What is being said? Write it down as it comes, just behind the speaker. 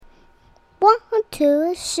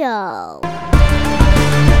to a show.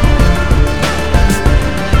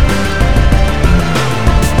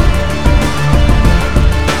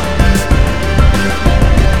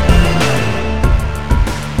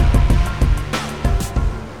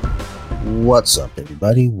 What's up,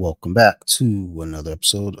 everybody? Welcome back to another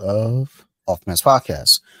episode of Off Man's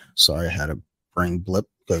Podcast. Sorry, I had a brain blip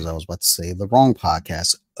because I was about to say the wrong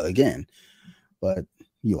podcast again, but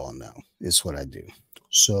you all know it's what I do.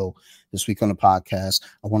 So this week on the podcast,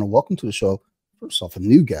 I want to welcome to the show, first off, a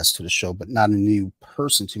new guest to the show, but not a new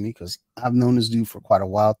person to me because I've known this dude for quite a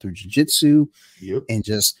while through jiu-jitsu and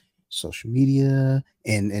just social media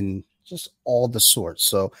and just all the sorts.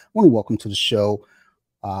 So I want to welcome to the show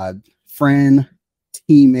friend,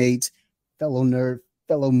 teammate, fellow nerd,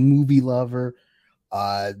 fellow movie lover,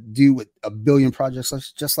 dude with a billion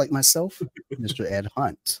projects just like myself, Mr. Ed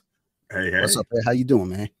Hunt. Hey. What's up, Ed? How you doing,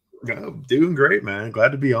 man? Doing great, man.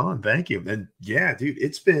 Glad to be on. Thank you. And yeah, dude,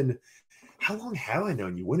 it's been, how long have I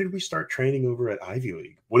known you? When did we start training over at Ivy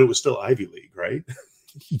League? When it was still Ivy League, right?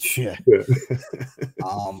 Yeah.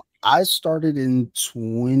 I started in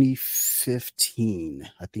 2015.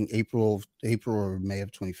 I think April or May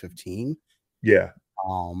of 2015. Yeah.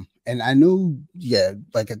 And I know,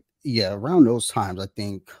 around those times, I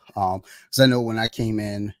think, because I know when I came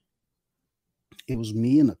in, it was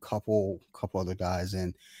me and a couple other guys,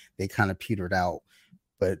 and they kind of petered out.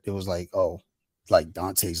 But it was like, oh, like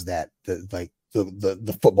Dante's the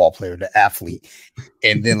football player, the athlete,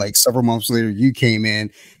 and then like several months later, you came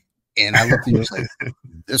in. And I looked at you, I was like,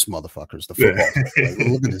 this motherfucker's the football player. Like,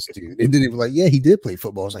 look at this dude. And then they were like, yeah, he did play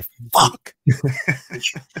football. I was like, fuck.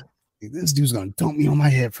 This dude's going to dump me on my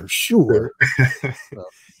head for sure. So,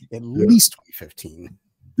 at least 2015.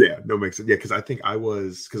 Yeah, no, makes sense. Yeah, because I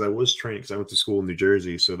was training, because I went to school in New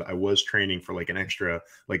Jersey. So I was training for like an extra,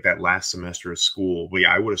 like that last semester of school. But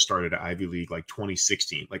yeah, I would have started at Ivy League like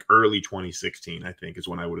 2016, like early 2016, I think is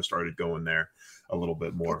when I would have started going there a little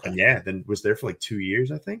bit more. Okay. And yeah, then was there for like 2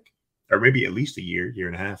 years, I think. Or maybe at least a year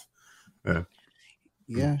and a half.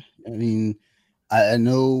 Yeah. I mean, I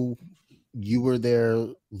know you were there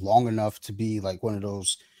long enough to be like one of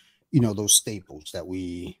those, those staples that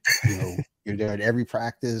we, you're there at every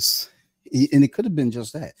practice. And it could have been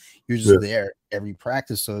just that. You're just there every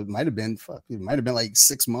practice. So it might have been like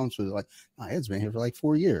 6 months. It was like, oh, Ed's been here for like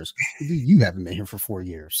 4 years. You haven't been here for 4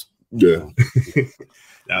 years. Yeah.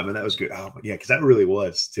 I mean, that was good. Oh, yeah, because that really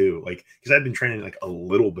was too. Like, because I'd been training like a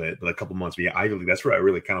little bit, but a couple months. But yeah, Ivy League, that's where I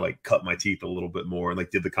really kind of like cut my teeth a little bit more and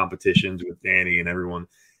like did the competitions with Danny and everyone.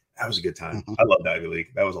 That was a good time. I loved Ivy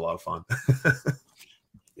League. That was a lot of fun.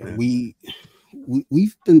 Yeah.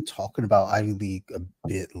 We've been talking about Ivy League a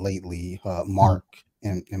bit lately. Mark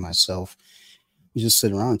and myself, we just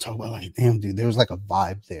sit around and talk about like, damn, dude, there was like a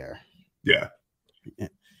vibe there. Yeah.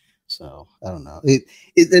 So I don't know. I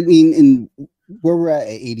mean, in where we're at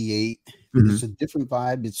 88, it's a different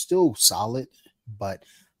vibe. It's still solid, but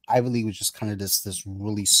Ivy League was just kind of this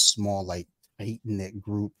really small, like tight knit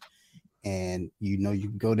group, and you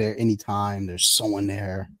can go there anytime. There's someone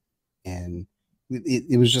there, and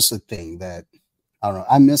it was just a thing that I don't know.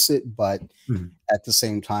 I miss it, but at the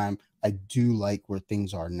same time, I do like where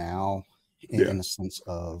things are now, in a sense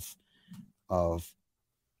of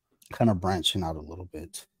kind of branching out a little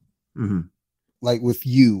bit. Like with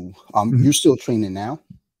you, you're still training now?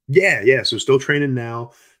 Yeah. So still training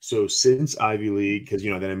now. So since Ivy League, because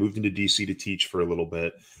then I moved into DC to teach for a little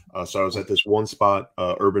bit. So I was at this one spot,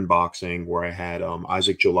 Urban Boxing, where I had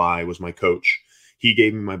Isaac July was my coach. He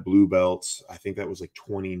gave me my blue belts. I think that was like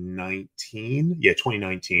 2019. Yeah,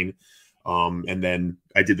 2019. And then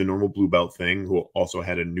I did the normal blue belt thing, who also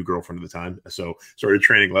had a new girlfriend at the time. So started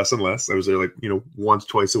training less and less. I was there like, once,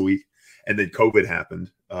 twice a week. And then COVID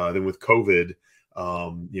happened. Then with COVID,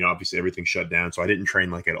 obviously everything shut down. So I didn't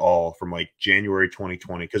train like at all from like January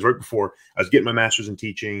 2020. Because right before I was getting my master's in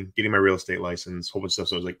teaching, getting my real estate license, whole bunch of stuff.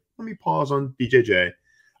 So I was like, let me pause on BJJ.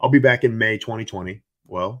 I'll be back in May 2020.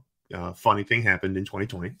 Well, funny thing happened in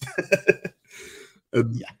 2020.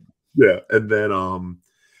 And then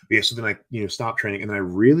so then I stopped training, and then I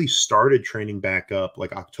really started training back up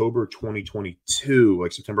like October 2022,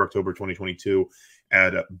 like September, October 2022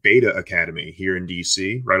 at Beta Academy here in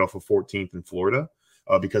DC, right off of 14th in Florida.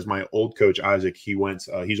 Because my old coach, Isaac,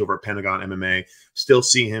 he's over at Pentagon MMA, still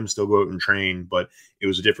see him, still go out and train, but it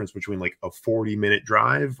was a difference between like a 40-minute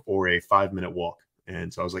drive or a 5-minute walk.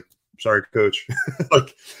 And so I was like, sorry, coach,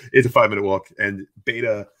 like it's a 5-minute walk. And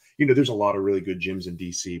Beta there's a lot of really good gyms in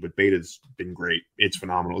DC, but Beta's been great. It's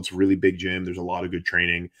phenomenal. It's a really big gym. There's a lot of good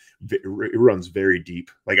training. It runs very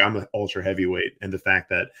deep. Like, I'm an ultra heavyweight, and the fact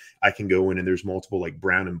that I can go in and there's multiple like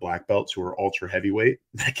brown and black belts who are ultra heavyweight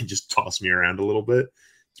that can just toss me around a little bit.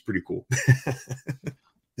 It's pretty cool.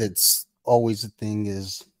 It's always the thing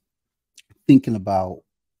is thinking about,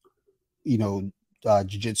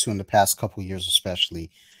 jiu-jitsu in the past couple of years,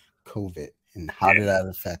 especially COVID, and how did that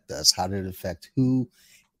affect us? How did it affect who?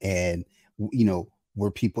 And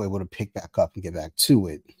were people able to pick back up and get back to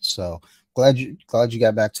it? So glad you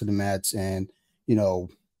got back to the mats, and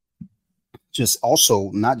just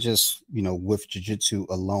also not just with jiu-jitsu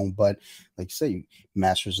alone, but like you say,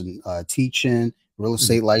 masters in teaching, real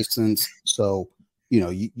estate license. So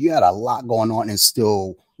you had a lot going on and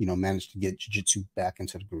still managed to get jiu-jitsu back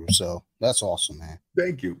into the groove. So that's awesome, man.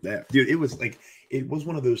 Thank you. Yeah, dude, it was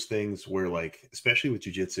one of those things where, like, especially with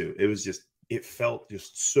jiu-jitsu, it felt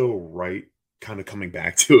just so right, kind of coming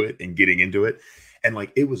back to it and getting into it. And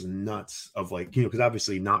like, it was nuts of like, because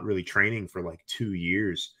obviously not really training for like 2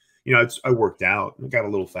 years. I worked out, I got a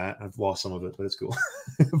little fat. I've lost some of it, but it's cool.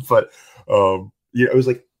 But it was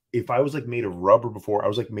like, if I was like made of rubber before, I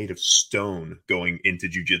was like made of stone going into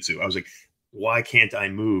jiu-jitsu. I was like, why can't I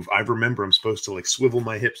move? I remember I'm supposed to like swivel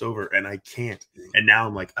my hips over and I can't. And now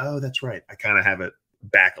I'm like, oh, that's right. I kind of have it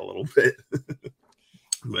back a little bit.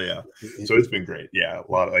 But yeah, so it's been great. Yeah,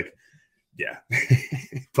 a lot of like, yeah,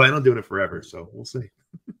 plan on doing it forever. So we'll see.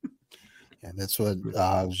 Yeah, that's what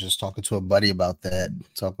I was just talking to a buddy about that.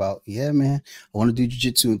 Talk about, yeah, man, I want to do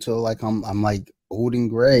jiu-jitsu until like I'm like old and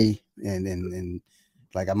gray, and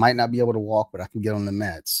like I might not be able to walk, but I can get on the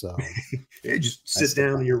mat. So yeah, just sit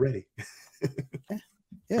down and you're ready.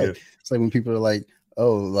 yeah, it's like when people are like,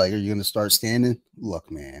 oh, like, are you gonna start standing? Look,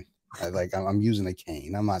 man, I'm using a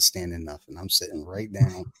cane. I'm not standing nothing. I'm sitting right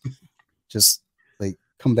down. Just like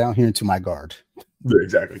come down here into my guard.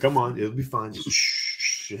 Exactly. Come on, it'll be fine. Just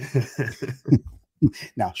shh.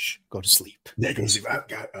 Now, go to sleep. Yeah, go to sleep.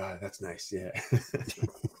 That's nice. Yeah.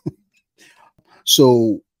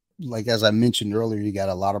 So, like as I mentioned earlier, you got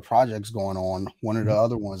a lot of projects going on. One of the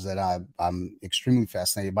other ones that I'm extremely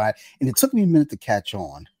fascinated by, and it took me a minute to catch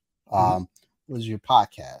on, was your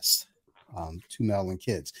podcast, Two Meddling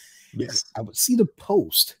Kids. Yes. I would see the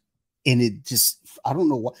post, and it just, I don't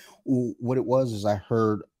know what it was. Is I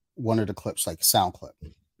heard one of the clips, like a sound clip.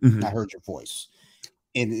 I heard your voice,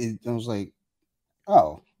 and I was like,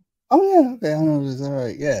 oh yeah, okay, I know this. All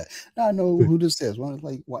right, yeah, now I know who this is.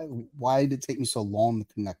 Why did it take me so long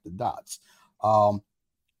to connect the dots?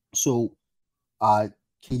 So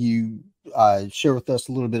can you share with us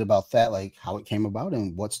a little bit about that, like how it came about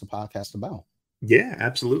and what's the podcast about? Yeah,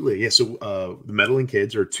 absolutely. Yeah, so the Meddling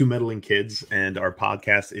Kids are Two Meddling Kids, and our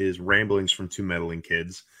podcast is Ramblings from Two Meddling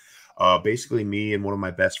Kids. Basically, me and one of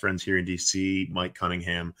my best friends here in DC, Mike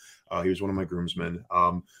Cunningham. He was one of my groomsmen.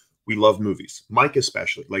 We love movies, Mike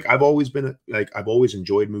especially. Like, I've always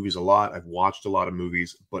enjoyed movies a lot. I've watched a lot of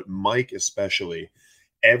movies, but Mike especially,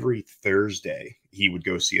 every Thursday he would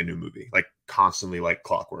go see a new movie, like constantly, like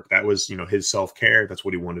clockwork. That was, his self-care. That's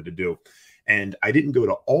what he wanted to do. And I didn't go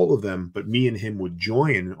to all of them, but me and him would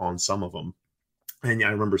join on some of them. And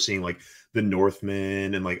I remember seeing like The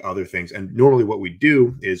Northman and like other things. And normally what we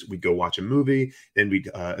do is we go watch a movie. Then we,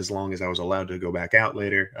 as long as I was allowed to go back out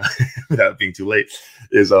later without being too late,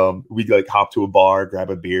 is we'd like hop to a bar,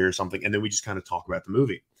 grab a beer or something. And then we just kind of talk about the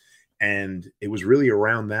movie. And it was really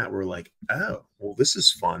around that we're like, oh, well, this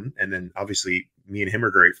is fun. And then obviously me and him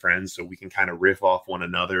are great friends, so we can kind of riff off one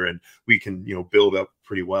another and we can, build up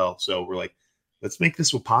pretty well. So we're like, let's make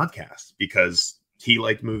this a podcast, because he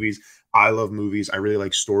liked movies. I love movies. I really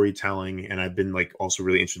like storytelling. And I've been like also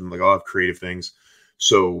really interested in like a lot of creative things.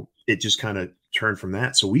 So it just kind of turned from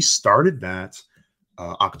that. So we started that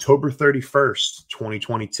October 31st,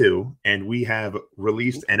 2022, and we have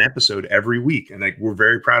released an episode every week. And like, we're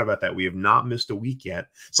very proud about that. We have not missed a week yet.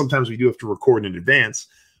 Sometimes we do have to record in advance,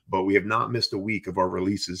 but we have not missed a week of our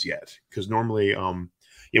releases yet. Because normally,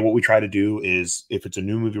 what we try to do is, if it's a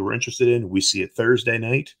new movie we're interested in, we see it Thursday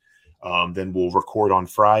night. Then we'll record on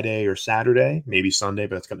Friday or Saturday, maybe Sunday,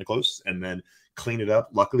 but that's kind of close. And then clean it up.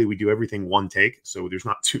 Luckily, we do everything one take, so there's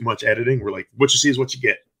not too much editing. We're like, what you see is what you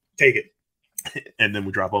get. Take it. And then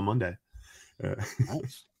we drop on Monday.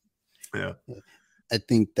 Nice. Yeah. I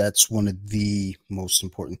think that's one of the most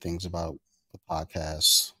important things about the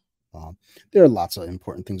podcast. There are lots of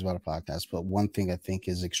important things about a podcast, but one thing I think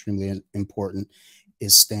is extremely important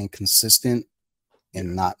is staying consistent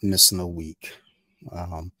and not missing a week.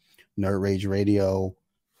 Nerd Rage Radio,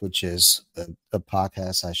 which is a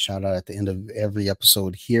podcast I shout out at the end of every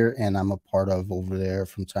episode here, and I'm a part of over there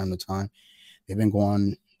from time to time. They've been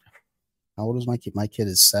going how old is my kid? My kid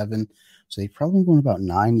is 7, so he's probably going about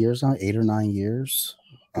 9 years now, 8 or 9 years.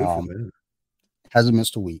 Good for them. Hasn't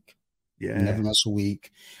missed a week. Yeah. Never miss a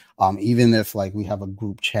week. Even if like we have a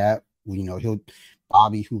group chat,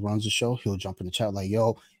 Bobby, who runs the show, he'll jump in the chat like,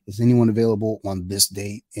 "Yo, is anyone available on this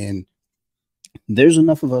date?" And there's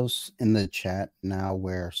enough of us in the chat now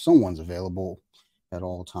where someone's available at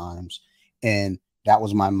all times. And that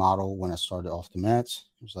was my motto when I started off the mats.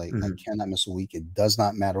 It was like, I Mhm. cannot miss a week. It does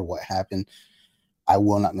not matter what happened. I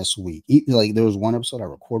will not miss a week. Like there was one episode I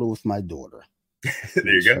recorded with my daughter.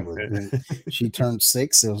 There you go. When she turned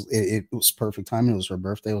 6, it was perfect timing. It was her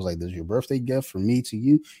birthday. It was like, "This is your birthday gift from me to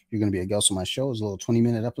you. You're going to be a guest on my show." It's a little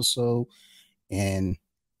 20-minute episode, and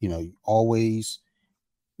you always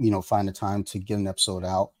find the time to get an episode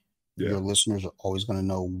out. Yeah. Your listeners are always going to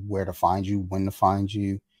know where to find you, when to find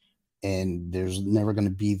you, and there's never going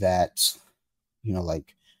to be that,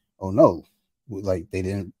 like, "Oh no, like they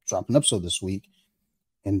didn't drop an episode this week,"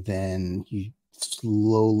 and then you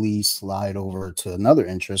slowly slide over to another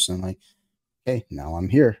interest and like, "Hey, now I'm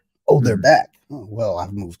here. Oh, they're Mhm. back. Oh, well,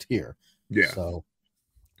 I've moved here." Yeah. So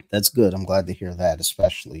that's good. I'm glad to hear that,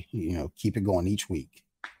 especially, keep it going each week.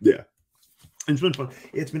 Yeah. It's been fun.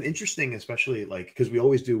 It's been interesting, especially like because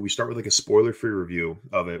we start with like a spoiler-free review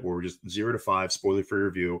of it, where we're just 0 to 5 spoiler-free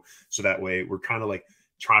review. So that way we're kind of like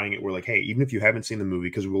trying it. We're like, hey, even if you haven't seen the movie,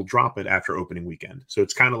 because we'll drop it after opening weekend. So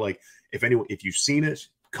it's kind of like if you've seen it,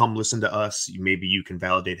 come listen to us. Maybe you can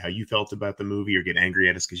validate how you felt about the movie or get angry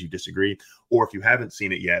at us because you disagree. Or if you haven't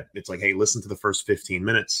seen it yet, it's like, hey, listen to the first 15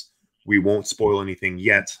 minutes. We won't spoil anything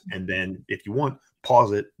yet. And then if you want,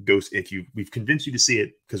 pause it, we've convinced you to see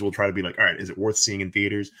it, because we'll try to be like, all right, is it worth seeing in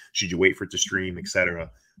theaters? Should you wait for it to stream, etc.?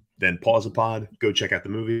 Then pause the pod, go check out the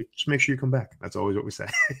movie. Just make sure you come back. That's always what we say.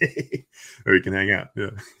 Or you can hang out.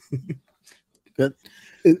 Yeah. Good.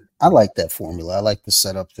 I like that formula. I like the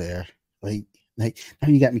setup there. Like now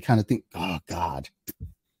you got me kind of think, oh God,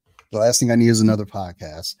 the last thing I need is another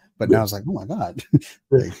podcast. But now it's like, oh my God,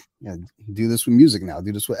 like, do this with music now.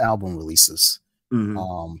 Do this with album releases.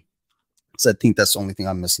 Mm-hmm. So I think that's the only thing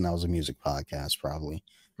I'm missing now is a music podcast, probably.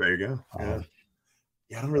 There you go.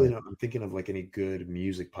 Yeah, I don't really know. I'm thinking of like any good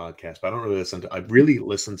music podcast, but I don't really listen to. I really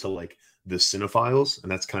listen to like the Cinephiles,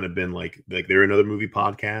 and that's kind of been like they're another movie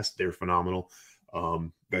podcast. They're phenomenal.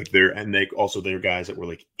 They're guys that were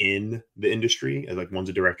like in the industry, and like one's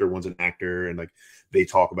a director, one's an actor, and like they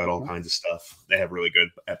talk about all kinds of stuff. They have really good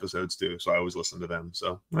episodes too, so I always listen to them.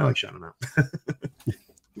 So I like shouting them out.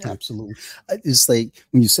 Absolutely. It's like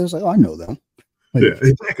when you say it's like, oh, I know them. Like, yeah,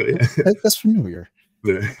 exactly. Yeah. That's familiar.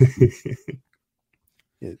 Yeah.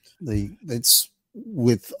 It's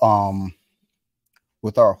with our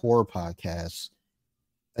horror podcast.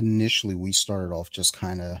 Initially, we started off just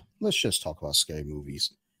kind of, let's just talk about scary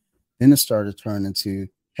movies. Then it started to turn into,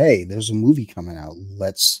 hey, there's a movie coming out.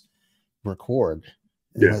 Let's record.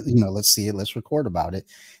 Yeah. Let's see it. Let's record about it.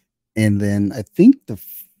 And then I think the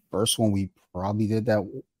first one we probably did that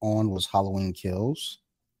on was Halloween Kills.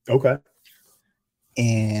 Okay.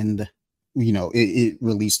 And, it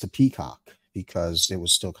released to Peacock because it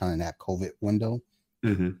was still kind of in that COVID window.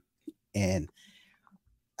 Mm-hmm. And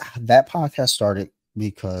that podcast started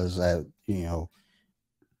because I,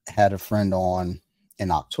 had a friend on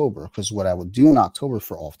in October, because what I would do in October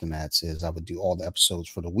for Off the Mats is I would do all the episodes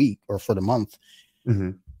for the week or for the month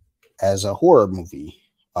as a horror movie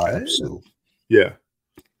episode. Yeah.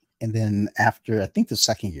 And then after, I think the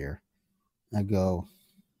second year, I go,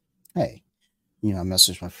 hey, I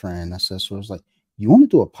messaged my friend. I said, so I was like, you want to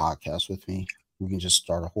do a podcast with me? We can just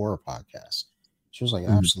start a horror podcast. She was like,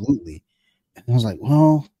 absolutely. And I was like,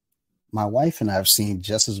 well, my wife and I have seen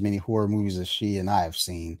just as many horror movies as she and I have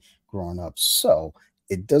seen growing up. So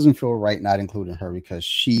it doesn't feel right not including her, because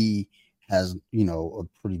she has, a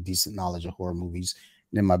pretty decent knowledge of horror movies.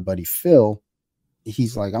 And then my buddy Phil,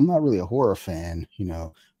 he's like, I'm not really a horror fan,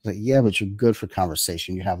 Like, yeah, but you're good for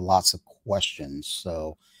conversation. You have lots of questions.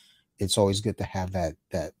 So it's always good to have that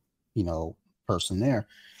person there.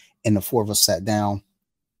 And the four of us sat down,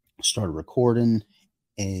 started recording,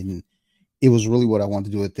 and it was really what I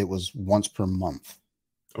wanted to do. It was once per month.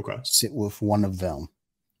 Okay. Sit with one of them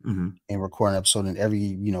and record an episode, and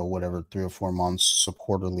every, whatever, 3 or 4 months, so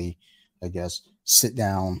quarterly, I guess, sit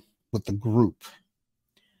down with the group.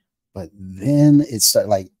 But then it started,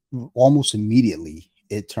 like, almost immediately,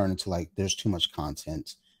 it turned into like, there's too much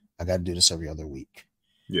content. I got to do this every other week.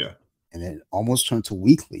 Yeah. And it almost turned to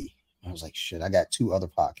weekly. I was like, shit, I got 2 other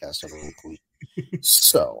podcasts that are weekly.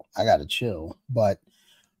 So I got to chill. But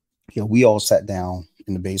we all sat down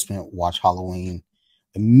in the basement, watched Halloween,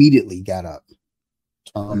 immediately got up,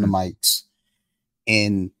 turned on the mics,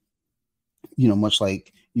 and much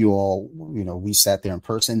like you all, we sat there in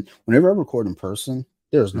person. Whenever I record in person,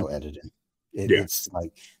 there's Mm. no editing. Yeah, It's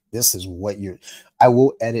like, this is what I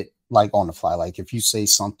will edit like on the fly. Like if you say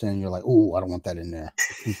something, you're like, oh, I don't want that in there.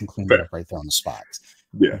 We can clean it fair. up right there on the spot.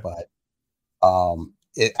 Yeah, But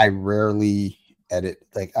I rarely edit.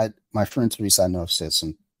 Like my friend Teresa, I know I've said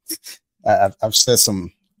I've said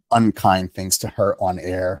some unkind things to her on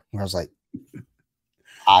air where I was like,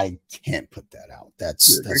 I can't put that out. yeah.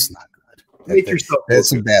 That's not good. Make yourself look That's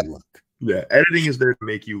some good. bad luck. Yeah, editing is there to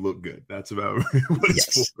make you look good. That's about what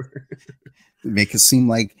it's Yes. for. Make it seem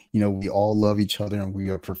like, we all love each other and we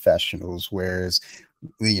are professionals. Whereas,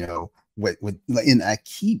 and I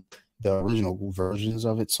keep the original versions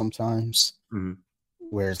of it sometimes, Mhm.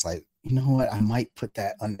 where it's like, you know what, I might put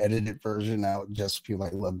that unedited version out just to feel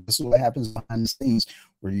like, look, this is what happens behind the scenes,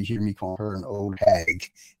 where you hear me call her an old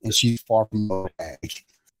hag, and she's far from an old hag.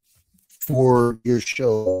 For your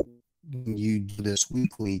show, when you do this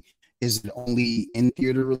weekly, is it only in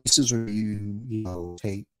theater releases, or you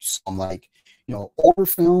take some like older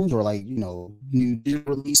films, or like new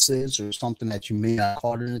digital releases, or something that you may not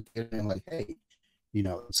caught in the theater, and like, hey,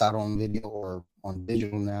 it's out on video or on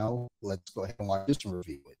digital now. Let's go ahead and watch this and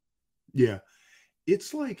review it. Yeah.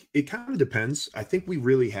 It's like it kind of depends. I think we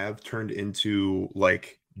really have turned into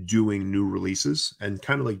like doing new releases and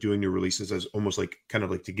kind of like doing new releases as almost like kind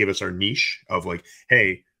of like to give us our niche of like,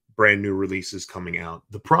 hey, brand new releases coming out.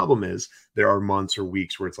 The problem is there are months or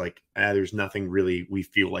weeks where it's like, there's nothing really we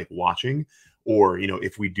feel like watching, or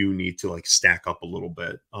if we do need to like stack up a little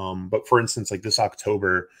bit. But for instance, like this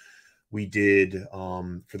October, we did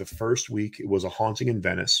for the first week it was A Haunting in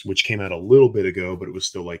Venice, which came out a little bit ago, but it was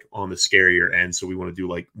still like on the scarier end, so we want to do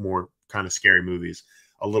like more kind of scary movies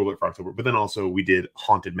a little bit for October. But then also we did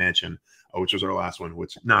Haunted Mansion, which was our last one,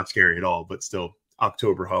 which not scary at all, but still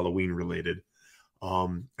October Halloween related.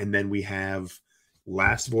 And then we have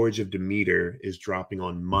Last Voyage of Demeter is dropping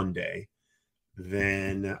on Monday.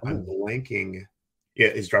 Then I'm blanking. Yeah,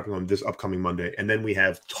 it's dropping on this upcoming Monday. And then we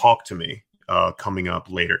have Talk to Me coming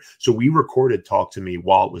up later. So we recorded Talk to Me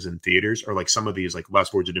while it was in theaters, or like some of these, like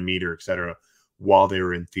Last Words of Demeter, etc., while they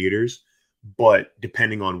were in theaters. But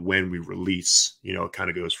depending on when we release, it kind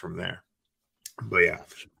of goes from there. But yeah,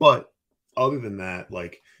 but other than that,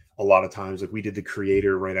 like a lot of times, like we did The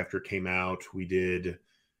Creator right after it came out. We did,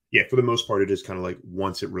 yeah, for the most part, it is kind of like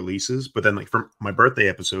once it releases. But then, like for my birthday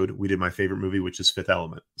episode, we did my favorite movie, which is Fifth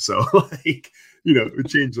Element. So like, it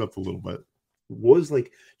changes up a little bit. Was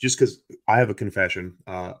like just because I have a confession.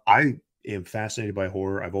 I am fascinated by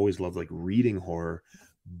horror. I've always loved like reading horror,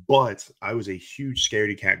 but I was a huge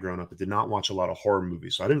scaredy cat growing up. I did not watch a lot of horror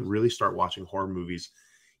movies, so I didn't really start watching horror movies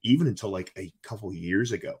even until like a couple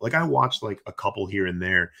years ago. Like I watched like a couple here and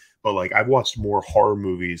there, but like I've watched more horror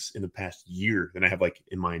movies in the past year than I have like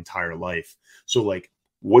in my entire life. So like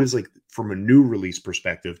what is like from a new release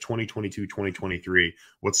perspective, 2022, 2023,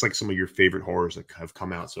 what's like some of your favorite horrors that have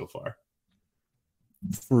come out so far?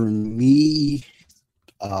 For me,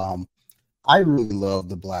 I really love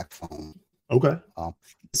The Black Phone. Okay.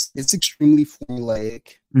 It's extremely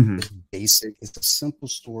formulaic. Mm-hmm. It's basic. It's a simple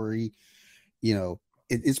story.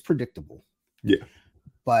 It's predictable. Yeah.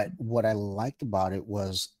 But what I liked about it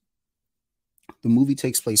was the movie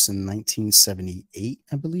takes place in 1978,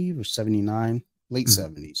 I believe, or 79, late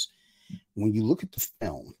 70s. When you look at the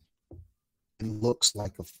film, it looks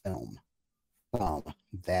like a film from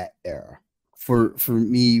that era. For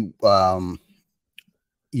me, the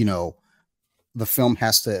film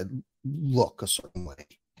has to look a certain way.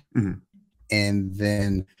 Mm-hmm. And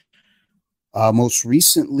then most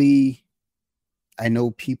recently, I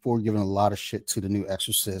know people are giving a lot of shit to the new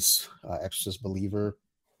Exorcist, Exorcist Believer.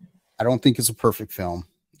 I don't think it's a perfect film.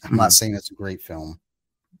 I'm not saying it's a great film,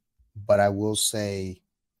 but I will say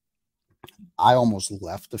I almost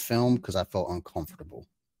left the film because I felt uncomfortable.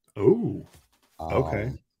 Oh,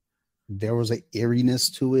 okay. There was an eeriness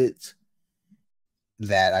to it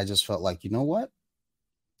that I just felt like, you know what?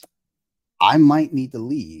 I might need to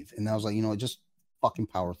leave. And I was like, just fucking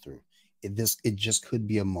power through. It just could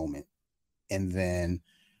be a moment. And then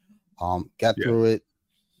got through it.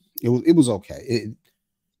 It was okay.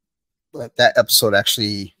 But that episode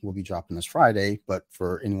actually will be dropping this Friday. But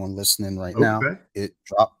for anyone listening right now, it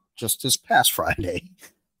dropped just this past Friday.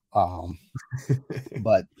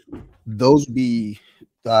 But those be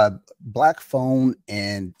Black Phone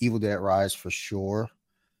and Evil Dead Rise for sure.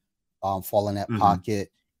 Fall in that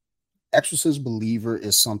pocket. Exorcist Believer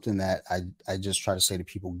is something that I just try to say to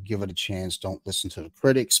people, give it a chance. Don't listen to the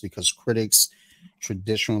critics, because critics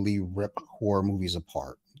traditionally rip horror movies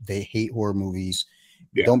apart. They hate horror movies.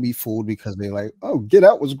 Yeah. Don't be fooled because they're like, oh, Get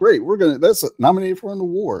Out was great. That's nominated for an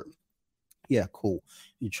award. yeah, cool.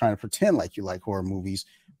 You're trying to pretend like you like horror movies,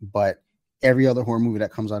 but every other horror movie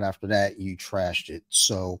that comes out after that, you trashed it.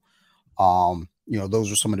 So,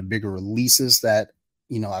 those are some of the bigger releases that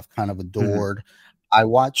I've kind of Mhm. adored. I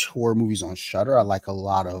watch horror movies on Shutter. I like a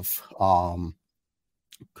lot of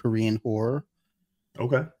Korean horror.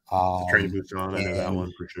 Okay. The Train to Um, Busan, I know that and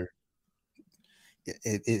one for sure. Okay.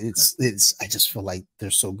 it's I just feel like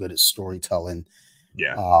they're so good at storytelling,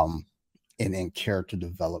 Yeah. um, and character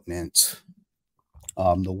development.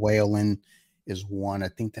 The Wailing is one. I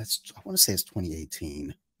think I want to say it's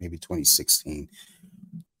 2018, maybe 2016.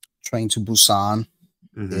 Train to Busan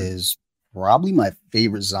Mhm. is probably my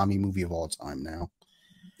favorite zombie movie of all time now.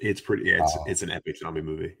 It's pretty yeah, Uh, it's an epic zombie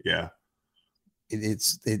movie. Yeah.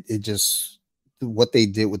 it just what they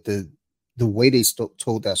did with the way they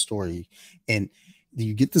told that story, and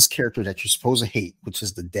you get this character that you're supposed to hate, which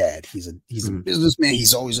is the dad. He's a Mhm. businessman.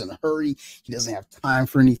 He's always in a hurry. He doesn't have time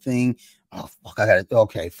for anything. Oh fuck! I got it.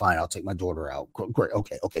 Okay, fine. I'll take my daughter out. Great.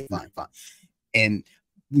 Okay. Okay. Mm. Fine. Fine. And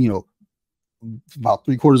you know, about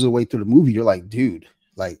three-quarters of the way through the movie, you're like, dude,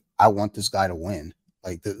 like I want this guy to win.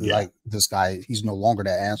 Yeah. Like this guy, he's no longer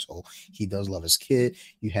that asshole. He does love his kid.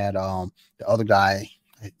 You had the other guy,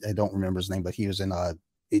 I don't remember his name, but he was in the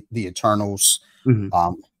Eternals,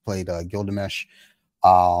 Mhm. played Gilgamesh.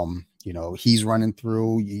 He's running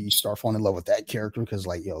through. You start falling in love with that character because,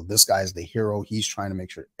 like, this guy's the hero. He's trying to make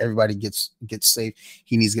sure everybody gets safe.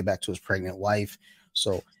 He needs to get back to his pregnant wife.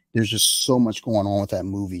 So there's just so much going on with that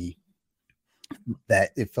movie that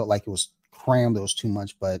it felt like it was crammed. It was too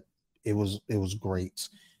much, but it was great.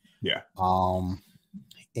 Yeah. Um,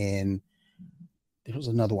 and there was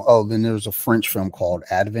another one. Oh, then there was a French film called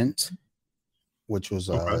Advent, which was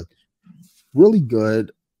Okay. really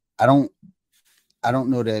good. I don't I don't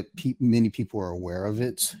know that many people are aware of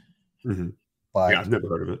it, Mhm. Yeah, but I've never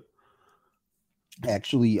heard of it.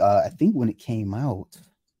 actually, I think when it came out,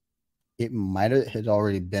 it might have had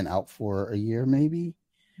already been out for a year, maybe,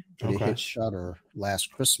 but it Okay. hit Shutter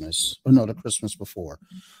last Christmas. Oh no, the Christmas before.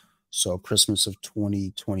 So Christmas of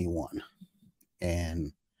 2021,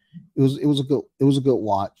 and it was a good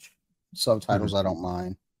watch. Mhm. Subtitles I don't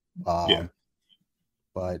mind, Yeah. um,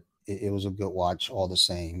 but it was a good watch all the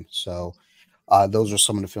same. So those are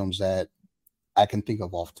some of the films that I can think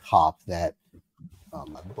of off top that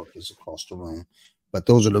my book is across the room. But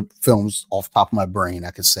those are the films off top of my brain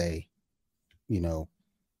I could say, you know,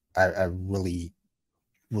 I really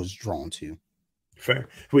was drawn to. Fair.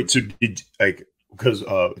 Wait, so did like because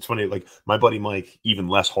it's funny, like my buddy Mike, even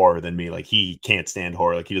less horror than me, like he can't stand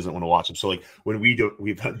horror, like he doesn't want to watch them. So like when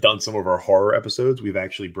we've done some of our horror episodes, we've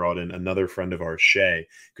actually brought in another friend of ours, Shay,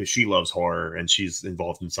 because she loves horror and she's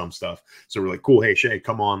involved in some stuff. So we're like, cool, hey Shay,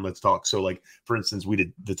 come on, let's talk. So like for instance, we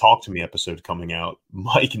did the Talk to Me episode coming out.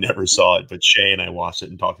 Mike never saw it, but Shay and I watched it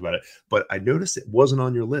and talked about it. But I noticed it wasn't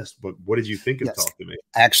on your list. But what did you think of Yes, Talk to Me?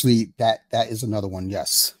 actually, that is another one.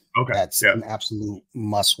 Yes, Okay. that's Yeah. an absolute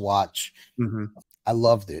must watch. Hmm. I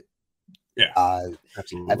loved it. Yeah. Uh, I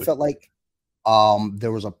Absolutely. felt like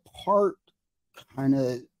there was a part kind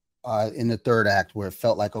of in the third act where it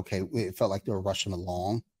felt like okay, it felt like they were rushing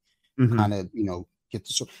along, Hmm. kind of get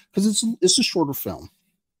the because it's a shorter film,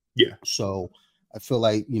 Yeah. so I feel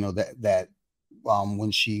like that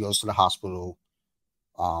when she goes to the hospital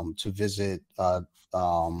to visit her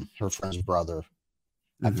friend's brother,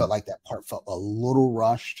 I felt Hmm. like that part felt a little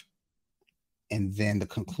rushed, and then the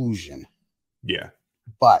conclusion. Yeah.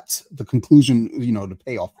 But the conclusion, the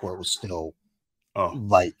payoff for it was still Oh,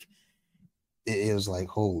 like it was like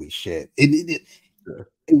holy shit. yeah.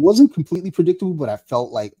 It wasn't completely predictable, but I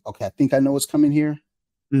felt like okay, I think I know what's coming here,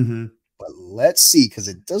 Mhm. but let's see because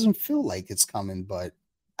it doesn't feel like it's coming, but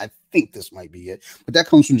I think this might be it. But that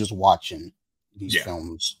comes from just watching these Yeah,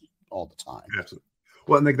 films all the time. absolutely.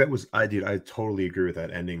 Well, and like that was I totally agree with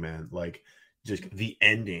that ending, man. Like just the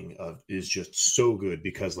ending of is just so good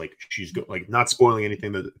because like like not spoiling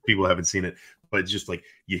anything that people haven't seen it, but just like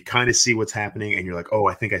you kind of see what's happening and you're like, "Oh,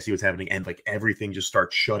 I think I see what's happening." And like everything just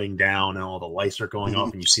starts shutting down and all the lights are going off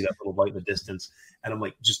Mhm. and you see that little light in the distance. And I'm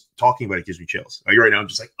like just talking about it gives me chills. Like right now I'm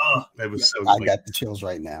just like, "Oh, that Yeah, was so I like got the chills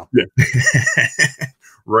right now. yeah.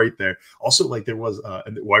 Right there. Also, like there was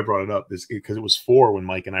and why I brought it up is because it was four when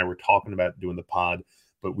Mike and I were talking about doing the pod,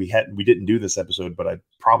 but we didn't do this episode, but I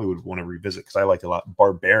probably would want to revisit because I liked a lot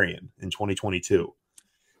Barbarian in 2022.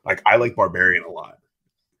 Like I like Barbarian a lot.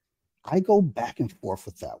 I go back and forth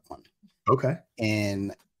with that one. Okay.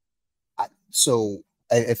 And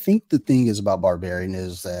I think the thing is about Barbarian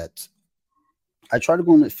is that I try to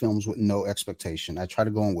go into films with no expectation. I try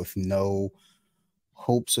to go in with no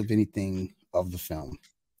hopes of anything of the film.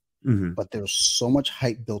 Hmm. But there's so much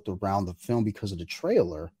hype built around the film because of the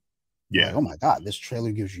trailer I'm like, Yeah. oh my God, this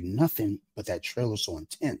trailer gives you nothing, but that trailer's so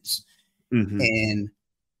intense. Hmm. And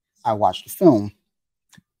I watched the film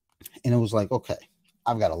and it was like, okay,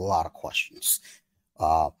 I've got a lot of questions.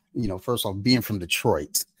 First off, being from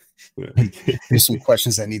Detroit, like, there's some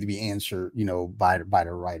questions that need to be answered, by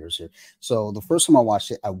the writers here. So the first time I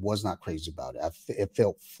watched it, I was not crazy about it. It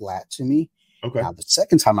felt flat to me. Okay. Now the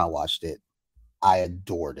second time I watched it, I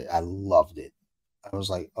adored it. I loved it. I was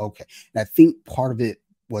like, okay. And I think part of it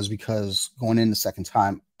was because going in the second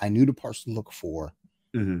time, I knew the parts to look for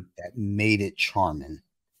Hmm. that made it charming.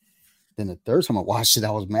 Then the third time I watched it,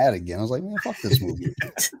 I was mad again. I was like, man, fuck this movie.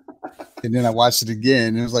 And then I watched it again,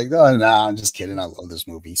 and it was like, oh, no, I'm just kidding. I love this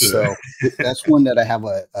movie. Yeah. So that's one that I have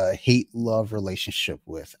a hate love relationship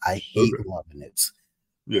with. I hate Okay. loving it.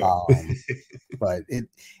 Yeah. Um, but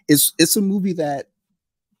it's a movie that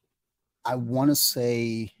I want to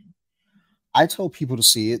say I tell people to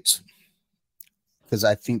see it because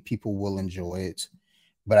I think people will enjoy it.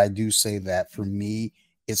 But I do say that for me,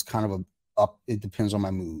 it's kind of a up. It depends on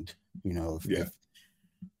my mood, Yeah.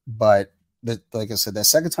 but like I said, that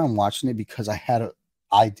second time watching it because I had an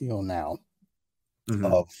ideal now Hmm.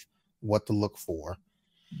 of what to look for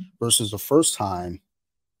versus the first time,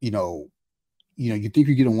 you know, you think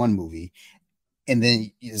you're getting one movie and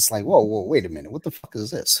then it's like, whoa, wait a minute, what the fuck is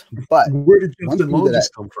this? But Where did one Justin thing Long that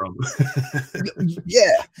just come from?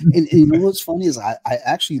 yeah, and you know what's funny is I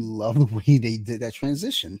actually love the way they did that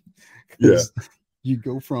transition Yeah. because you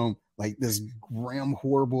go from like this grim,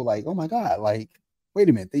 horrible, like, oh my God, like, wait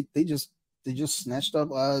a minute, they just snatched up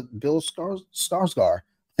Bill Skarsgård.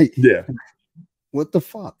 Like, Yeah. what the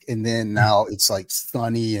fuck? And then now it's like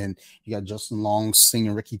Sunny and you got Justin Long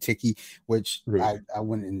singing Ricky Ticky, which Right. I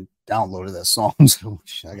went and downloaded that song. So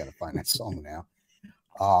I gotta find that song now.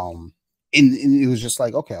 Um and it was just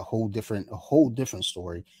like, okay, a whole different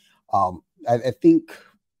story. I think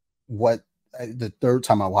what the third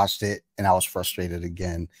time I watched it and I was frustrated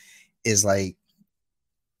again is like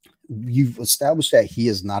you've established that he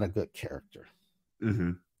is not a good character.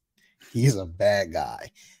 Hmm. He's a bad guy.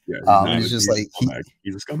 Yeah. He's not. It's just He's like a scumbag.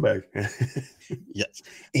 He's a scumbag. yes.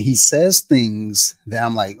 And he says things that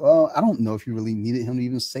I'm like, oh, I don't know if you really needed him to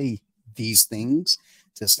even say these things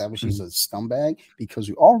to establish he's Mhm. a scumbag because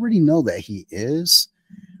we already know that he is.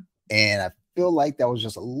 And I feel like that was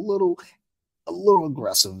just a little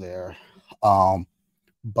aggressive there.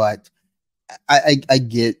 But I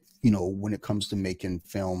get, when it comes to making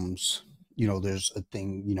films, there's a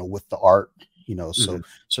thing, with the art, so Mhm.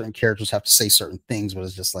 certain characters have to say certain things, but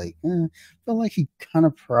it's just like, I feel like he kind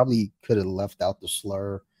of probably could have left out the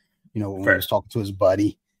slur, when he was Fair. talking to his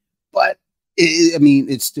buddy. But I mean,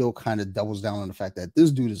 it still kind of doubles down on the fact that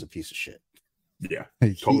this dude is a piece of shit. Yeah.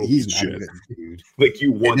 Like, Total he's piece of not a shit. good dude. Like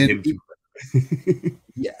you And want then, him to.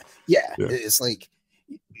 yeah, yeah, Yeah. it's like,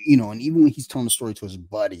 and even when he's telling the story to his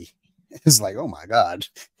buddy, it's like, oh my God,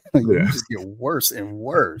 like you Yeah. just get worse and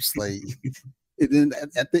worse. Like, and then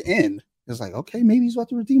at the end, it's like, okay, maybe he's about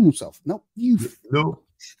to redeem himself. No, No.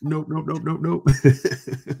 No. No. No. No. No.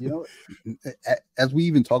 you know, as we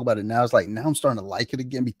even talk about it now, it's like now I'm starting to like it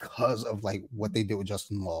again because of like what they did with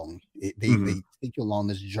Justin Long. Mhm. They take you along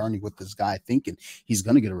this journey with this guy, thinking he's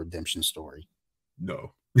gonna get a redemption story.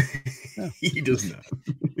 No. No, He does not.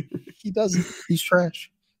 he doesn't. He's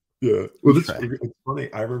trash. Yeah. Well, He's that's trash. it's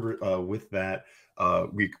funny. I remember with that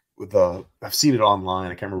we with I've seen it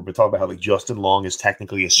online. I can't remember, but talk about how like Justin Long is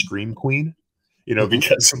technically a scream queen. Mhm.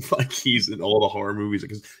 Because of like he's in all the horror movies,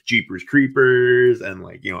 like Jeepers Creepers and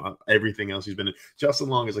like everything else he's been in. Justin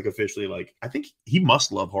Long is like officially like I think he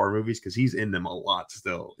must love horror movies because he's in them a lot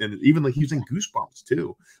still, and even like he was in Goosebumps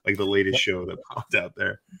too, like the latest Yep. show that popped out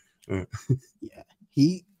there. Uh, Yeah.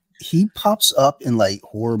 He pops up in like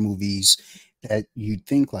horror movies that you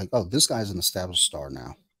think like, oh, this guy's an established star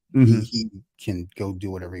now. He mhm. he can go do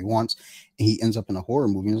whatever he wants. And he ends up in a horror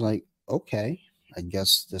movie and it's like, okay, I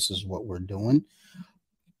guess this is what we're doing.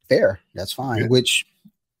 Fair. That's Yeah, fine. Which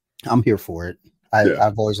I'm here for it. yeah,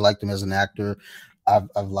 I've always liked him as an actor. I've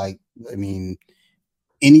liked, I mean,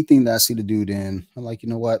 anything that I see the dude in, I'm like, you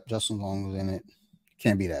know what? Justin Long was in it.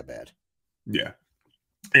 Can't be that bad. yeah.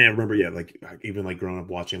 And I remember, yeah, like even like growing up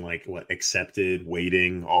watching like what Accepted,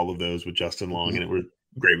 Waiting, all of those with Justin Long, Mhm. and it were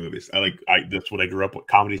great movies. I that's what I grew up with.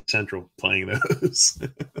 Comedy Central playing those.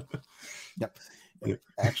 Yep. Yeah.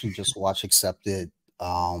 I actually just watched Accepted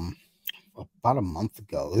about a month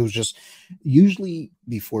ago. It was just usually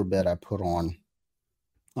before bed I'll put on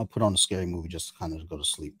a scary movie just to kind of go to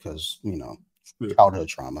sleep because Yeah. childhood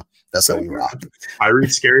trauma. That's how Fair, we fair. rock. I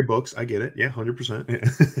read scary books. I get it. Yeah, 100%.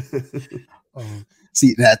 Yeah.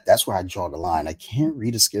 See that's where I draw the line. I can't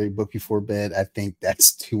read a scary book before bed. I think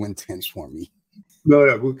that's too intense for me.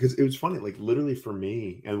 No, because it was funny, like, literally for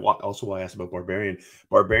me, and also why I asked about Barbarian.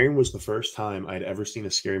 Barbarian was the first time I'd ever seen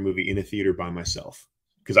a scary movie in a theater by myself.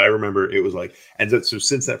 Because I remember it was like, and so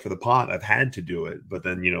since that for the pot, I've had to do it. But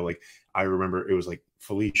then, like, I remember it was like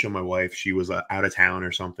Felicia, my wife, she was out of town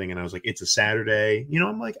or something, and I was like, it's a Saturday.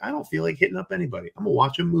 I'm like, I don't feel like hitting up anybody. I'm gonna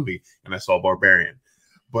watch a movie, and I saw Barbarian.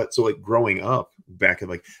 But so, like, growing up back at,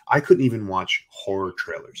 like, I couldn't even watch horror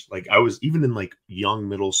trailers. Like, I was even in like young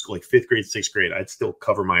middle school, like fifth grade, sixth grade, I'd still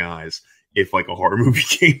cover my eyes if like a horror movie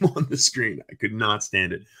came on the screen. I could not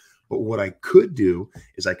stand it. But what I could do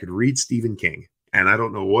is I could read Stephen King, and I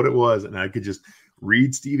don't know what it was, and I could just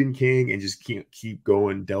read Stephen King and just keep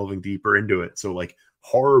going, delving deeper into it. So, like,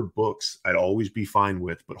 horror books I'd always be fine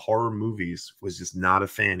with, but horror movies was just not a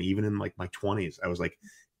fan. Even in like my 20s, I was like,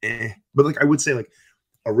 eh. But like, I would say, like,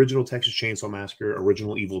 original Texas Chainsaw Massacre,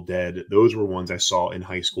 original Evil Dead, those were ones I saw in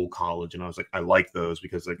high school, college, and I was like, I like those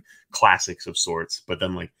because like classics of sorts. But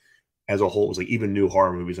then, like, as a whole, it was like even new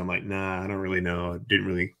horror movies, I'm like, nah, I don't really know.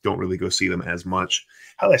 Don't really go see them as much.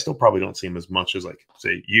 Hell, I still probably don't see them as much as, like,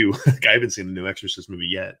 say, you. Like, I haven't seen the new Exorcist movie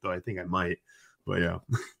yet, though I think I might. But yeah.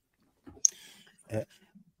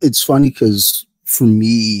 It's funny because for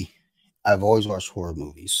me, I've always watched horror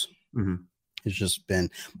movies. Mm-hmm. It's just been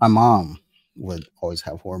my mom would always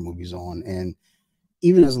have horror movies on, and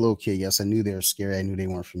even as a little kid, yes, I knew they were scary. I knew they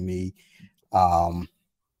weren't for me. Um,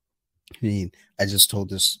 I mean, I just told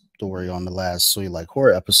this story on the last So You Like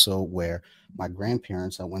Horror episode where my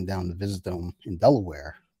grandparents, I went down to visit them in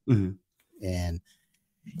Delaware, Mm-hmm. and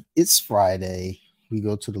it's Friday. We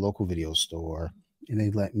go to the local video store, and they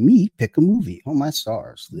let me pick a movie. Oh, my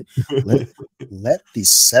stars. Let, let the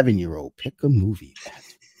 7-year-old pick a movie.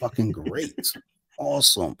 That's fucking great.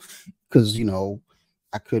 Awesome. Because,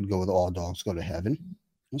 I could go with All Dogs Go to Heaven.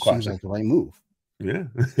 It seems Classic. like the right move. Yeah.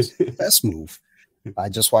 It's the best move. I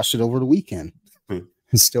just watched it over the weekend. It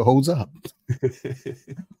still holds up.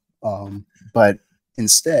 But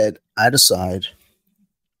instead, I decide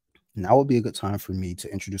now would be a good time for me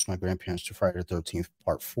to introduce my grandparents to Friday the 13th,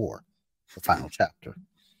 Part 4, the final chapter.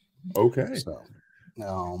 Okay. So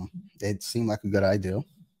it seemed like a good idea.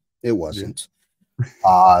 It Yeah. wasn't.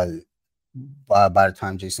 Uh, by the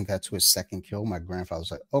time Jason got to his second kill, my grandfather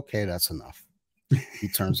was like, okay, that's enough. He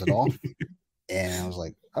turns it off. And I was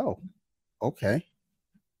like, oh, okay.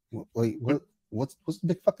 Wait, what's the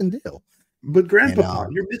big fucking deal? But And Grandpapa,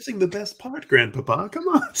 you're missing the best part, Grandpapa. Come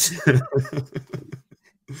on.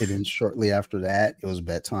 and then shortly after that, it was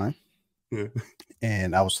bedtime. Yeah.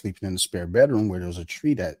 And I was sleeping in the spare bedroom where there was a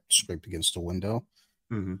tree that scraped against the window.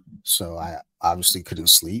 Mm-hmm. So I obviously couldn't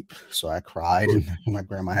sleep. So I cried, and my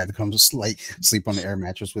grandma had to come to sleep on the air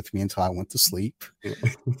mattress with me until I went to sleep. Yeah.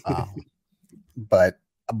 Um, but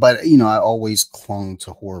I always clung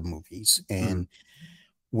to horror movies. Mm-hmm. And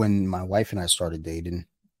when my wife and I started dating,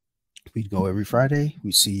 we'd go every Friday.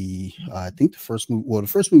 We see, I think the first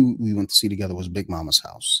movie we went to see together was Big Mama's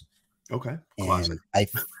House. Okay. Classic. And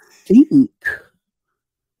think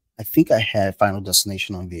I think I had Final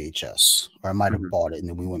Destination on VHS, or I might have Mm-hmm. bought it, and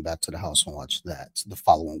then we went back to the house and watched that the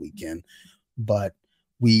following weekend. But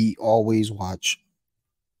we always watch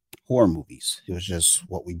horror movies. It was just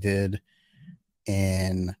what we did,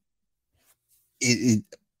 and it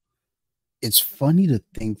it's funny to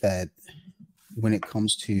think that when it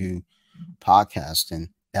comes to podcasting,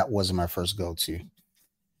 that wasn't my first go-to.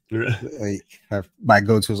 My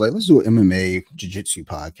go-to was like, let's do an MMA jiu-jitsu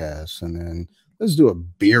podcast, and then let's do a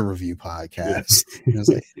beer review Yeah. podcast. And I was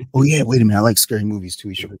like, oh yeah, wait a minute, I like scary movies too.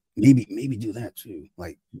 We should maybe do that too.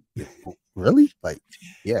 Like, really? Like,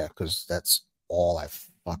 yeah, because that's all I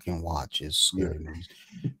fucking watch is scary movies.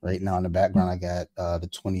 Right now in the background, I got the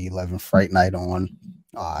 2011 Fright Night on.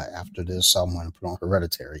 After this, I'm going to put on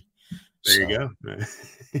Hereditary. There you So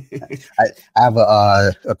go. I have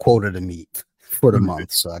a quota to meet for the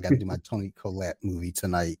month, so I got to do my Tony Collette movie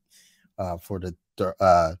tonight for the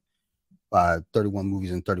 31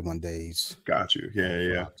 movies in 31 days. Got you. Yeah, For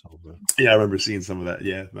yeah. October. Yeah, I remember seeing some of that.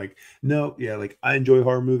 Yeah, like, no, yeah, like, I enjoy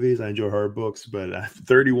horror movies, I enjoy horror books, but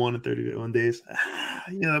 31 and 31 days,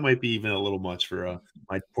 that might be even a little much for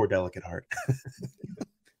my poor delicate heart.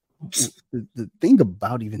 The thing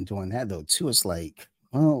about even doing that though too is like,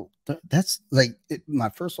 well, that's like my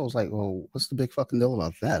first thought was like, well, what's the big fucking deal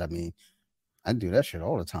about that? I mean, I do that shit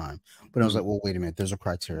all the time. But I was Mhm. like, well, wait a minute. There's a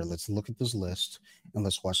criteria. Let's look at this list and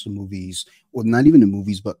let's watch the movies. Well, not even the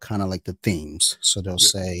movies, but kind of like the themes. So they'll Yeah,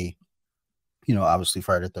 say, obviously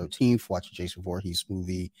Friday the 13th, watch a Jason Voorhees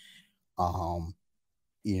movie. Um,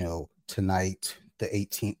 tonight, the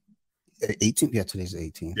 18th, 18th, yeah, today's the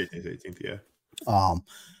 18th. it is 18th, yeah. Um,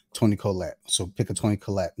 Tony Collette. So pick a Tony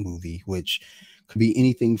Collette movie, which could be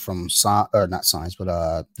anything from or not Signs, but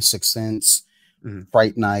The Sixth Sense,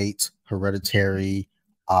 Fright Night, Hereditary.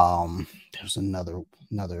 There's another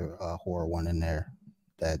horror one in there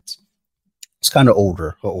that it's kind of older,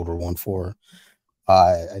 an older one for.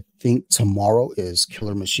 I think tomorrow is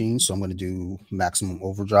Killer Machine, so I'm going to do Maximum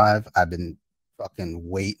Overdrive. I've been fucking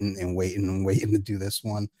waiting to do this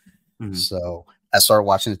one. So I started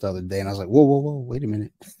watching it the other day, and I was like, whoa, wait a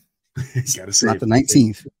minute. It's not the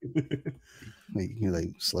 19th.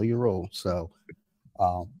 like slow your roll. So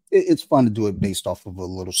it's fun to do it based off of a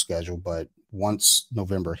little schedule, but once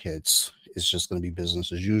November hits, it's just going to be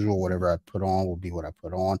business as usual. Whatever I put on will be what I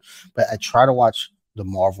put on. But I try to watch the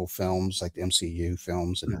Marvel films, like the MCU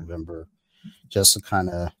films in November, just to kind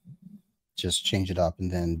of just change it up. And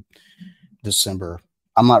then December,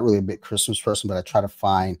 I'm not really a big Christmas person, but I try to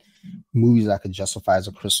find movies I could justify as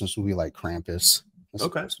a Christmas movie, like Krampus. That's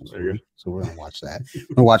okay, so we're gonna watch that.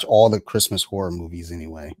 We're gonna watch all the Christmas horror movies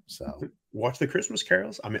anyway. So watch the Christmas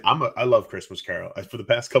carols. I mean, I love Christmas Carol for the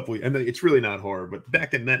past couple of, and it's really not horror, but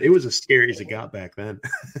back then it was as scary as it got back then.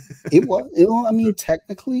 it was. I mean,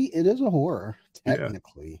 technically, it is a horror.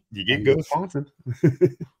 Technically, you get good haunted.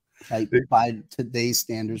 Like by today's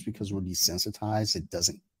standards, because we're desensitized, it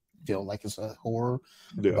doesn't feel like it's a horror.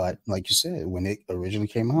 Yeah. But like you said, when it originally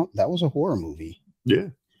came out, that was a horror movie. Yeah.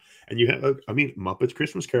 And you have, Muppets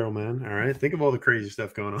Christmas Carol, man. All right. Think of all the crazy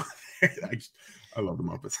stuff going on there. I love the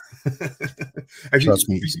Muppets. Actually, trust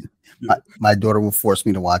me, my daughter will force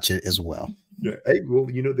me to watch it as well. Yeah. Hey, well,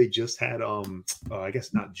 they just had, I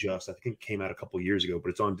guess not just, I think it came out a couple of years ago, but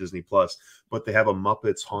it's on Disney Plus, but they have a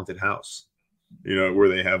Muppets haunted house, where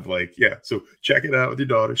they have so check it out with your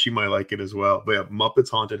daughter. She might like it as well. But yeah, Muppets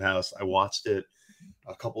haunted house. I watched it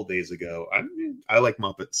a couple days ago. I like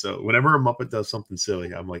Muppets, so whenever a Muppet does something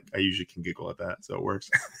silly, I'm like, I usually can giggle at that, so it works.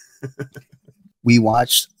 We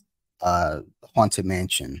watched Haunted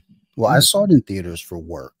Mansion. Well, I saw it in theaters for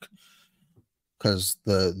work because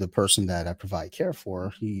the person that I provide care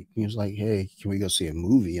for, he was like, hey, can we go see a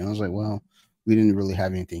movie? And I was like, well, we didn't really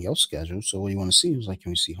have anything else scheduled, so what do you want to see? He was like,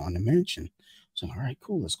 can we see Haunted Mansion? So all right,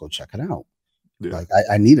 cool, let's go check it out. Yeah. Like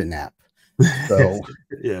I need a nap, so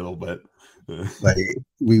yeah, a little bit. Like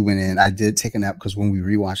we went in. I did take a nap because when we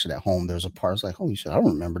rewatched it at home, there's a part I was like, holy shit, I don't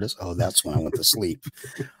remember this. Oh, that's when I went to sleep.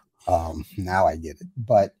 Now I get it.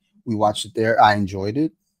 But we watched it there. I enjoyed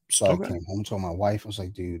it. So I came home, told my wife, I was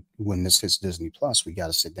like, dude, when this hits Disney Plus, we got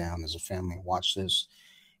to sit down as a family and watch this.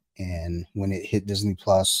 And when it hit Disney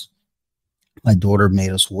Plus, my daughter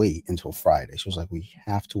made us wait until Friday. She was like, we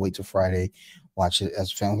have to wait till Friday, watch it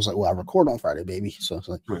as a family. I was like, well, I record on Friday, baby. So it's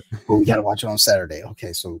like, well, we got to watch it on Saturday.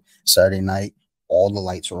 Okay, so Saturday night, all the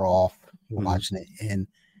lights are off. We're watching it, and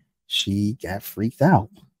she got freaked out.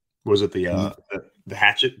 Was it the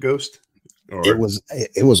hatchet ghost? Or? It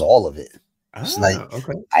was all of it. It's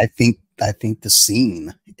I think the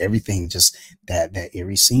scene, everything, just that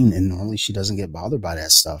eerie scene, and normally she doesn't get bothered by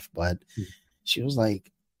that stuff, but she was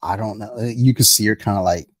like, I don't know. You could see her kind of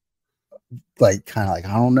like, I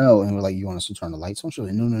don't know. And we're like, you want us to turn the lights on? She's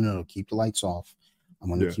like, no, keep the lights off. I'm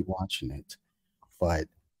going to keep watching it. But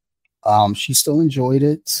she still enjoyed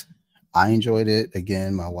it. I enjoyed it.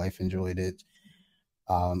 Again, my wife enjoyed it.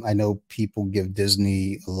 I know people give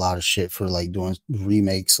Disney a lot of shit for like doing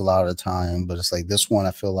remakes a lot of the time, but it's like this one,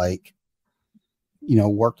 I feel like,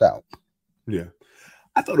 worked out. Yeah.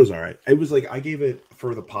 I thought it was all right. It was like, I gave it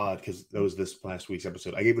for the pod, because that was this last week's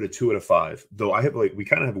episode, I gave it a 2 out of 5. Though I have we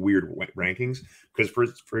kind of have weird rankings, because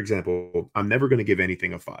for example, I'm never going to give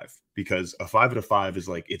anything a 5, because a 5 out of 5 is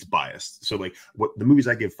like, it's biased. So like what the movies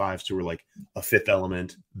I give 5s to are like A Fifth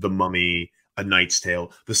Element, The Mummy, A Knight's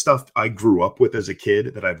Tale, the stuff I grew up with as a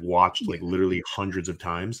kid that I've watched like literally hundreds of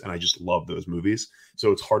times, and I just love those movies.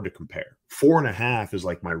 So it's hard to compare. 4.5 is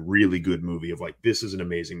like my really good movie of like, this is an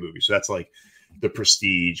amazing movie. So that's like The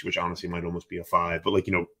Prestige, which honestly might almost be a 5, but like,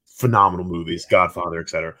 phenomenal movies, Godfather,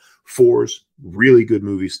 etc. 4's really good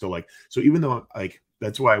movies still. Like, so even though like,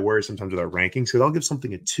 that's why I worry sometimes with our rankings, because I'll give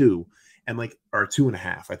something a 2, and like our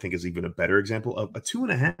 2.5, I think, is even a better example of a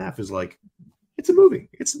 2.5 is like, it's a movie.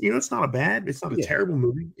 It's, it's not it's not a terrible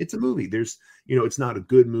movie. It's a movie. There's, it's not a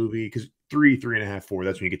good movie, because 3.5, 4,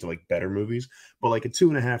 that's when you get to like better movies. But like a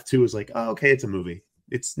 2.5, 2 is like, oh, okay, it's a movie.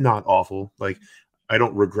 It's not awful. Like, I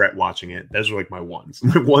don't regret watching it. Those are like my ones.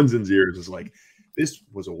 My 1s and 0s is like, this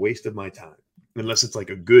was a waste of my time. Unless it's like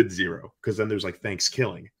a good 0, because then there's like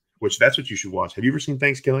Thanksgiving, which that's what you should watch. Have you ever seen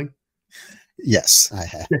Thanksgiving? Yes, I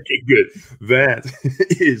have. Okay, good. That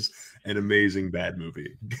is an amazing bad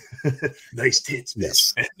movie. Nice tits.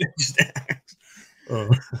 Yes.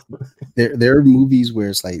 There are movies where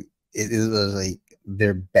it's like, it is like,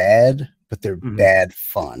 they're bad, but they're Mhm. bad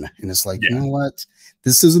fun. And it's like, you Yeah. know what?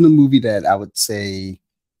 This isn't a movie that I would say,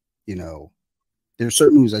 you know, there are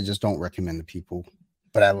certain movies I just don't recommend to people,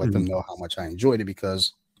 but I let them Mhm. know how much I enjoyed it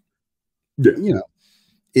because, Yeah. you know,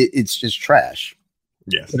 it's just trash,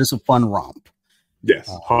 but Yes. it's a fun romp. Yes,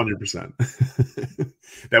 Um, 100%.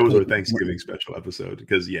 That was like, our Thanksgiving special episode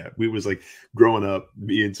because, yeah, we was, like, growing up,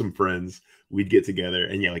 me and some friends, we'd get together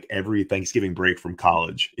and, yeah, like, every Thanksgiving break from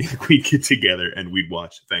college, we'd get together and we'd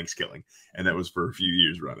watch Thanksgiving, and that was for a few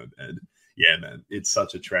years running, and, yeah, man, it's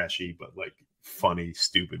such a trashy but, like, funny,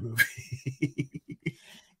 stupid movie.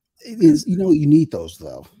 it is, you need those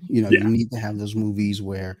though. You Yeah. need to have those movies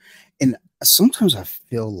where, and sometimes I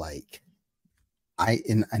feel like I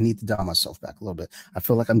need to dial myself back a little bit. I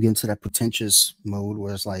feel like I'm getting to that pretentious mode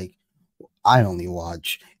where it's like I only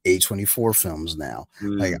watch A24 films now.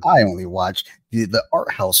 Like Mm, I only watch the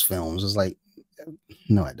art house films. It's like,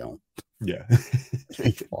 no, I don't. yeah.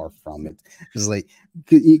 Like far from it. It's like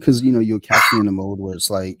because you'll catch me in a mode where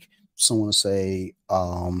it's like someone will say,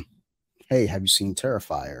 "Hey, have you seen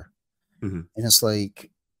Terrifier?" Mhm. And it's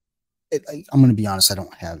like, I'm going to be honest, I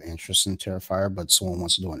don't have interest in Terrifier, but someone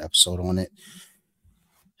wants to do an episode on it,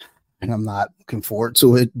 and I'm not looking forward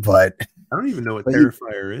to it. I don't even know what But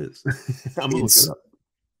Terrifier is. Imma look it it's up.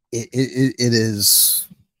 it is.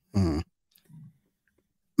 mm,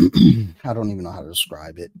 I don't even know how to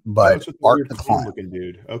describe it, Oh, but it's with the Art weird the clown Clown. looking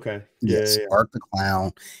dude. Okay. Yeah, Yes, yeah, yeah. Art the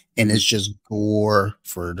Clown, and it's Mhm. just gore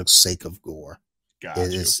for the sake of gore. It Got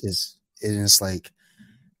you. is like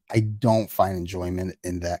I don't find enjoyment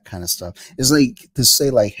in that kind of stuff. It's like to say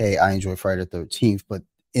like, "Hey, I enjoy Friday the 13th," but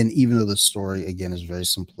and even though the story again is very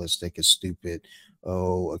simplistic, it's stupid.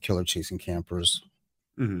 Oh, a killer chasing campers.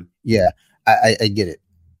 Mhm. Yeah, I get it,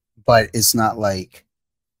 but it's not like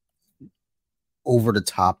over the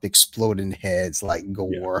top exploding heads like Yeah.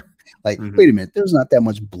 gore. Like, Mhm. wait a minute, there's not that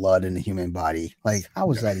much blood in the human body. Like, how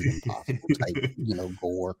is Yeah. that even possible? Type,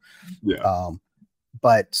 gore. Yeah. Um,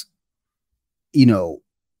 but you know,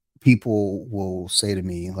 people will say to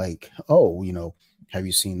me like, "Oh, have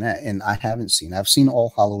you seen that?" And I haven't seen. I've seen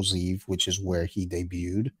All Hallows Eve, which is where he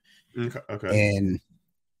debuted, Okay. and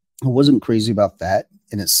I wasn't crazy about that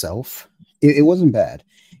in itself. It wasn't bad.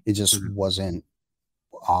 It just Mhm. wasn't.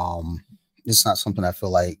 Um, it's not something I feel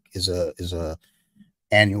like is a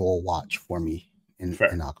annual watch for me in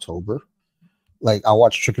Fair. October. Like I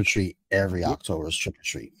watch Trick or Treat every Yep. October is Trick or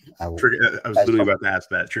Treat. I will. Trick I was That's literally some, about to ask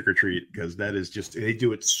that, trick or treat, because that is just they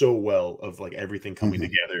do it so well of, like, everything coming mhm.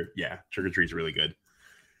 together. Yeah, trick or treat's really good. Uh,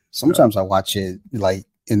 Sometimes I watch it like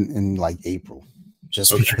in like April,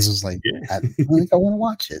 just okay. because it's like Yeah. I think I want to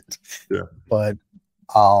watch it. Yeah. But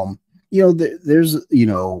there's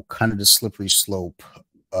kind of the slippery slope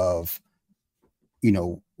of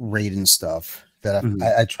rating stuff that Mhm.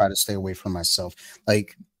 I try to stay away from myself.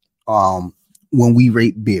 Like um when we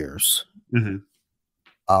rate beers, Mhm.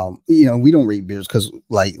 we don't rate beers because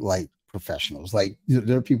like professionals. Like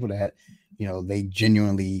there are people that they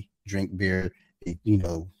genuinely drink beer. They,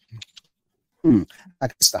 "Hmm, I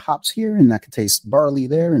can taste the hops here and I can taste barley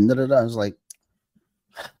there and da da da." I was like,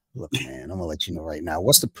 look, man, I'm gonna let you know right now.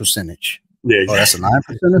 What's the percentage? Yeah, Oh, that's a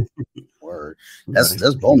exactly. 9%. Word. That's Nice.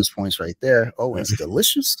 that's bonus points right there. Oh, and Yeah. it's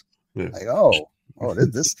delicious. Yeah. Like, oh,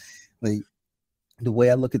 this like the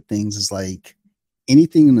way I look at things is like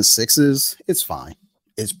anything in the sixes, it's fine.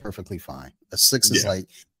 It's perfectly fine. A six is Yeah. like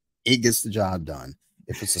it gets the job done.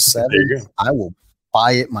 If it's a There seven, you go. I will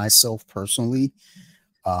buy it myself personally.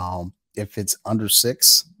 If it's under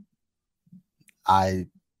six, I,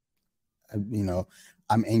 you know,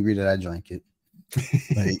 I'm angry that I drank it.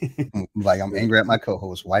 Like, like I'm Yeah. angry at my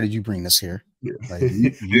co-host. Why did you bring this here? Yeah. Like I you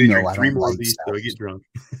need to know drink I 3 don't more of like these so I stouts. get drunk.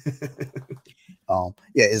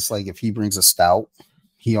 Yeah, it's like if he brings a stout,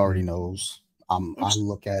 he already Mhm. knows. I Oops.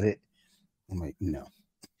 look at it. I'm like, no.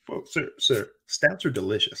 Well, sir, stouts are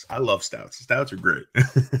delicious. I love stouts. Stouts are great.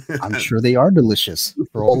 I'm sure they are delicious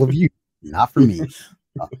for all of you, not for me.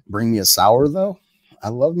 Bring me a sour though. I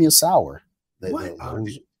love me a sour. What? Oh, dude.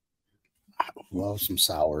 Those I love some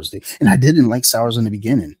sours, dude. And I didn't like sours in the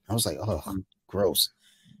beginning. I was like, oh, Mm, gross.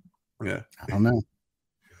 yeah. I don't know.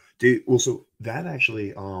 Dude, well, so that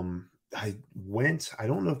actually, I don't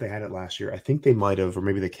know if they had it last year. I think they might have, or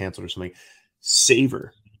maybe they canceled or something.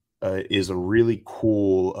 Savor is a really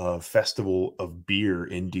cool festival of beer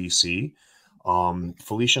in DC.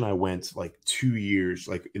 Felicia and I went like 2 years,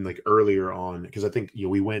 like in like earlier on, because I think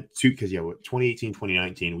we went to, because 2018,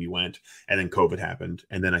 2019 we went, and then COVID happened,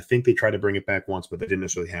 and then I think they tried to bring it back once, but they didn't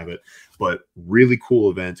necessarily have it. But really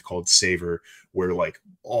cool event called Savor, where like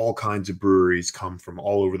all kinds of breweries come from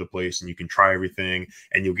all over the place, and you can try everything,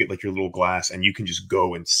 and you'll get like your little glass, and you can just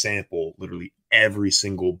go and sample literally every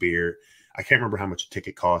single beer. I can't remember how much a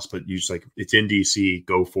ticket costs, but you just like, it's in DC,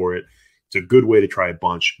 go for it. It's a good way to try a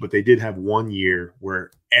bunch. But they did have one year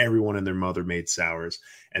where everyone and their mother made sours,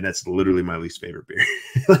 and that's literally my least favorite beer.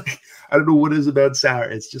 Like, I don't know what it is about sour.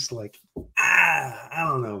 It's just like, I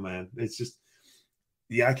don't know, man. It's just,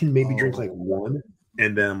 I can maybe drink like one,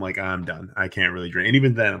 and then I'm like, I'm done. I can't really drink. And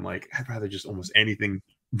even then, I'm like, I'd rather just almost anything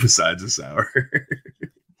besides a sour.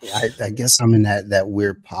 I guess I'm in that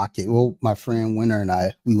weird pocket. Well, my friend Winter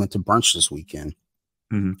and we went to brunch this weekend,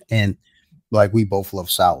 and like we both love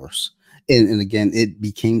sours. And again, it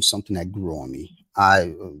became something that grew on me.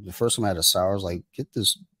 The first time I had a sour, I was like, "Get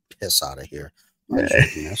this piss out of here!" I'm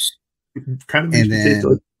drinking this. Kind of makes me taste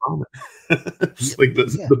like vomit. Like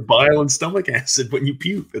the bile and stomach acid when you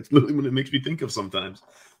puke. That's literally what it makes me think of sometimes.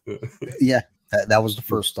 Yeah, that was the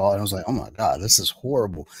first thought. I was like, "Oh my god, this is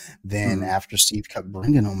horrible." Then after Steve kept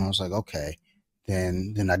bringing them, I was like, "Okay."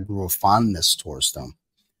 Then I grew a fondness towards them.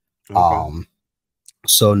 Okay.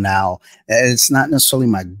 So now it's not necessarily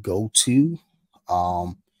my go-to,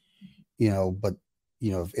 but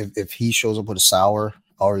if he shows up with a sour,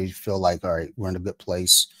 I already feel like, all right, we're in a good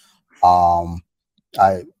place. When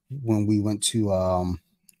we went to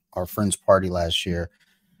our friend's party last year,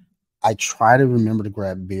 I try to remember to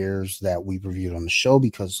grab beers that we reviewed on the show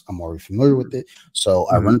because I'm already familiar with it. So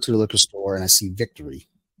I run into the liquor store and I see Victory.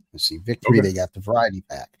 They got the variety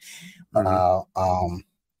pack.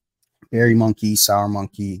 Berry Monkey, Sour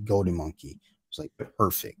Monkey, Golden Monkey. It's like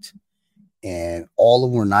perfect. And all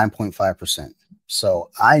of them were 9.5%. So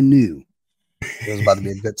I knew it was about to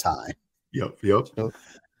be a good time. Yep. So,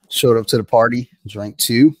 showed up to the party, drank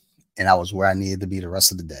 2, and I was where I needed to be the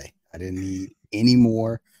rest of the day. I didn't need any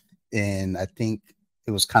more. And I think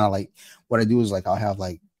it was kind of like, what I do is like, I'll have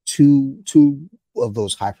like two of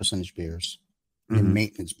those high percentage beers and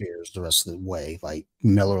maintenance beers the rest of the way, like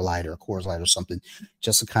Miller Lite or Coors Light or something,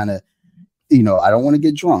 just to kind of, I don't want to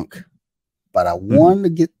get drunk, but I want to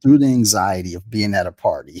get through the anxiety of being at a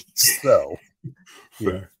party. So,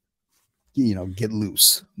 get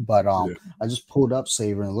loose. But I just pulled up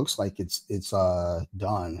Savor and it looks like it's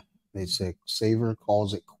done. They say Savor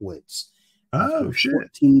calls it quits. Oh, shit.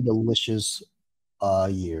 14 delicious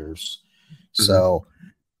years. So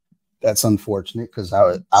that's unfortunate because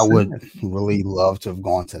I would really love to have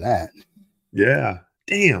gone to that. Yeah.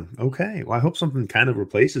 Damn. Okay. Well, I hope something kind of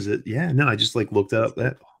replaces it. Yeah. No, I just like looked up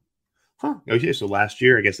that. Okay. So last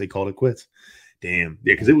year, I guess they called it quits. Damn.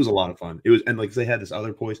 Yeah. Because it was a lot of fun. It was, and like they had this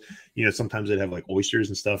other place, sometimes they'd have like oysters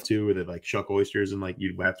and stuff too, where they'd like shuck oysters and like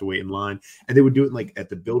you'd have to wait in line. And they would do it like at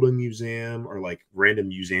the building museum or like random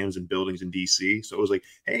museums and buildings in DC. So it was like,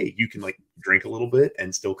 hey, you can like drink a little bit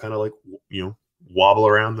and still kind of like, wobble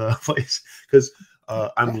around the place. Because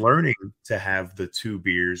I'm learning to have the 2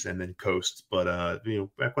 beers and then coast. But,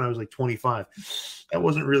 back when I was like 25, that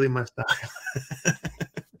wasn't really my style.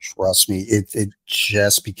 Trust me, it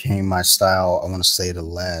just became my style. I want to say the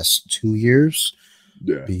last 2 years,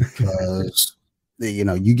 because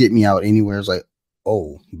you get me out anywhere. It's like,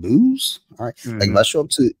 oh, booze, all right. Like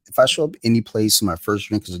if I show up any place, my first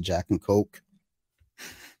drink is a Jack and Coke.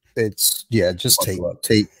 It's just take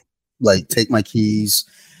my keys,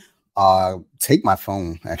 take my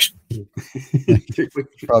phone. Actually,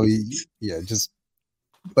 probably just.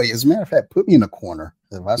 But as a matter of fact, put me in a corner.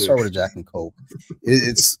 If I start with a Jack and Coke,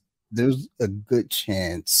 there's a good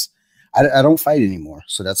chance I don't fight anymore,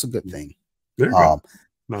 so that's a good thing. Nice.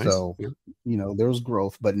 So there's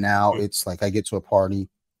growth, but now it's like I get to a party,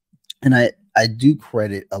 and I do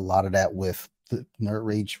credit a lot of that with the Nerd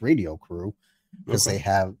Rage Radio crew because they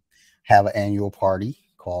have an annual party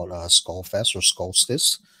called Skull Fest or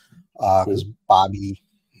Skullstice, because Bobby,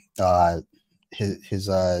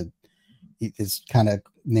 is kind of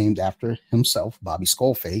named after himself, Bobby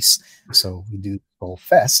Skullface. So we do Skull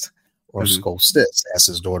Fest or Skullstice, as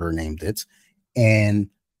his daughter named it. And,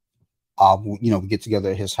 we get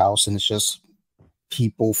together at his house and it's just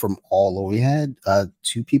people from all over. We had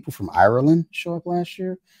 2 people from Ireland show up last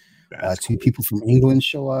year. 2 people from England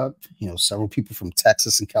show up, several people from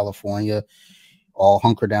Texas and California, all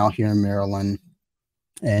hunker down here in Maryland.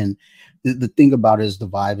 And the thing about it is the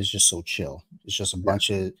vibe is just so chill. It's just a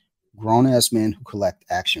bunch of grown-ass men who collect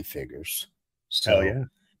action figures. So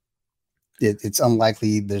it's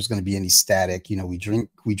unlikely there's going to be any static. We drink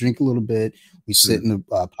a little bit. We sit in the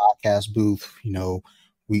podcast booth.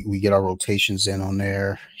 We get our rotations in on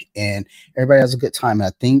there, and everybody has a good time. And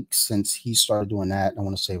I think since he started doing that, I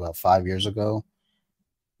want to say about 5 years ago,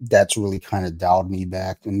 that's really kind of dialed me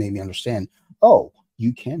back and made me understand, oh,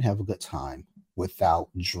 you can have a good time without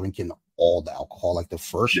drinking all the alcohol. Like the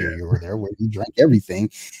first year Yeah. you were there where you drank everything,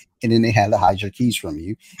 and then they had to hide your keys from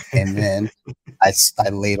you. And then I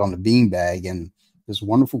laid on the beanbag, and this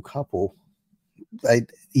wonderful couple,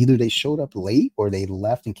 either they showed up late or they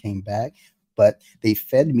left and came back, but they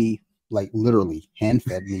fed me, like literally hand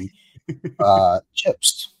fed me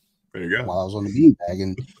chips There you go. while I was on the beanbag,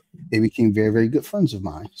 and they became very, very good friends of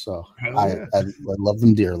mine. So Hell yeah. I love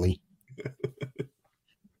them dearly.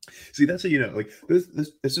 See, that's like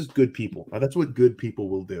this is good people. That's what good people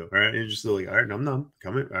will do. All right, you're just like, all right, num,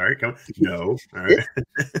 come in. All right, come. No, all right.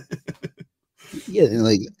 Yeah,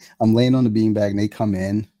 like I'm laying on the beanbag, and they come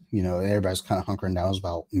in. Everybody's kind of hunkering down. It was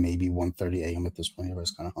about maybe 1:30 a.m. at this point.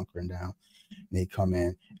 Everybody's kind of hunkering down. They come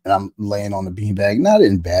in, and I'm laying on the beanbag, not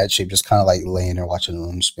in bad shape, just kind of like laying there watching the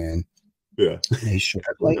room spin. Yeah. And they show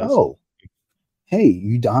up like, oh, hey,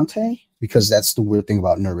 you Dante? Because that's the weird thing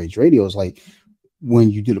about Nerd Rage Radio is like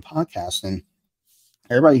when you do the podcast and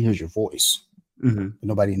everybody hears your voice, but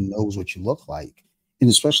nobody knows what you look like. And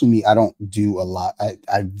especially me, I don't do a lot.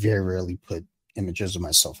 I very rarely put images of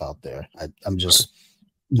myself out there. I'm just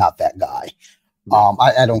not that guy.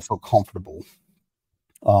 I don't feel comfortable.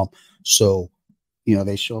 So,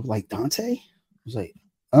 they show up like, Dante? I was like,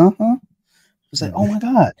 uh-huh. I was like, oh my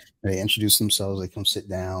God. They introduce themselves, they come sit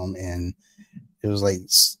down, and it was like,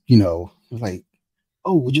 like,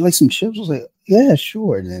 oh, would you like some chips? I was like, yeah,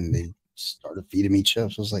 sure. And then they started feeding me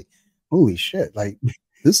chips. I was like, holy shit, like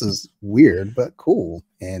this is weird, but cool.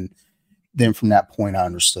 And then from that point, I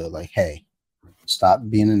understood, like, hey, stop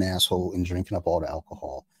being an asshole and drinking up all the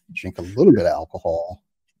alcohol. Drink a little bit of alcohol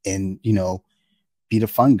and, be the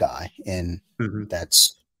fun guy. And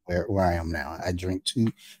that's where I am now. I drink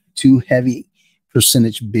two heavy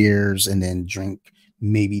percentage beers and then drink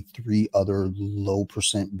maybe 3 other low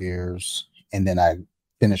percent beers. And then I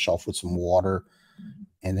finish off with some water.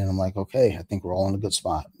 And then I'm like, okay, I think we're all in a good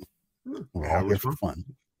spot. We're all here for fun.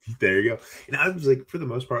 There you go. And I was like, for the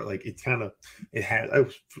most part, like I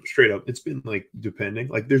was straight up, it's been like depending.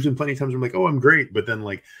 Like there's been plenty of times where I'm like, oh, I'm great. But then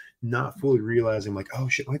like not fully realizing like, oh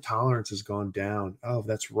shit, my tolerance has gone down. Oh,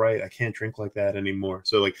 that's right. I can't drink like that anymore.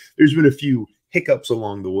 So like there's been a few hiccups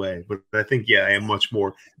along the way, but I think, yeah, I am much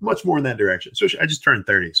more in that direction. So I just turned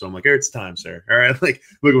 30. So I'm like, it's time, sir. All right. Like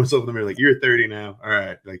look at myself in the mirror, like you're 30 now. All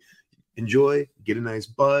right. Like enjoy, get a nice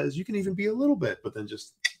buzz. You can even be a little bit, but then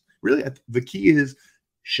just really the key is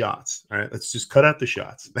shots. All right. Let's just cut out the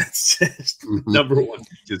shots. That's just number one.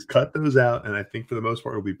 Just cut those out. And I think for the most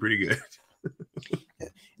part, it'll be pretty good.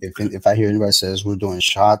 If I hear anybody says we're doing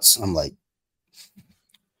shots, I'm like,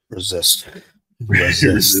 resist.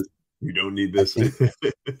 You don't need this.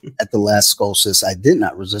 At the last Skolsis, I did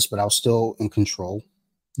not resist, but I was still in control.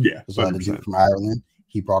 Yeah. Because I had a dude from Ireland.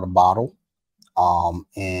 He brought a bottle.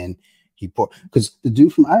 And he poured, because the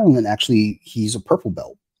dude from Ireland, actually, he's a purple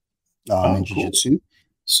belt in jiu-jitsu. Cool.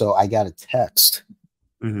 So I got a text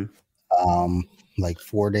like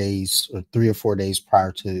 4 days or 3 or 4 days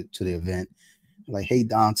prior to the event. Like, hey,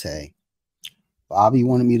 Dante, Bobby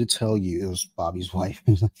wanted me to tell you, it was Bobby's wife.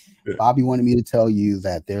 Bobby wanted me to tell you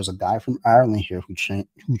that there's a guy from Ireland here who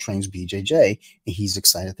trains BJJ, and he's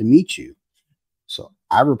excited to meet you. So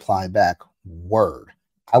I replied back, word,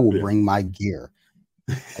 I will bring my gear.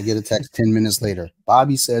 I get a text 10 minutes later.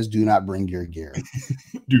 Bobby says, do not bring your gear.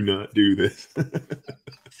 Do not do this.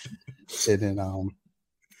 And then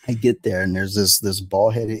I get there, and there's this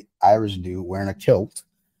bald-headed Irish dude wearing a kilt.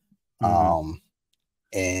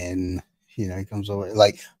 And he comes over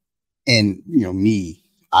like, and me,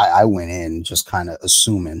 I went in just kind of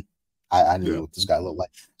assuming I didn't know what this guy looked like.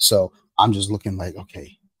 So I'm just looking like,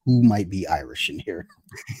 okay, who might be Irish in here?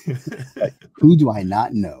 Like, who do I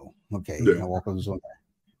not know? Okay. I walk over to one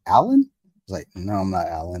guy. Alan? I was like, no, I'm not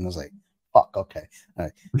Alan. I was like, fuck, okay. All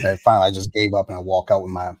right. And finally I just gave up, and I walk out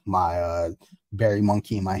with my berry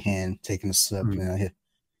monkey in my hand, taking a sip, and I hit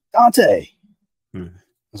Dante. I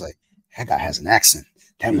was like, that guy has an accent.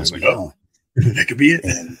 That must be Alan. That could be it.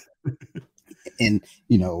 And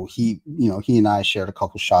he and I shared a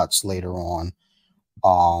couple shots later on.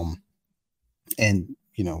 And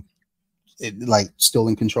it like still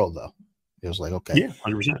in control though. It was like, okay. Yeah,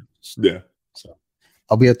 100%. Yeah. So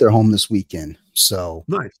I'll be at their home this weekend. So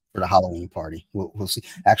nice for the Halloween party. We'll see.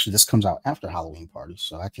 Actually, this comes out after Halloween party,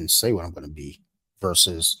 so I can say what I'm going to be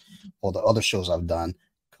versus all the other shows I've done.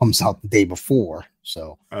 comes out the day before.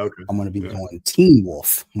 So Okay. I'm going to be Yeah. doing Teen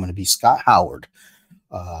Wolf. I'm going to be Scott Howard.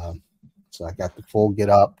 So I got the full get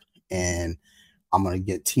up, and I'm going to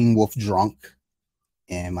get Teen Wolf drunk,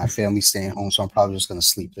 and my family's staying home. So I'm probably just going to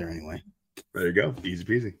sleep there anyway. There you go. Easy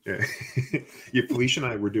peasy. Yeah. Yeah, Felicia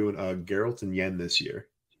and I were doing Geralt and Yen this year.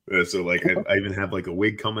 So like I even have like a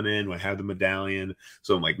wig coming in. I have the medallion.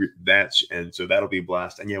 So I'm like and so that'll be a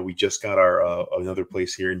blast. And yeah, we just got our another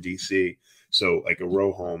place here in DC. So like a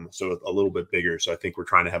row home, so a little bit bigger. So I think we're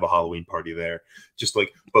trying to have a Halloween party there. Just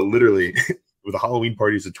like, but literally with the Halloween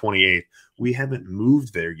party is the 28th. We haven't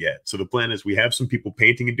moved there yet. So the plan is we have some people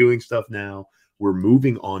painting and doing stuff now. We're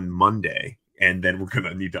moving on Monday. And then we're going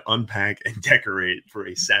to need to unpack and decorate for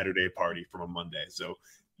a Saturday party from a Monday. So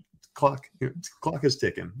clock is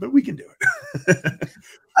ticking, but we can do it.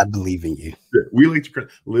 I believe in you. We like to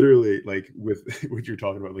literally, like with what you're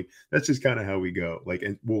talking about, like that's just kind of how we go. Like,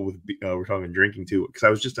 and well, we're talking drinking too, because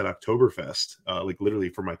I was just at Oktoberfest, like literally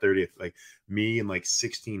for my 30th. Like me and like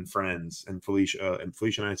 16 friends, and Felicia and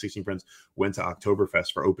I and 16 friends went to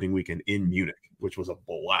Oktoberfest for opening weekend in Munich, which was a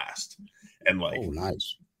blast. And like, oh,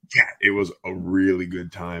 nice. Yeah, it was a really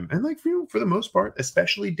good time. And like for the most part,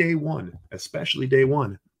 especially day one,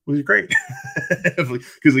 was great.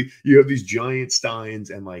 Because like you have these giant steins,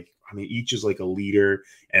 and like I mean each is like a liter,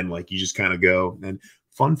 and like you just kind of go. And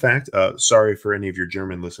fun fact, sorry for any of your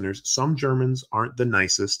German listeners, some Germans aren't the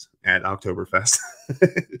nicest at Oktoberfest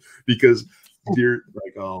because they're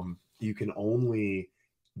like you can only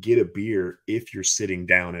get a beer if you're sitting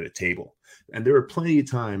down at a table. And there are plenty of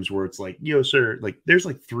times where it's like, yo, sir, like there's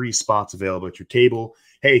like 3 spots available at your table.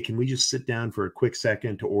 Hey, can we just sit down for a quick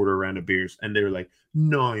second to order a round of beers? And they're like,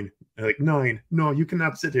 9. They're like, 9. No, you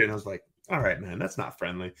cannot sit here. And I was like, all right, man, that's not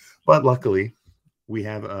friendly. But luckily, we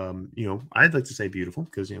have, I'd like to say beautiful,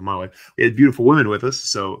 because, my wife, we had beautiful women with us,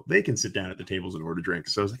 so they can sit down at the tables and order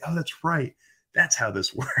drinks. So I was like, oh, that's right. That's how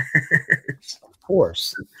this works. Of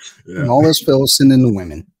course. Yeah. And all this fills sending the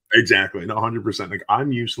women. Exactly. No, 100%. Like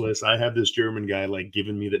I'm useless. I have this German guy like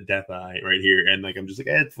giving me the death eye right here. And like, I'm just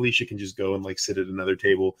like, Felicia can just go and like sit at another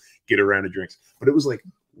table, get a round of drinks. But it was like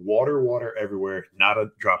water everywhere, not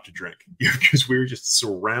a drop to drink, because we were just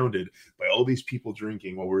surrounded by all these people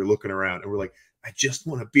drinking while we were looking around. And we're like, I just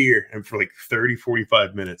want a beer. And for like 30,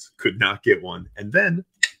 45 minutes, could not get one. And then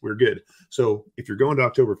we're good. So if you're going to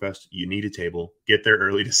Oktoberfest, you need a table. Get there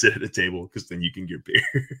early to sit at a table, because then you can get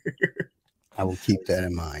beer. I will keep that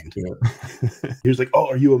in mind. Yeah. He was like, oh,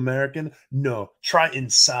 are you American? No, try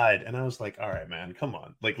inside. And I was like, all right, man, come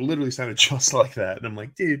on. Like literally sounded just like that. And I'm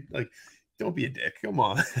like, dude, like, don't be a dick. Come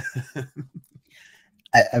on.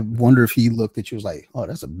 I wonder if he looked at you was like, oh,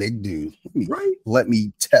 that's a big dude. Let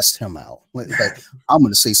me test him out. Like, I'm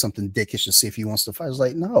going to say something dickish to see if he wants to fight. I was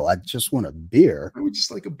like, no, I just want a beer. I would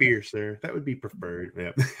just like a beer, sir. That would be preferred.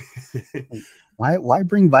 Yeah. Why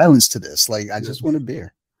bring violence to this? Like, I just want a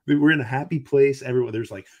beer. We're in a happy place. Everywhere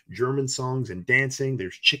there's like German songs and dancing.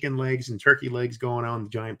 There's chicken legs and turkey legs going on the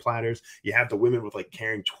giant platters. You have the women with like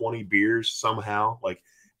carrying 20 beers somehow. Like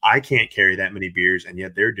I can't carry that many beers, and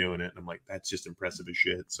yet they're doing it. And I'm like, that's just impressive as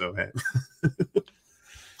shit. So hey.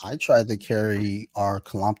 I tried to carry our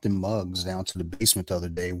Colompton mugs down to the basement the other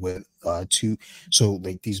day with 2. So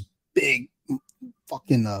like these big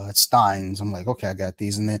fucking steins. I'm like, okay, I got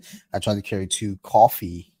these. And then I tried to carry 2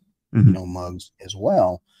 coffee mugs as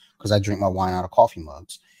well, because I drink my wine out of coffee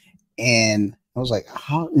mugs. And I was like,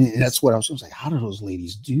 that's what I was like, how do those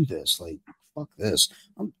ladies do this? Like, fuck this.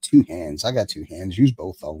 I'm 2 hands. I got 2 hands. Use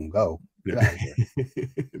both of them. Go. Get out of here.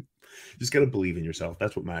 Just gotta believe in yourself.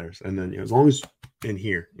 That's what matters. And then as long as in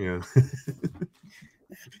here,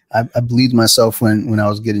 I believed myself when I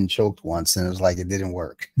was getting choked once, and it was like it didn't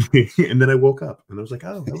work. And then I woke up and I was like,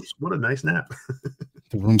 oh, what a nice nap.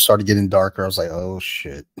 The room started getting darker. I was like, oh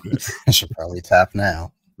shit. I should probably tap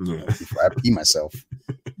now. Yeah. Before I pee myself.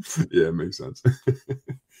 Yeah, it makes sense.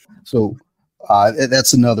 So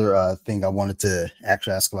that's another thing I wanted to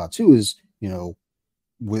actually ask about too, is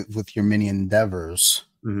with your many endeavors,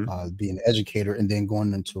 being an educator and then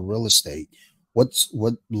going into real estate, what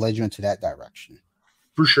led you into that direction?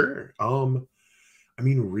 For sure. I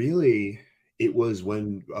mean, really, it was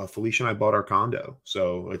when Felicia and I bought our condo.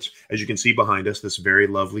 So it's, as you can see behind us, this very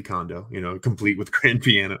lovely condo, complete with grand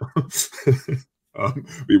piano.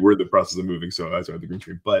 We were in the process of moving, so that's why the green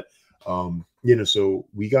screen. But so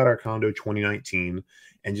we got our condo 2019,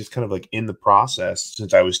 and just kind of like in the process,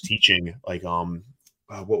 since I was teaching, like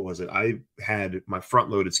what was it? I had my front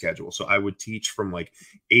loaded schedule. So I would teach from like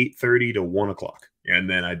 8:30 to 1 o'clock. and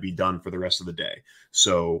then I'd be done for the rest of the day.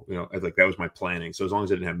 So, like that was my planning. So as long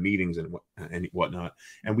as I didn't have meetings and whatnot,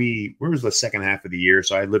 and where was the second half of the year?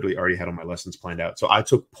 So I literally already had all my lessons planned out. So I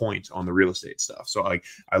took point on the real estate stuff. So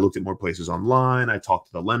I looked at more places online. I talked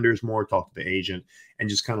to the lenders more, talked to the agent, and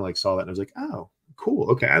just kind of like saw that. And I was like, oh, cool.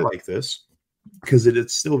 Okay. I like this, because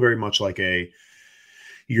it's still very much like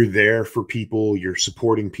you're there for people, you're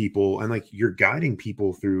supporting people, and like you're guiding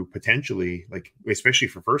people through potentially, like, especially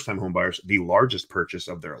for first time home buyers, the largest purchase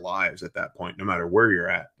of their lives at that point, no matter where you're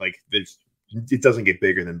at. Like, it doesn't get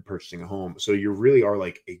bigger than purchasing a home. So you really are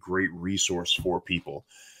like a great resource for people.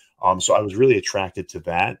 So I was really attracted to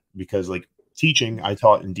that, because like teaching, I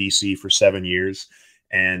taught in DC for 7 years,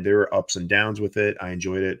 and there were ups and downs with it. I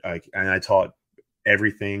enjoyed it. I taught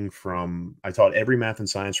I taught every math and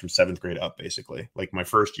science from 7th grade up, basically. Like my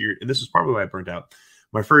first year, and this is probably why I burnt out.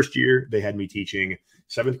 My first year, they had me teaching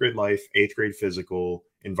 7th grade life, 8th grade physical,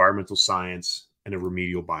 environmental science, and a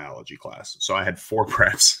remedial biology class. So I had 4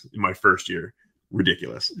 preps in my first year.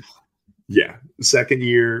 Ridiculous. Yeah. Second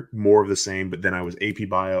year, more of the same, but then I was AP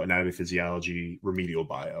bio, anatomy, physiology, remedial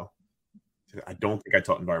bio. I don't think I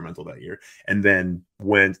taught environmental that year. And then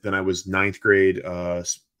I was 9th grade,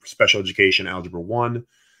 special education, algebra 1,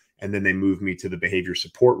 and then they moved me to the behavior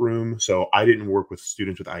support room. So I didn't work with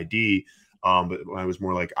students with ID, but I was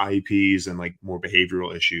more like IEPs and like more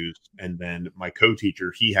behavioral issues. And then my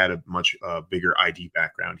co-teacher, he had a much bigger ID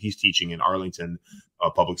background. He's teaching in Arlington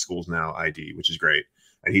public schools now, ID, which is great,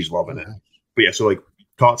 and he's loving it. But yeah, so like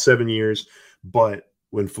taught 7 years. But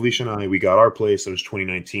when Felicia and we got our place, it was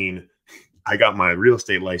 2019. I got my real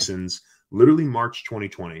estate license. Literally March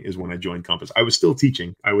 2020 is when I joined Compass. I was still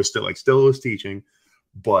teaching. I was still teaching,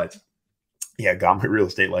 but yeah, got my real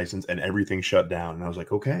estate license and everything shut down. And I was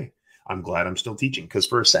like, okay, I'm glad I'm still teaching. Because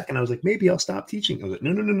for a second I was like, maybe I'll stop teaching. I was like,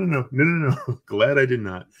 no. Glad I did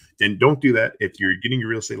not. Then don't do that. If you're getting your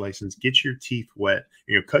real estate license, get your teeth wet.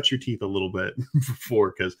 Cut your teeth a little bit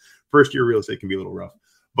before, because first year real estate can be a little rough.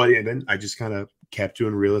 But yeah, then I just kind of kept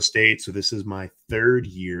doing real estate. So this is my 3rd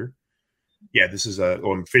year. Yeah, this is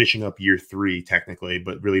I'm finishing up year 3 technically,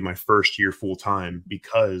 but really my first year full time,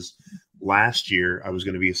 because last year I was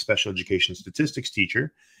going to be a special education statistics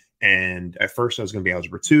teacher. And at first I was going to be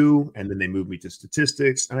algebra 2, and then they moved me to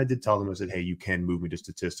statistics. And I did tell them, I said, hey, you can move me to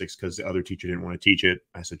statistics, because the other teacher didn't want to teach it.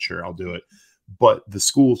 I said, sure, I'll do it. But the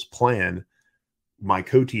school's plan, my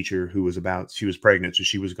co-teacher she was pregnant, so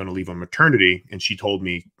she was going to leave on maternity. And she told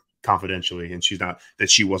me confidentially, and that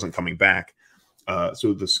she wasn't coming back.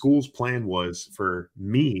 So the school's plan was for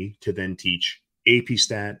me to then teach AP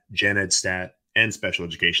stat, gen ed stat, and special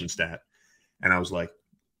education stat. And I was like,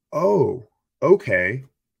 oh, okay.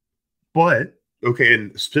 But okay.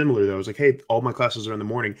 And similar though, I was like, hey, all my classes are in the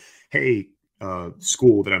morning. Hey,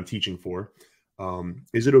 school that I'm teaching for,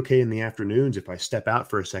 is it okay in the afternoons if I step out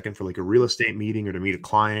for a second for like a real estate meeting or to meet a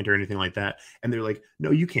client or anything like that? And they're like,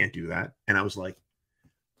 no, you can't do that. And I was like,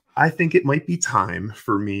 I think it might be time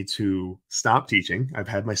for me to stop teaching. I've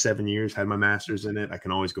had my 7 years, had my master's in it. I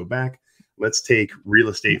can always go back. Let's take real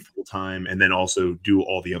estate full time, and then also do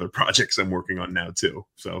all the other projects I'm working on now too.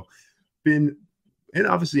 So and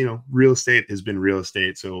obviously, real estate has been real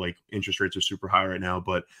estate. So like interest rates are super high right now,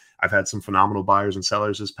 but I've had some phenomenal buyers and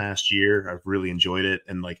sellers this past year. I've really enjoyed it.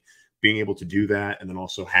 And like being able to do that, and then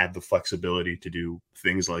also have the flexibility to do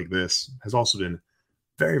things like this, has also been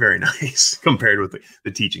very, very nice compared with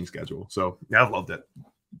the teaching schedule. So yeah, I've loved it.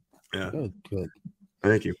 Yeah. Good.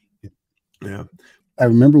 Thank you. Yeah. I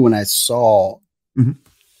remember when I saw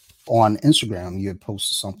on Instagram, you had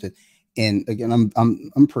posted something, and again,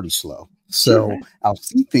 I'm pretty slow. So sure. I'll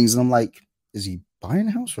see things and I'm like, is he buying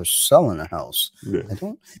a house or selling a house? Yeah. I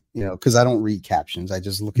don't, because I don't read captions. I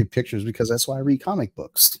just look at pictures, because that's why I read comic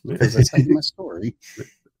books, because that's like my story.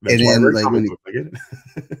 That's and then like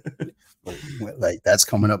like that's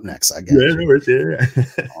coming up next, I guess. Yeah.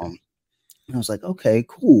 And I was like, okay,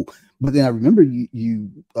 cool. But then I remember you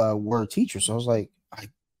were a teacher, so I was like, I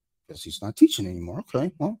guess he's not teaching anymore.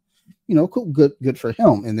 Okay, well, cool, good for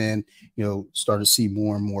him. And then started to see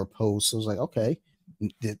more and more posts. I was like, okay,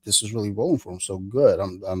 this is really rolling for him. So good.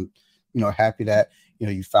 I'm happy that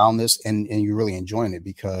you found this and you're really enjoying it,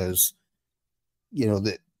 because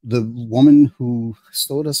the woman who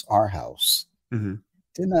sold us our house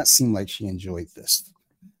did not seem like she enjoyed this.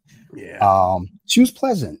 Yeah. She was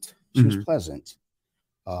pleasant. She was pleasant.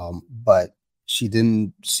 But she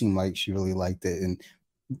didn't seem like she really liked it. And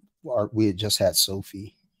we had just had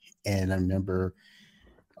Sophie, and I remember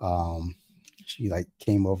she like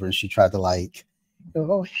came over and she tried to like,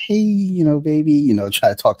 oh, hey, baby, try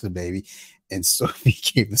to talk to the baby. And Sophie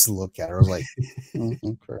gave this look at her. I was like,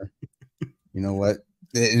 okay, you know what?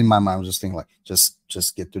 in my mind, I was just thinking like,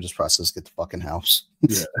 just get through this process, get the fucking house.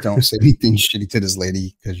 Yeah. Don't say anything shitty to this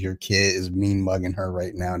lady because your kid is mean mugging her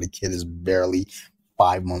right now. And the kid is barely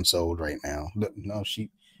 5 months old right now. No,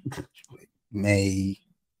 May.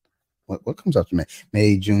 What comes after May?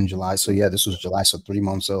 May, June, July. So yeah, this was July. So 3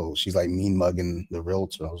 months old. She's like mean mugging the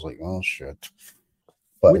realtor. I was like, oh shit.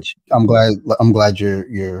 But Which I'm glad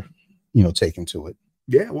you're taking to it.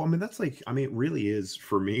 Yeah, well, I mean, that's like, I mean, it really is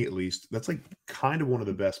for me at least. That's like kind of one of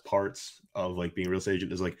the best parts of like being a real estate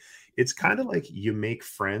agent is like it's kind of like you make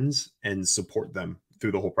friends and support them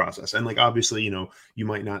through the whole process. And like obviously, you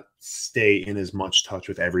might not stay in as much touch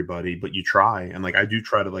with everybody, but you try. And like I do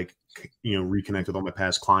try to like reconnect with all my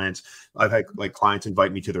past clients. I've had like clients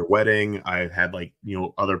invite me to their wedding. I've had like,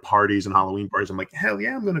 other parties and Halloween parties. I'm like, hell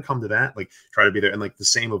yeah, I'm gonna come to that. Like try to be there. And like the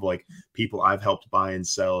same of like people I've helped buy and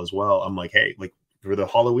sell as well. I'm like, hey, like for the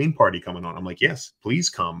Halloween party coming on. I'm like, yes, please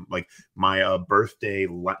come. Like my birthday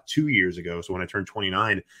 2 years ago. So when I turned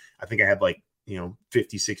 29, I think I had like,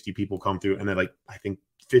 50, 60 people come through. And then like, I think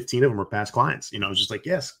 15 of them are past clients. I was just like,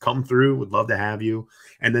 yes, come through. Would love to have you.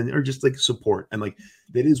 And then, or just like support. And like,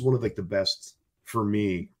 that is one of like the best for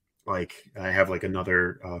me. Like I have like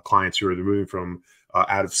another clients who are moving from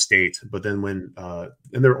out of state, but then when,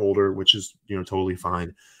 and they're older, which is, totally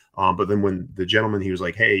fine. But then when the gentleman, he was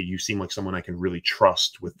like, hey, you seem like someone I can really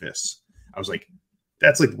trust with this. I was like,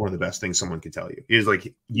 that's like one of the best things someone could tell you is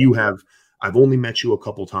like, I've only met you a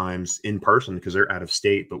couple times in person because they're out of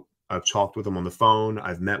state, but I've talked with them on the phone.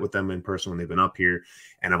 I've met with them in person when they've been up here.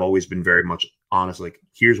 And I've always been very much honest. Like,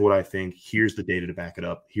 here's what I think. Here's the data to back it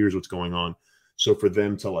up. Here's what's going on. So for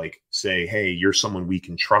them to like say, hey, you're someone we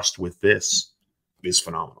can trust with this is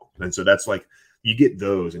phenomenal. And so that's like, you get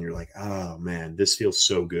those and you're like, oh man, this feels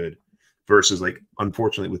so good. Versus like,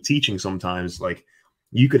 unfortunately with teaching sometimes, like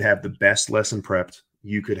you could have the best lesson prepped.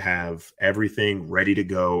 You could have everything ready to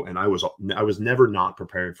go. And I was never not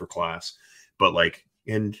prepared for class, but like,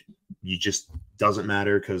 and you just doesn't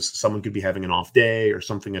matter because someone could be having an off day or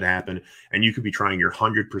something had happened and you could be trying your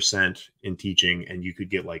 100% in teaching and you could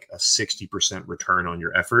get like a 60% return on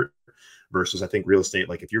your effort versus I think real estate,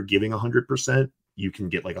 like if you're giving 100%, you can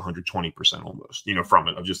get like 120% almost, from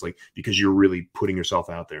it of just like, because you're really putting yourself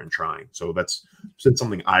out there and trying. So that's been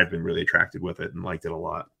something I've been really attracted with it and liked it a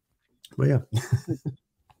lot. But yeah.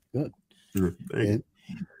 Good. Mm,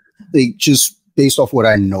 like just based off what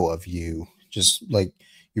I know of you, just like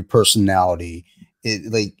your personality,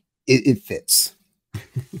 it fits.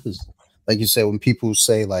 Like you said, when people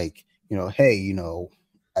say like, hey,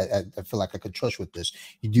 I feel like I could trust with this.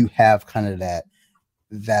 You do have kind of that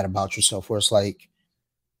about yourself where it's like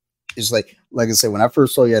I said, when I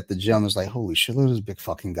first saw you at the gym, it's like, holy shit, look at this big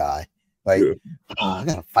fucking guy. Like, I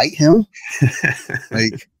gotta fight him.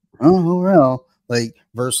 Like, oh well, like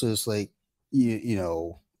versus like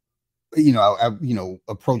I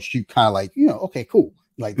approached you kind of like, okay, cool.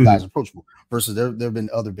 Like the guy's approachable versus there have been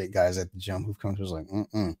other big guys at the gym who've come to us like,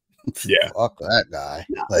 yeah, fuck that guy.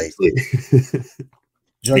 No, like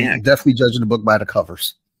yeah. Definitely judging the book by the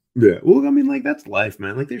covers. Yeah. Well, I mean, like that's life,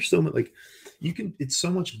 man. Like there's so much like it's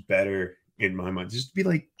so much better in my mind just to be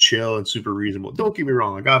like chill and super reasonable. Don't get me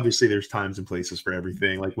wrong. Like obviously there's times and places for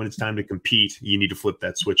everything. Like when it's time to compete, you need to flip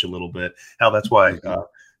that switch a little bit. Hell, that's why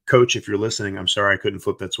coach, if you're listening, I'm sorry I couldn't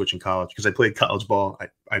flip that switch in college because I played college ball.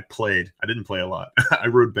 I didn't play a lot. I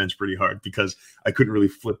rode bench pretty hard because I couldn't really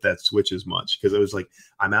flip that switch as much because it was like,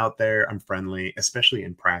 I'm out there, I'm friendly, especially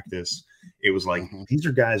in practice. It was like, these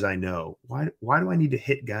are guys I know. Why do I need to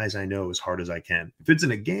hit guys I know as hard as I can? If it's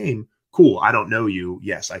in a game, cool. I don't know you.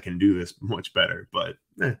 Yes, I can do this much better, but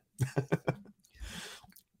I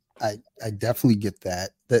definitely get that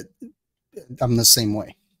I'm the same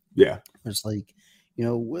way. Yeah. It's like,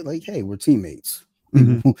 we're like, hey, we're teammates.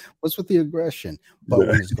 What's with the aggression? But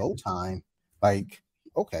when it's go time, like,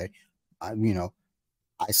 okay, I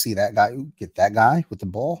see that guy, get that guy with the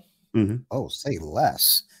ball. Oh, say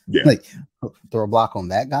less. Yeah. Like throw a block on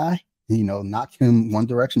that guy, knock him one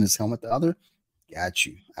direction, his helmet the other. Got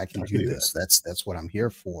you. I can do this. That's what I'm here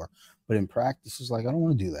for. But in practice, it's like, I don't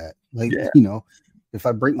want to do that. Like, if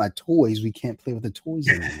I break my toys, we can't play with the toys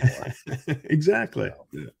anymore. Exactly.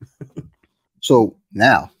 Yeah. So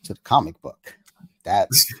now to the comic book.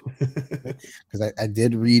 That's because I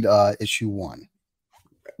did read issue 1.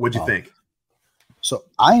 What'd you think? So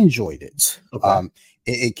I enjoyed it. Okay.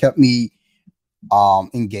 It kept me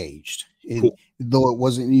engaged. Cool. Though it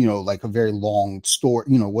wasn't, like a very long story,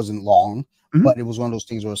 it wasn't long, but it was one of those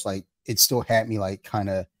things where it's like it still had me like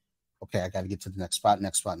kind of, okay, I got to get to the next spot.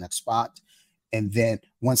 And then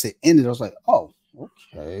once it ended, I was like, oh,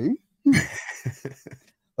 okay.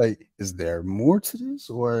 like, is there more to this,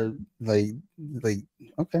 or like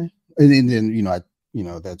okay? And then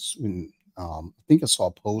that's when I think I saw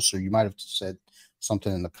a post, or you might have said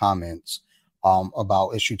something in the comments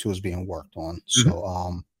about issue 2 is being worked on. Mhm.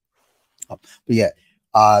 So but yeah,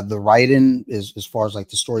 the writing is, as far as like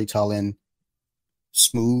the storytelling,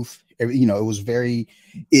 smooth. It was very,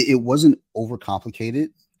 it wasn't overcomplicated.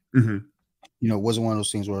 Mhm. It wasn't one of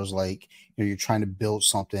those things where it was like, you're trying to build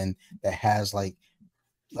something that has like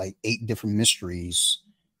 8 different mysteries,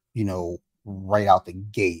 right out the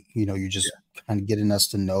gate. You're just Yeah. kind of getting us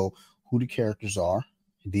to know who the characters are.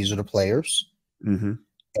 These are the players. Mhm.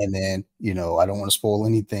 And then, I don't want to spoil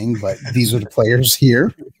anything, but these are the players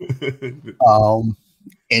here. Um,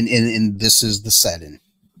 and this is the setting.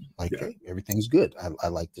 Like, Yeah. hey, everything's good. I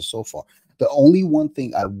like this so far. The only one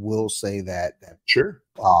thing I will say Sure.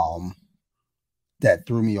 um that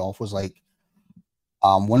threw me off was like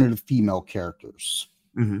one of the female characters.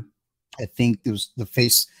 Mhm. I think it was the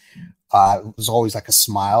face was always like a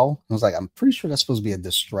smile. I was like, I'm pretty sure that's supposed to be a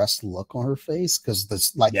distressed look on her face, because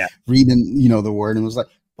this, like, Yeah. reading, the word, and was like,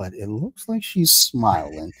 but it looks like she's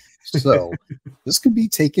smiling. So this could be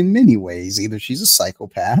taken many ways. Either she's a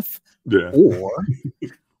psychopath, Yeah. or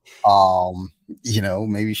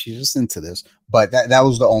maybe she's just into this. But that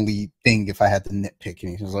was the only thing, if I had to nitpick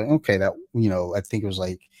anything. It was like, okay, that, I think it was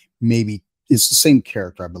like, maybe it's the same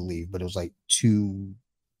character, I believe, but it was like 2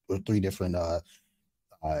 or 3 different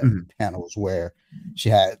Mhm. panels where she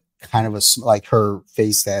had kind of like her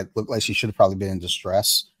face that looked like she should have probably been in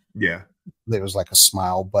distress. Yeah. There was like a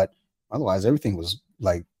smile, but otherwise everything was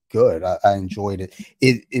like good. I enjoyed it.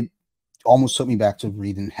 It almost took me back to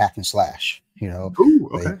reading Hack and Slash, Ooh,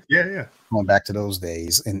 like okay. Yeah, yeah. going back to those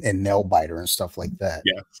days, and Nail Biter and stuff like that.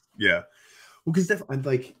 Yeah. Yeah. Well, because I'm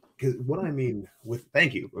like, because what I mean with,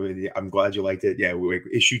 thank you. I mean, yeah, I'm glad you liked it. Yeah, like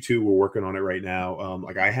issue 2, we're working on it right now.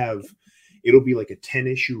 Like I have, it'll be like a 10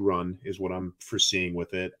 issue run is what I'm foreseeing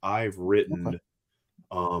with it. I've Okay. written,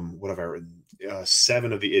 what have I written?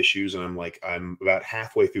 7 of the issues, and I'm about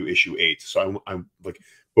halfway through issue 8. So I'm like,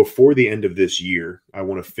 before the end of this year, I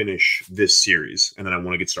want to finish this series, and then I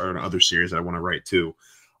want to get started on other series I want to write too.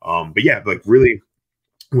 But yeah, like really,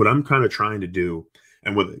 what I'm kind of trying to do,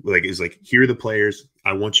 and what like is like, here are the players.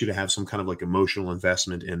 I want you to have some kind of like emotional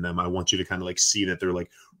investment in them. I want you to kind of like see that they're like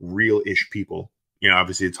real-ish people.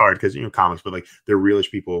 Obviously it's hard because comics, but like they're real-ish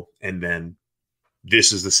people. And then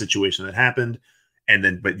this is the situation that happened. And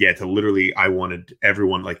then, but yeah, to literally, I wanted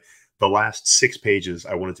everyone, like, the last 6 pages,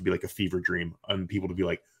 I wanted to be like a fever dream, and people to be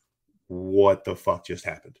like, what the fuck just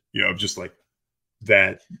happened? Just like,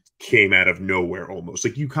 that came out of nowhere almost.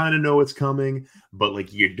 Like, you kind of know it's coming, but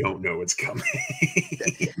like you don't know it's coming.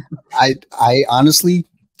 I honestly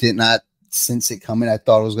did not sense it coming. I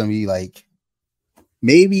thought it was going to be like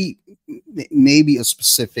maybe maybe a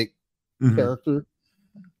specific Mhm. character,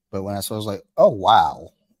 but when I saw it, I was like, oh wow,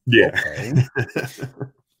 Yeah. okay,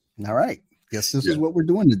 all right, guess this is Yeah. what we're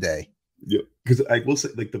doing today. Yeah. Because I will say,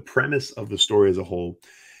 like, the premise of the story as a whole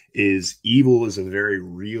is evil is a very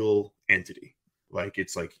real entity. Like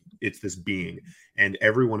it's this being, and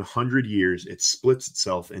every 100 years it splits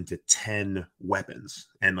itself into 10 weapons,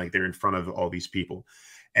 and like they're in front of all these people.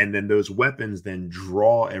 And then those weapons then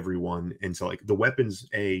draw everyone into, like, the weapons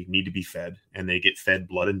need to be fed, and they get fed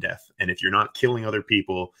blood and death. And if you're not killing other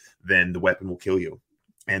people, then the weapon will kill you.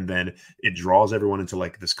 And then it draws everyone into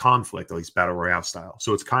like this conflict, at least battle royale style.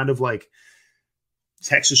 So it's kind of like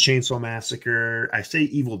Texas Chainsaw Massacre. I say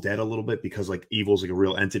Evil Dead a little bit because like evil's like a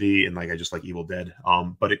real entity, and like I just like Evil Dead.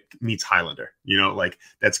 But it meets Highlander. Like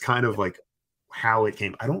that's kind of like how it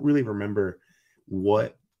came. I don't really remember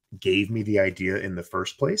what gave me the idea in the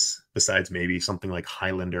first place, besides maybe something like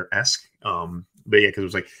Highlander esque. But yeah, because it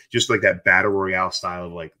was like just like that battle royale style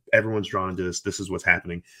of like everyone's drawn into this. This is what's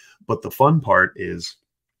happening. But the fun part is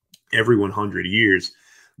every 100 years,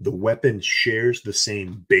 the weapon shares the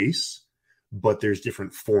same base, but there's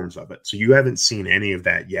different forms of it. So you haven't seen any of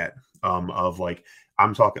that yet. Of like,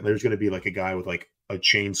 I'm talking, there's going to be like a guy with like a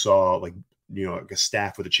chainsaw, like, like a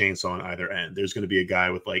staff with a chainsaw on either end. There's going to be a guy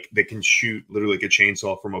with like, that can shoot literally like a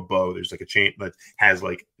chainsaw from a bow. There's like a chain that has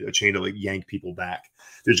like a chain to like yank people back.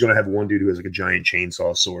 There's going to have one dude who has like a giant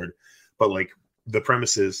chainsaw sword. But like, the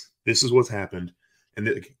premise is, this is what's happened.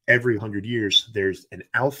 And every 100 years, there's an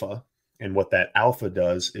alpha. And what that alpha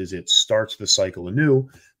does is it starts the cycle anew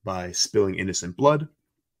by spilling innocent blood.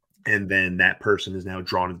 And then that person is now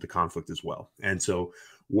drawn into the conflict as well. And so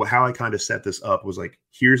how I kind of set this up was like,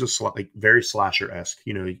 here's a like very slasher-esque,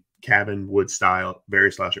 cabin wood style,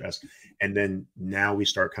 very slasher-esque. And then now we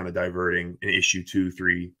start kind of diverting in issue 2,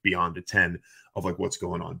 3, beyond to 10 of like what's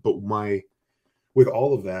going on. But with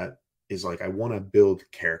all of that, is like I want to build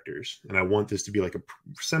characters, and I want this to be like a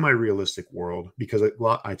semi-realistic world, because a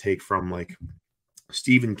lot I take from like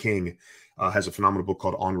Stephen King has a phenomenal book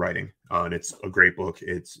called On Writing, and it's a great book.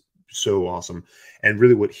 It's so awesome. And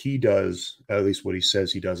really, what he does, at least what he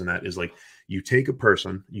says he does in that, is like you take a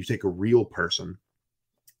person, you take a real person,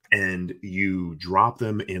 and you drop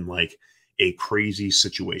them in like a crazy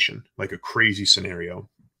situation, like a crazy scenario,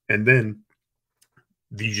 and then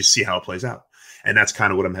you just see how it plays out. And that's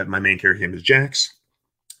kind of what I'm having. My main character name is Jax.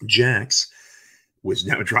 Jax was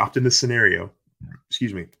now dropped in this scenario.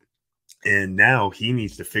 Excuse me. And now he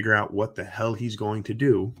needs to figure out what the hell he's going to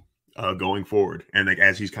do going forward. And like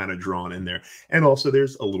as he's kind of drawn in there, and also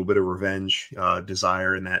there's a little bit of revenge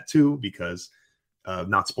desire in that too, because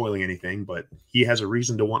not spoiling anything, but he has a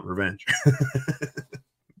reason to want revenge.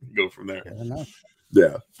 Go from there.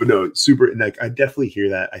 Yeah, but no, super. And like I definitely hear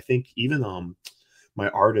that. I think even my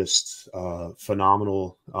artist,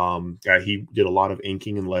 phenomenal guy. He did a lot of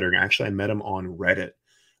inking and lettering. Actually, I met him on Reddit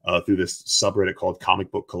through this subreddit called Comic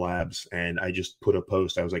Book Collabs, and I just put a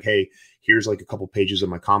post. I was like, "Hey, here's like a couple pages of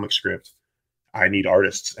my comic script. I need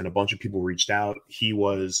artists," and a bunch of people reached out. He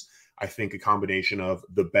was, I think, a combination of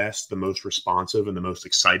the best, the most responsive, and the most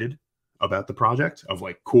excited about the project. Of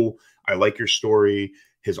like, cool, I like your story.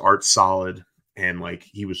 His art's solid, and like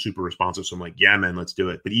he was super responsive. So I'm like, yeah, man, let's do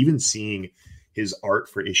it. But even seeing his art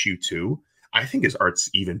for issue 2, I think his art's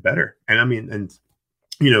even better. And I mean, and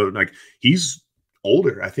you know, like he's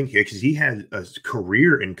older, I think, because he had a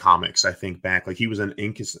career in comics. I think back, like he was an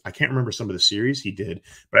ink. I can't remember some of the series he did,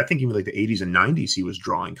 but I think even like the 80s and 90s, he was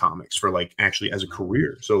drawing comics for like actually as a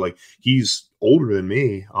career. So like he's older than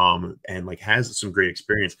me, and like has some great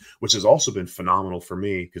experience, which has also been phenomenal for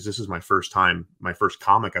me because this is my first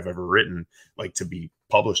comic I've ever written, like to be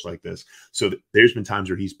published like this. So there's been times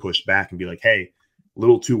where he's pushed back and be like, hey, a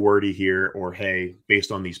little too wordy here, or hey,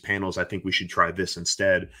 based on these panels, I think we should try this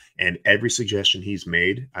instead. And every suggestion he's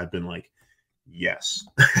made, I've been like, yes.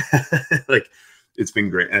 Like it's been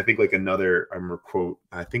great. And I think like another, I remember quote,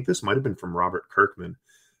 I think this might have been from Robert Kirkman,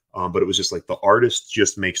 but it was just like the artist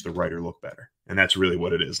just makes the writer look better. And that's really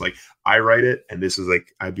what it is. Like I write it, and this is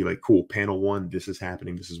like, I'd be like, cool, panel 1, this is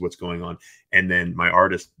happening, this is what's going on. And then my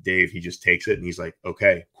artist, Dave, he just takes it and he's like,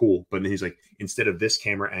 okay, cool. But then he's like, instead of this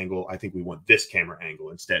camera angle, I think we want this camera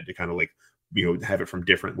angle instead, to kind of like, you know, have it from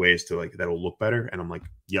different ways to like, that'll look better. And I'm like,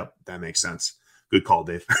 yep, that makes sense. Good call,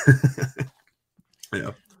 Dave.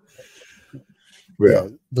 Yeah. Yeah.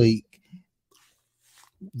 The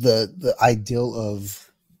ideal of,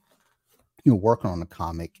 you know, working on a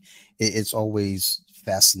comic, it's always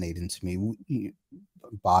fascinating to me.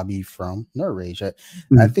 Bobby from Nerd Rage. I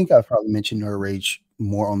think I've probably mentioned Nerd Rage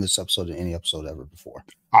more on this episode than any episode ever before.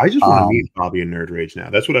 I just want to meet Bobby and Nerd Rage now.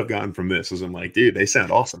 That's what I've gotten from this. Is I'm like, dude, they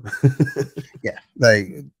sound awesome. Yeah, like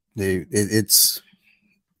it's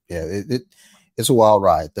a wild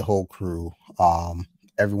ride. The whole crew,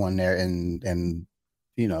 everyone there, and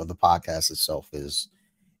you know, the podcast itself is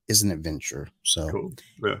an adventure. So cool.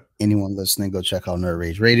 Yeah. Anyone listening, go check out Nerd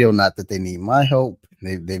Rage Radio. Not that they need my help.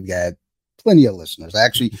 They've got plenty of listeners.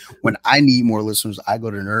 Actually, when I need more listeners, I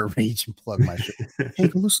go to Nerd Rage and plug my show. Hey,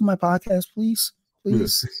 go listen to my podcast, please.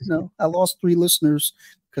 Please. You know, I lost 3 listeners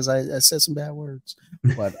because I said some bad words.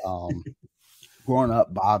 But growing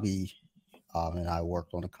up, Bobby and I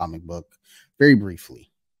worked on a comic book very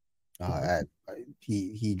briefly.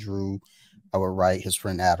 He drew, I would write. His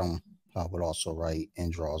friend Adam would also write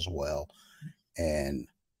and draw as well. And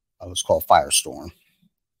it was called Firestorm,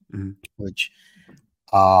 which,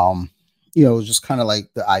 you know, it was just kind of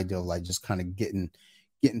like the ideal, like just kind of getting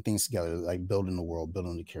things together, like building the world,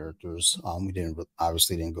 building the characters. We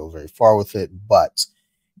obviously didn't go very far with it, but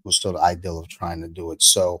it was still the ideal of trying to do it.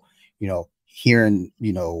 So, you know, hearing,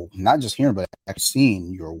 you know, not just hearing, but actually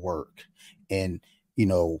seeing your work and, you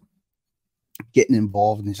know, getting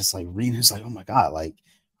involved and just like reading, it's like, oh my God, like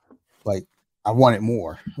I wanted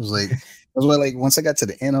more. It was like, once I got to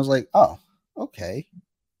the end, I was like, oh, okay.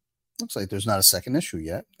 Looks like there's not a second issue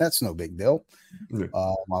yet. That's no big deal.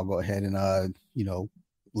 I'll go ahead and, you know,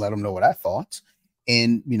 let them know what I thought.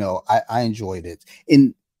 And, you know, I enjoyed it.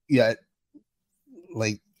 And yeah,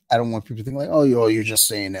 like, I don't want people to think like, oh, you're just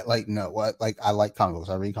saying that. Like, no, what? Like, I like comic books.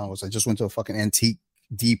 I read comic books. I just went to a fucking antique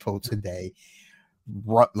depot today,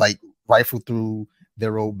 like rifled through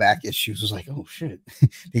their old back issues. It was like, oh shit,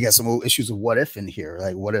 they got some old issues of What If in here.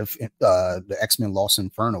 Like, what if the X-Men Lost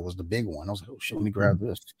Inferno was the big one? I was like, oh shit, let me grab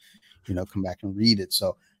this. You know, come back and read it.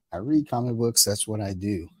 So I read comic books. That's what I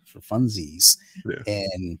do for funsies. Yeah.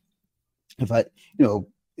 And if I,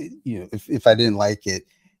 if I didn't like it,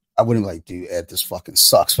 I wouldn't like, dude, Ed, this fucking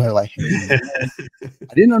sucks. But I'm like, hey, man,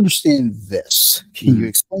 I didn't understand this. Can you Mhm.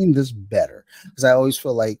 explain this better? Because I always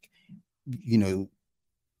feel like, you know,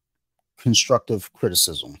 constructive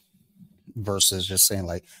criticism versus just saying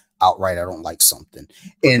like outright, I don't like something.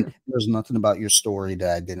 For And sure. there's nothing about your story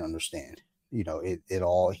that I didn't understand. It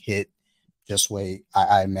all hit just way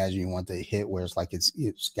I imagine you want to hit, where it's like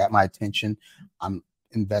it's got my attention. I'm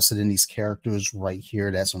invested in these characters right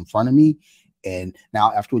here that's in front of me. And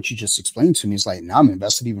now after what you just explained to me, it's like now I'm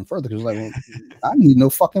invested even further because like, well, I need to know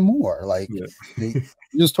fucking more. Like Yeah. you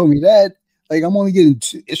just told me that. Like I'm only getting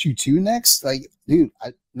issue 2 next. Like, dude,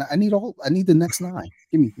 I need I need the next 9.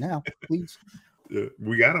 Give me now, please.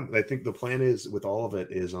 We got him. I think the plan is with all of it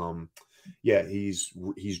is yeah,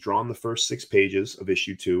 he's drawn the first 6 pages of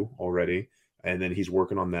issue 2 already, and then he's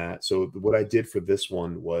working on that. So what I did for this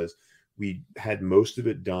one was we had most of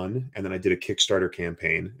it done, and then I did a Kickstarter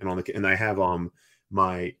campaign, and I have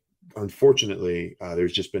my unfortunately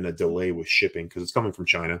there's just been a delay with shipping because it's coming from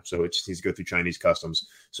China, so it just needs to go through Chinese customs.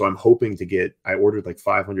 So I'm hoping to get, I ordered like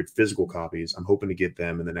 500 physical copies. I'm hoping to get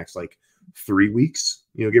them in the next like 3 weeks,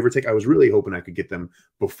 give or take. I was really hoping I could get them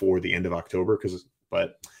before the end of October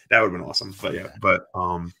but that would have been awesome. But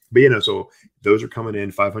yeah, so those are coming in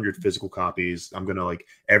 500 physical copies. I'm gonna, like,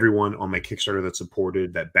 everyone on my Kickstarter that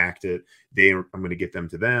supported, that backed it, I'm gonna get them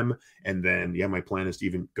to them. And then yeah, my plan is to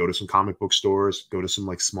even go to some comic book stores, go to some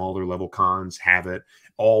like smaller level cons, have it,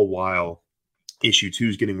 all while issue 2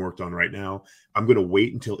 is getting worked on right now. I'm going to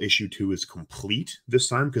wait until issue 2 is complete this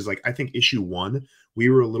time, because like I think issue 1 we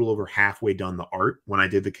were a little over halfway done the art when I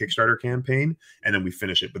did the Kickstarter campaign, and then we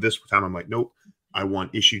finished it. But this time I'm like, nope, I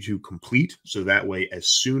want issue 2 complete, so that way as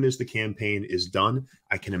soon as the campaign is done,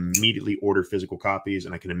 I can immediately order physical copies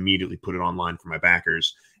and I can immediately put it online for my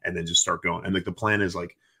backers and then just start going. And like the plan is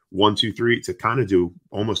like 1, 2, 3 to kind of do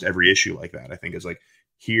almost every issue like that. I think is like,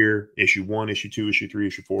 here, issue 1, issue 2, issue 3,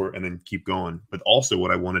 issue 4, and then keep going. But also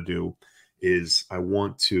what I want to do is I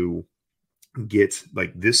want to get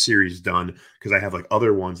like this series done, because I have like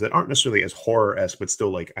other ones that aren't necessarily as horror-esque, but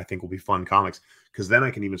still like I think will be fun comics. Because then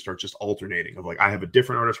I can even start just alternating of like, I have a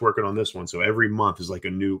different artist working on this one. So every month is like a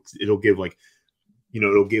new, it'll give like,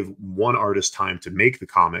 it'll give one artist time to make the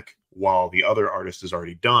comic while the other artist is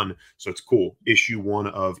already done. So it's cool. Issue 1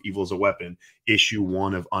 of Evil as a Weapon, issue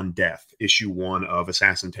 1 of Undeath, issue 1 of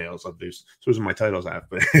Assassin Tales. Of these, so those are my titles I have,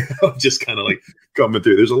 but I'm just kind of like coming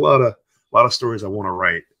through. There's a lot of stories I want to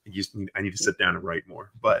write. I need to sit down and write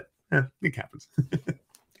more, but it happens.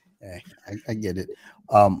 Hey, I get it.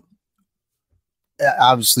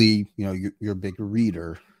 Obviously, you're a big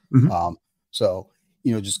reader. Mm-hmm. So,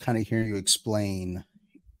 just kind of hearing you explain,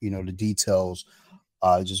 the details,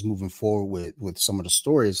 just moving forward with some of the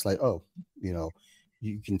stories, like, oh,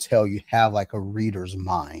 you can tell you have like a reader's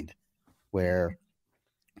mind where,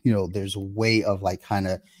 there's a way of like kind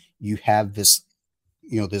of, you have this,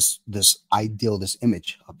 this ideal, this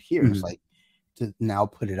image up here. Mm-hmm. It's like to now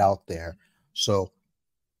put it out there. So,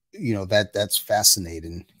 that's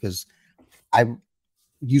fascinating because I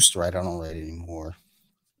used to write. I don't write anymore.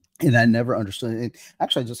 And I never understood it.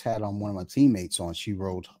 Actually, I just had one of my teammates on. She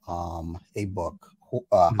wrote a book,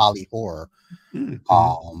 Holly Horror,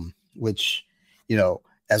 Mm-hmm. which,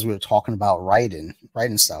 as we were talking about writing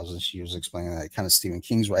styles, and she was explaining that kind of Stephen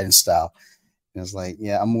King's writing style. And it's like,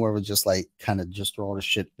 yeah, I'm more of a just like kind of just throw all the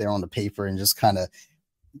shit there on the paper and just kind of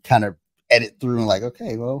edit through and like,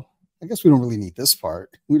 okay, well, I guess we don't really need this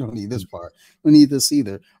part. We don't need this part. We need this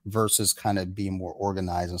either. Versus kind of being more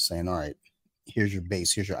organized and saying, all right, here's your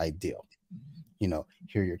base, here's your ideal. Here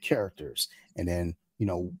are your characters, and then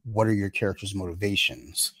what are your characters'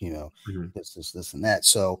 motivations? Mm-hmm. This, and that.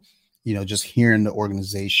 So, just hearing the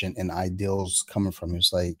organization and ideals coming from you,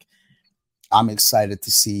 it's like I'm excited to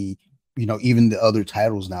see. Even the other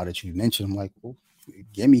titles now that you've mentioned, I'm like, well,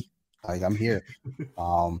 gimme, like I'm here.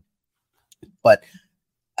 But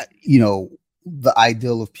the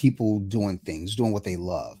ideal of people doing things, doing what they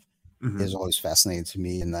love, Mm-hmm. is always fascinating to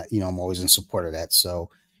me, and that I'm always in support of that. So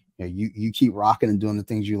you keep rocking and doing the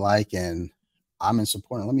things you like, and I'm in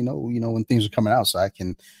support. And let me know when things are coming out so I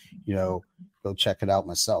can go check it out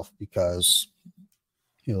myself, because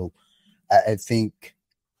I think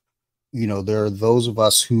there are those of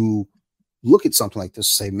us who look at something like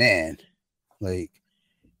this and say, man, like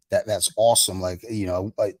that's awesome. Like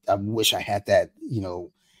I wish I had that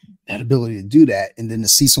that ability to do that, and then to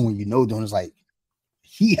see someone doing is like,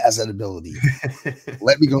 he has that ability.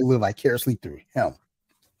 Let me go live vicariously through him.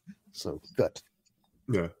 So good.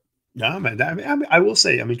 Yeah. No, man. I will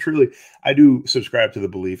say, I mean, truly, I do subscribe to the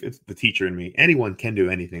belief. It's the teacher in me. Anyone can do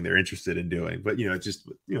anything they're interested in doing, but it just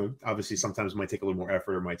obviously sometimes it might take a little more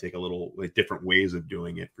effort, or might take a little like different ways of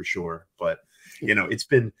doing it for sure. But it's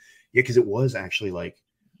been because it was actually like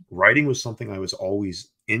writing was something I was always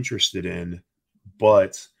interested in,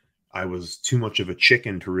 but I was too much of a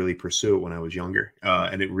chicken to really pursue it when I was younger,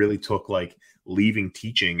 and it really took like leaving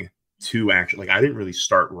teaching to actually like I didn't really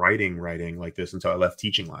start writing like this until I left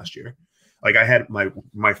teaching last year. Like I had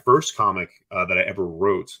my first comic that I ever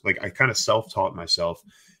wrote. Like I kind of self-taught myself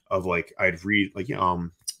of like I'd read like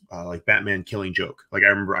Batman Killing Joke. Like I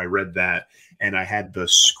remember I read that and I had the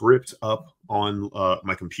script up on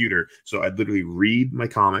my computer. So I'd literally read my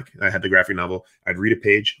comic. I had the graphic novel. I'd read a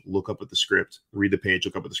page, look up at the script, read the page,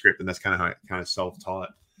 look up at the script, and that's kind of how I kind of self-taught.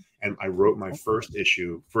 And I wrote my first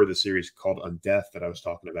issue for the series called Undeath that I was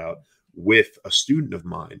talking about with a student of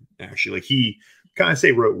mine. Actually, like he kind of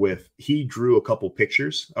say wrote with, he drew a couple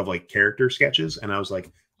pictures of like character sketches. And I was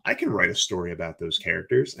like, I can write a story about those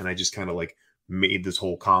characters. And I just kind of like made this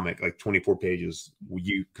whole comic, like 24 pages,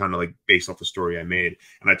 you kind of like based off the story I made.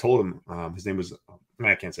 And I told him, his name was,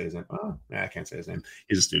 I can't say his name. I can't say his name.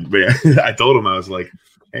 He's a student. But yeah, I told him, I was like,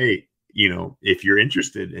 hey, if you're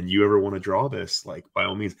interested and you ever want to draw this, like by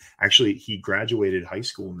all means. Actually, he graduated high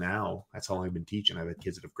school now. That's how long I've been teaching. I've had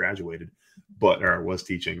kids that have graduated, or I was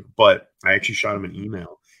teaching. But I actually shot him an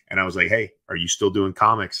email and I was like, hey, are you still doing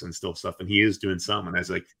comics and still stuff? And he is doing some. And I was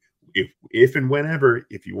like, if and whenever,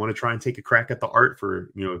 if you want to try and take a crack at the art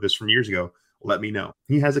for, this from years ago, let me know.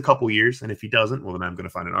 He has a couple years. And if he doesn't, well, then I'm going to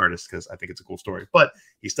find an artist because I think it's a cool story. But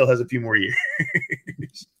he still has a few more years.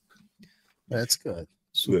 That's good.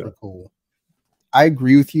 Super cool. I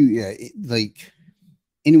agree with you. Yeah, like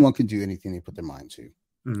anyone can do anything they put their mind to.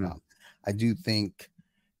 Mm-hmm. I do think,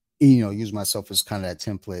 use myself as kind of that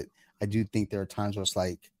template. I do think there are times where it's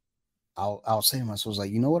like, I'll say to myself,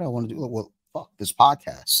 like, you know what I want to do? Well, fuck this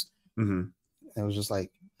podcast. Mm-hmm. And it was just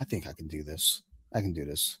like, I think I can do this. I can do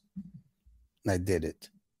this. And I did it.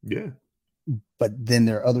 Yeah. But then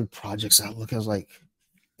there are other projects I look at, I was like,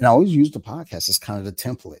 and I always use the podcast as kind of the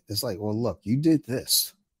template. It's like, well, look, you did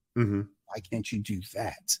this. Mm-hmm. Why can't you do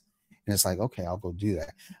that? And it's like, okay, I'll go do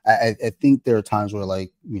that. I think there are times where,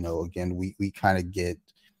 like, again, we kind of get,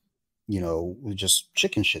 we just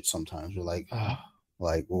chicken shit sometimes. We're like,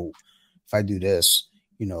 like, well, if I do this,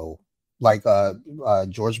 like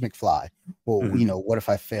George McFly, well, Mm-hmm. what if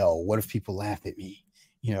I fail? What if people laugh at me?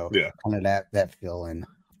 Yeah. Kind of that feeling.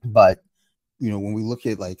 But, when we look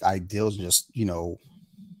at like ideals, just,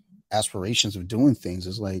 aspirations of doing things,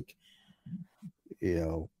 is like,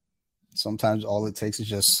 sometimes all it takes is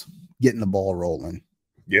just getting the ball rolling.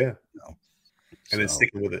 Yeah. And then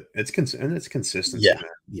sticking with it. It's consistency, yeah. man.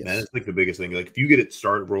 Yes. Man, it's like the biggest thing. Like if you get it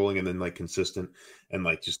started rolling and then like consistent and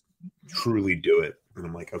like just truly do it. And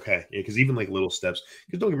I'm like, okay. Yeah, because even like little steps,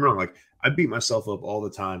 because don't get me wrong, like I beat myself up all the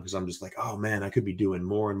time because I'm just like, oh man, I could be doing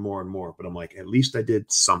more and more and more. But I'm like, at least I did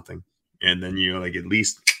something. And then like at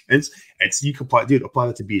least it's you can apply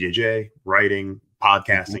that to BJJ, writing,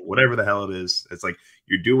 podcasting, whatever the hell it is. It's like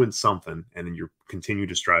you're doing something and then you continue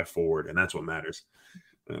to strive forward, and that's what matters.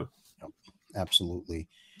 Yeah. Absolutely.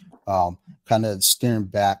 Kind of steering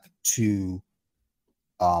back to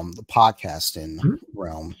the podcasting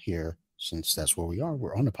realm here, since that's where we are.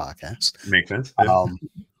 We're on the podcast. Makes sense. Yeah.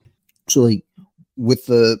 So like with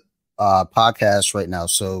the podcast right now,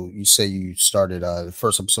 so you say you started the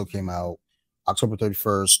first episode came out October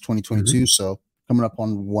 31st, 2022. So coming up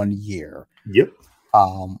on 1 year. Yep.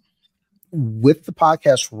 With the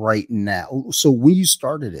podcast right now, so when you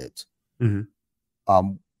started it,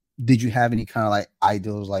 did you have any kind of like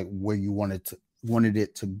ideals, like where you wanted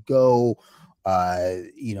it to go?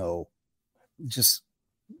 Just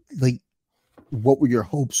like what were your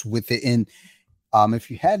hopes with it? And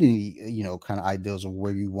if you had any, kind of ideals of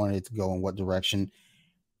where you wanted it to go and what direction,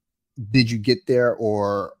 did you get there,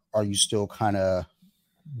 or are you still kind of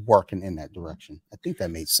working in that direction? I think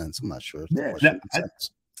that made sense. I'm not sure if the question made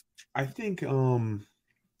sense. I think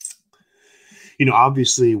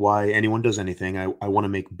obviously why anyone does anything, I want to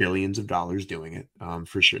make billions of dollars doing it,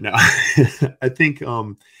 for sure. Now, I think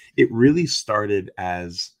it really started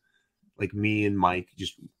as like me and Mike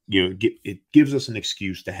just, it gives us an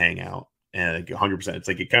excuse to hang out, and 100%. It's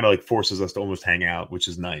like, it kind of like forces us to almost hang out, which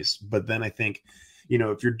is nice. But then I think,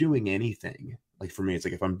 if you're doing anything, like for me, it's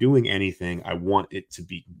like, if I'm doing anything, I want it to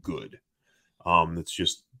be good. That's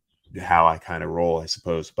just how I kind of roll, I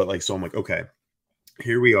suppose. But like, so I'm like, okay,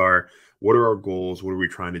 here we are. What are our goals? What are we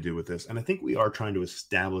trying to do with this? And I think we are trying to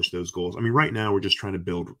establish those goals. I mean, right now we're just trying to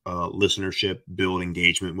build listenership, build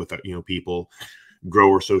engagement with people,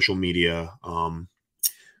 grow our social media.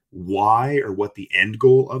 why or what the end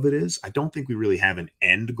goal of it is. I don't think we really have an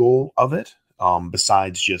end goal of it,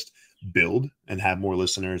 besides just build and have more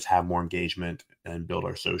listeners, have more engagement, and build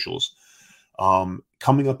our socials.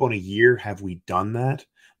 Coming up on a year, have we done that?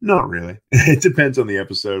 Not really. It depends on the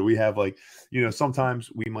episode. We have like,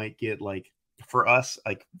 sometimes we might get like, for us,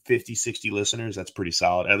 like 50, 60 listeners. That's pretty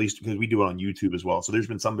solid, at least because we do it on YouTube as well. So there's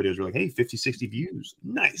been some videos where like, hey, 50, 60 views.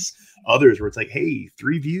 Nice. Others where it's like, hey,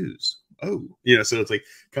 3 views. Oh, so it's like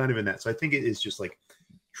kind of in that. So I think it is just like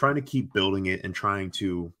trying to keep building it and trying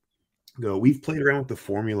to go. We've played around with the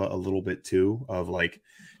formula a little bit too, of like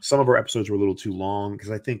some of our episodes were a little too long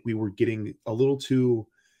because I think we were getting a little too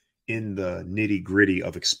in the nitty gritty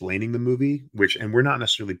of explaining the movie, and we're not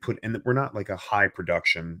necessarily we're not like a high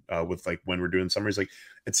production with like when we're doing summaries. Like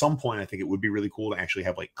at some point, I think it would be really cool to actually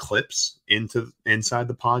have like clips inside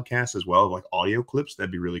the podcast as well, like audio clips.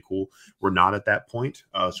 That'd be really cool. We're not at that point.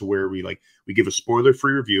 So where we give a spoiler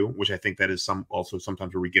free review, which I think that is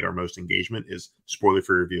sometimes where we get our most engagement is spoiler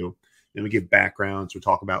free review. Then we give backgrounds. We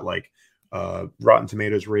talk about like Rotten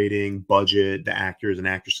Tomatoes rating, budget, the actors and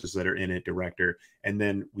actresses that are in it, director, and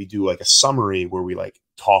then we do like a summary where we like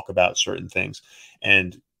talk about certain things.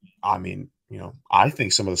 And I mean, I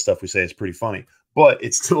think some of the stuff we say is pretty funny, but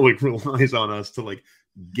it still like relies on us to like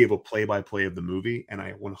give a play-by-play of the movie. And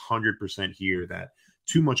I 100% hear that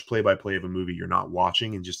too much play-by-play of a movie you're not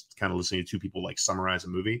watching and just kind of listening to two people like summarize a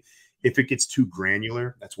movie. If it gets too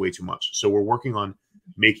granular, that's way too much. So we're working on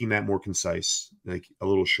making that more concise, like a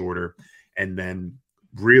little shorter. And then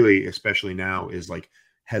really, especially now,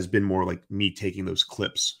 has been more like me taking those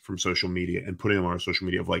clips from social media and putting them on our social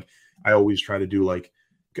media of like, I always try to do like,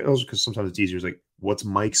 because sometimes it's easier. It's like, what's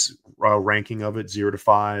Mike's ranking of it, 0 to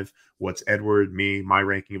 5? What's Edward, my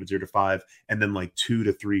ranking of it, 0 to 5? And then like 2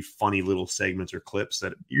 to 3 funny little segments or clips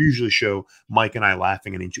that usually show Mike and I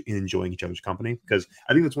laughing and enjoying each other's company. Because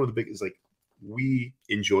I think that's one of the biggest, like, we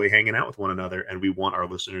enjoy hanging out with one another and we want our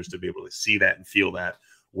listeners to be able to see that and feel that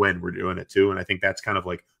when we're doing it too. And I think that's kind of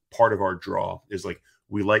like part of our draw is like,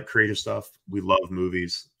 we like creative stuff, we love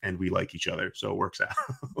movies, and we like each other. So it works out.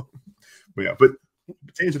 but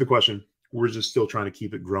to answer the question, we're just still trying to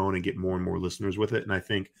keep it growing and get more and more listeners with it. And I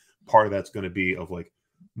think part of that's going to be of like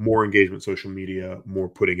more engagement, social media, more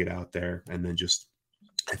putting it out there. And then just,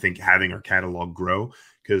 I think having our catalog grow,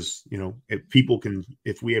 because,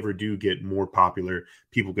 if we ever do get more popular,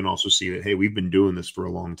 people can also see that, hey, we've been doing this for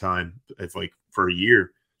a long time. It's like for a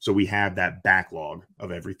year. So we have that backlog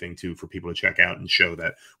of everything too, for people to check out and show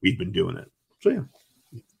that we've been doing it. So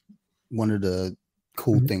yeah. One of the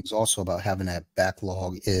cool things also about having that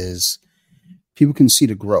backlog is people can see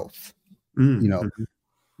the growth.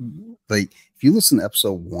 Like if you listen to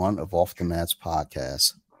episode 1 of Off the Mats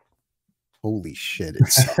podcast, holy shit,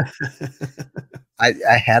 it's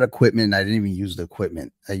I had equipment and I didn't even use the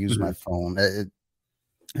equipment. I used my phone.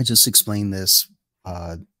 I just explained this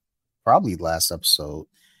probably last episode,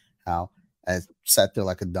 how I sat there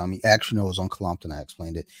like a dummy. Actually, no, it was on Columpton. I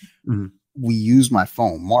explained it. We used my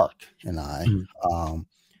phone, Mark and I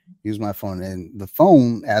used my phone, and the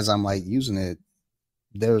phone, as I'm like using it,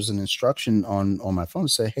 there's an instruction on my phone to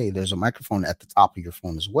say, hey, there's a microphone at the top of your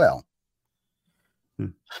phone as well.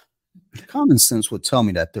 Common sense would tell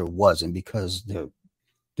me that there wasn't, because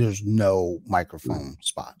there's no microphone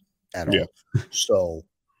spot at all. So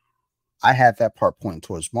I had that part pointing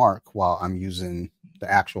towards Mark while I'm using the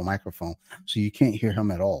actual microphone, so you can't hear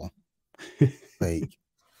him at all. Like,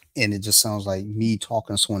 and it just sounds like me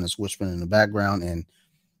talking to someone that's whispering in the background. And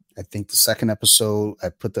I think the second episode, I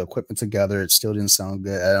put the equipment together. It still didn't sound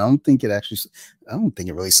good. I don't think it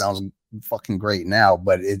really sounds fucking great now,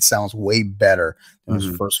 but it sounds way better than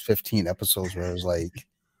those first 15 episodes where it was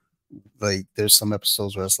like there's some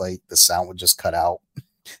episodes where it's like the sound would just cut out.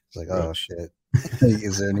 It's like, oh shit. Like,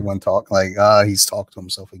 is there anyone talking? Like, he's talking to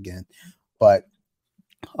himself again. But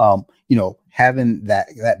having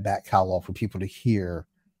that back catalog for people to hear,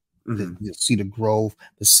 to see the growth,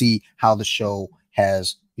 to see how the show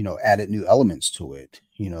has, added new elements to it,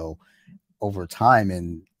 over time.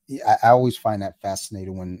 And I always find that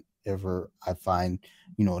fascinating whenever I find,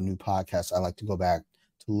 a new podcast. I like to go back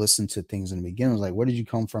to listen to things in the beginning. Like, where did you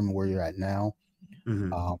come from and where you're at now?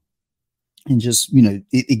 And just,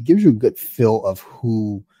 it gives you a good feel of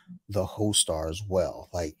who the hosts are as well.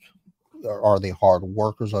 Like, are they hard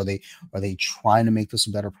workers? Are they trying to make this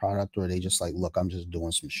a better product? Or are they just like, look, I'm just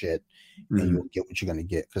doing some shit and you'll get what you're going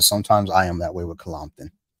to get? Because sometimes I am that way with Columpton.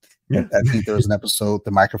 Yeah. I think there was an episode,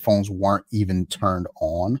 the microphones weren't even turned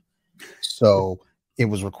on. So it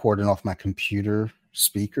was recording off my computer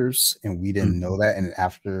speakers and we didn't know that. And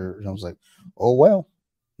after, I was like, oh, well,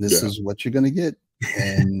 this is what you're going to get.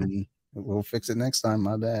 And We'll fix it next time.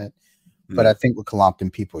 My bad. But I Yeah. think with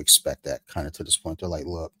Colompton, people expect that kind of to this point. They're like,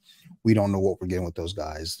 look, we don't know what we're getting with those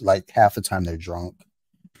guys. Like half the time they're drunk.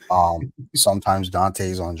 Sometimes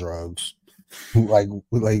Dante's on drugs. Like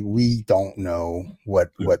we don't know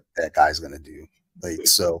what that guy's gonna do. Like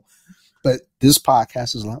so, but this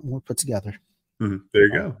podcast is a lot more put together. There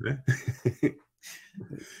you go.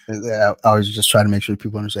 Yeah. I was just trying to make sure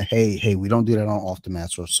people understand. Hey, we don't do that on off the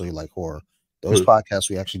mats or so you like horror. Those podcasts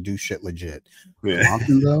we actually do shit legit. Yeah.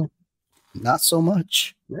 Colompton though, not so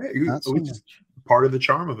much. Yeah, Not so which is much. part of the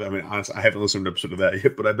charm of it. I mean, honestly, I haven't listened to an episode of that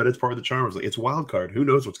yet, but I bet it's part of the charm. It's like it's wild card. Who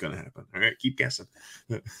knows what's going to happen? All right, keep guessing.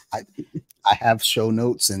 I I have show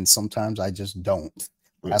notes and sometimes I just don't.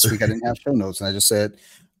 Last week I didn't have show notes and I just said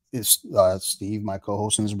it's Steve, my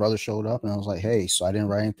co-host, and his brother showed up and I was like, hey, so I didn't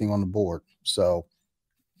write anything on the board. So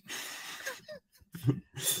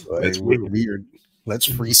That's weird. weird. Let's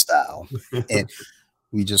freestyle. And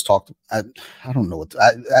we just talked. I don't know what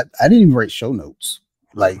I didn't even write show notes.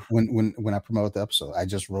 Like when I promoted the episode, I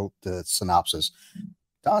just wrote the synopsis.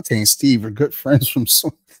 Dante and Steve are good friends from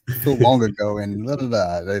so long ago, and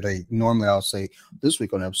normally I'll say this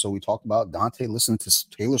week on the episode we talked about Dante listening to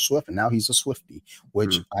Taylor Swift, and now he's a Swiftie,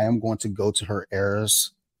 which I am going to go to her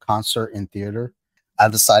Eras concert in theater. I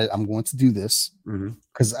decided I'm going to do this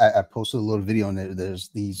because I posted a little video and there's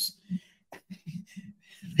these.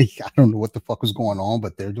 I don't know what the fuck was going on,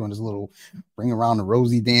 but they're doing this little bring around the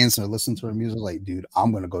Rosie dance and they're listening to her music. Like, dude,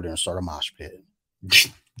 I'm gonna go there and start a mosh pit.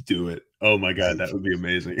 Do it. Oh my god, that would be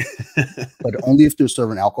amazing. But only if they're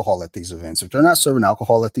serving alcohol at these events. If they're not serving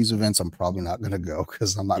alcohol at these events, I'm probably not gonna go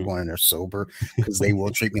because I'm not going in there sober because they will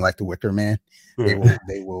treat me like the Wicker Man. They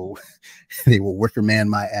will Wicker Man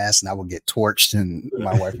my ass and I will get torched and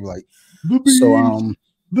my wife will be like, so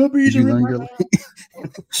the bees did you learn your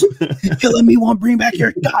you're killing me, won't bring back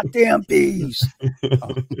your goddamn bees.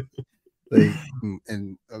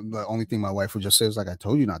 And the only thing my wife would just say is like, I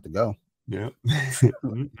told you not to go. Yeah.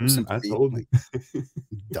 I told you.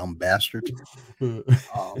 Dumb bastard.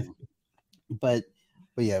 But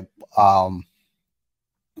yeah,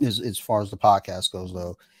 as far as the podcast goes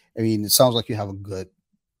though, I mean, it sounds like you have a good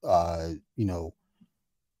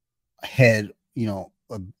head,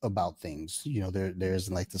 about things.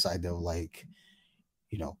 There's like this idea of like,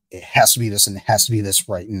 it has to be this and it has to be this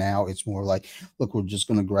right now. It's more like, look, we're just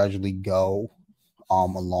going to gradually go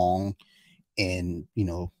along and,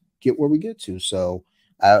 get where we get to. So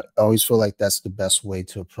I always feel like that's the best way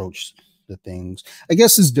to approach the things. I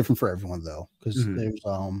guess it's different for everyone though, because there's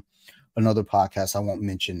another podcast. I won't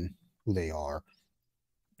mention who they are.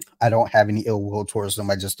 I don't have any ill will towards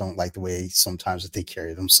them. I just don't like the way sometimes that they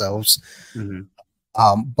carry themselves.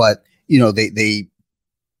 But they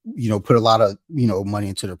put a lot of money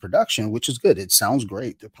into the production, which is good. It sounds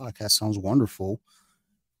great. Their podcast sounds wonderful,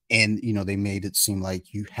 and they made it seem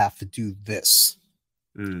like you have to do this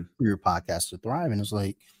for your podcast to thrive. And it's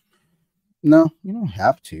like, no, you don't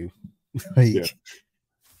have to.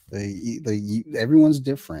 Everyone's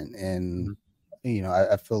different, and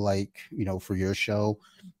I feel like for your show,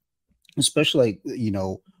 especially like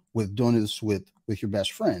with doing this with your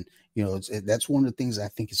best friend, that's one of the things I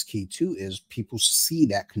think is key too, is people see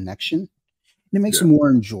that connection and it makes it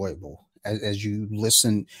more enjoyable. As you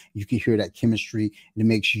listen, you can hear that chemistry and it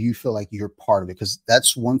makes you feel like you're part of it, because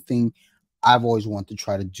that's one thing I've always wanted to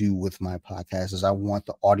try to do with my podcast is I want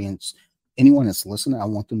the audience, anyone that's listening, I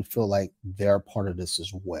want them to feel like they're part of this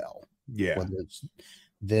as well. Yeah. Whether it's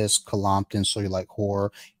this, Colompton, So You Like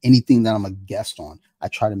Horror, anything that I'm a guest on, I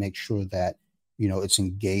try to make sure that it's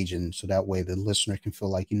engaging, so that way the listener can feel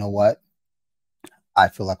like, what, I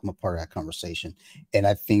feel like I'm a part of that conversation. And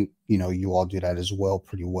I think you all do that as well,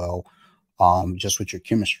 pretty well, just with your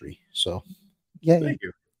chemistry. So yeah, thank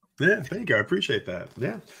you. Yeah, thank you. I appreciate that.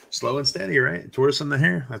 Yeah, slow and steady, right? Tortoise in the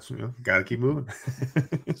hair. That's got to keep moving.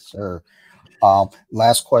 Sir.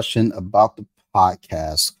 Last question about the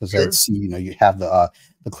podcast, because I see you have the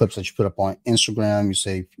clips that you put up on Instagram. You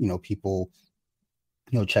say people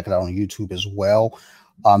check it out on YouTube as well.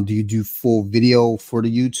 Do you do full video for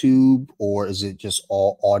the YouTube, or is it just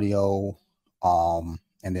all audio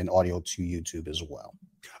and then audio to YouTube as well?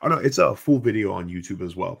 Oh no, it's a full video on YouTube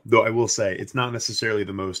as well. Though I will say it's not necessarily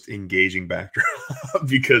the most engaging backdrop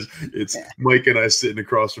because it's Mike and I sitting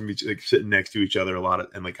across from sitting next to each other a lot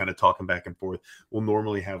and like kind of talking back and forth. We'll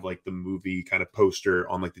normally have like the movie kind of poster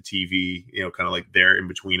on like the TV, kind of like there in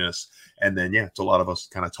between us. And then, it's a lot of us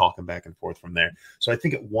kind of talking back and forth from there. So I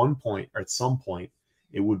think at one point or at some point,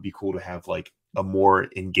 it would be cool to have like a more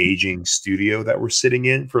engaging studio that we're sitting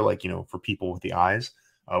in for like, for people with the eyes.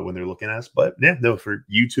 When they're looking at us. But for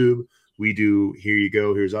YouTube, we do Here You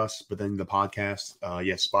Go, Here's Us, but then the podcast,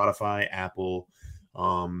 Spotify, Apple.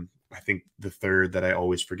 I think the third that I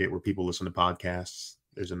always forget where people listen to podcasts.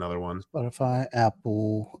 There's another one. Spotify,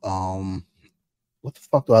 Apple. What the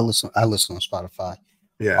fuck do I listen? I listen on Spotify.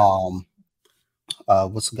 Yeah.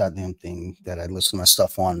 What's the goddamn thing that I listen to my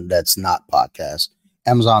stuff on that's not podcast?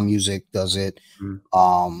 Amazon Music does it.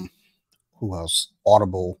 Mm. Who else?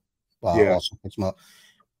 Audible Yeah. also picks them up.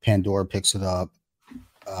 Pandora picks it up.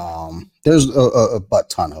 There's a butt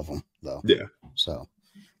ton of them though. Yeah. So,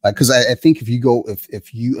 because I think if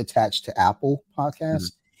you attach to Apple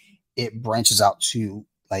Podcasts, it branches out to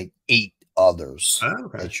like 8 others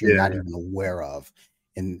that you're not even aware of.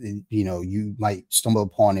 And you might stumble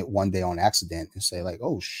upon it one day on accident and say like,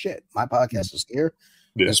 "Oh shit, my podcast is here."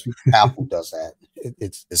 Yeah. Apple does that.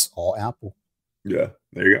 It's all Apple. Yeah,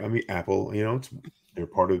 there you go. I mean, Apple, they're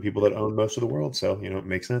part of the people that own most of the world, so it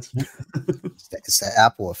makes sense. It's the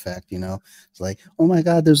Apple effect, It's like, oh my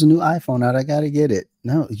God, there's a new iPhone out. I gotta get it.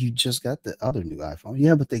 No, you just got the other new iPhone.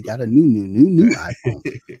 Yeah, but they got a new iPhone.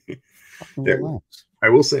 Fucking relax. I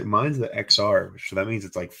will say mine's the XR, so that means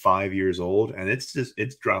it's like 5 years old, and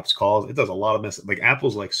it drops calls. It does a lot of mess. Like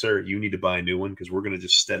Apple's like, sir, you need to buy a new one because we're gonna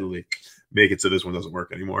just steadily make it so this one doesn't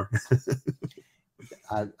work anymore.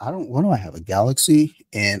 I don't. What do I have? A Galaxy,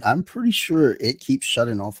 and I'm pretty sure it keeps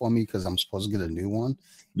shutting off on me because I'm supposed to get a new one.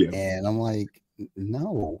 Yeah, and I'm like,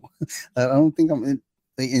 no, I don't think I'm in.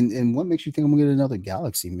 And what makes you think I'm gonna get another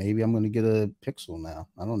Galaxy? Maybe I'm gonna get a Pixel now.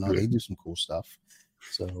 I don't know. They do some cool stuff.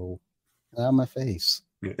 So out of my face.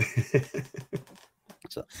 Yeah.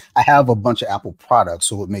 So I have a bunch of Apple products,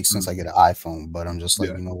 so it makes sense I get an iPhone. But I'm just like,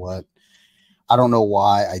 you know what? I don't know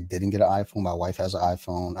why I didn't get an iPhone. My wife has an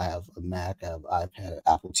iPhone. I have a Mac. I have an iPad,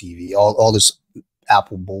 Apple TV, all this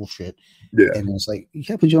Apple bullshit. Yeah. And it's like,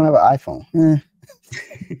 yeah, but you don't have an iPhone.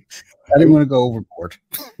 I didn't want to go overboard.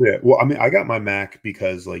 Yeah. Well, I mean, I got my Mac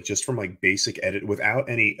because just from like basic edit without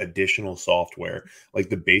any additional software, like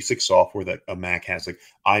the basic software that a Mac has, like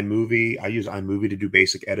iMovie, I use iMovie to do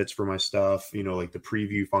basic edits for my stuff, like the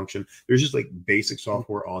preview function. There's just like basic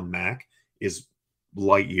software on Mac is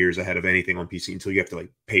light years ahead of anything on PC until you have to like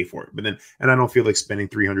pay for it. But then, and I don't feel like spending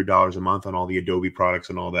 $300 a month on all the Adobe products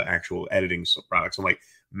and all the actual editing products. I'm like,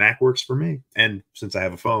 Mac works for me. And since I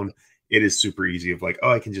have a phone, it is super easy of like,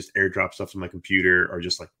 oh, I can just airdrop stuff to my computer or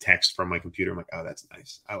just like text from my computer. I'm like, oh, that's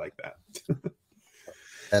nice. I like that.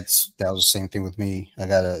 That was the same thing with me. I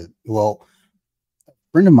got a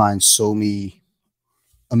friend of mine sold me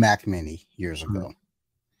a Mac Mini years ago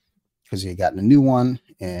because he had gotten a new one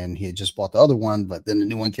and he had just bought the other one, but then the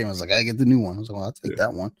new one came. I was like, I get the new one. I was like, well, I'll take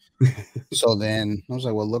that one. So then I was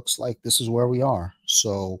like, well, looks like this is where we are.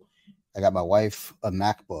 So I got my wife a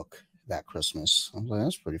MacBook that Christmas. I was like,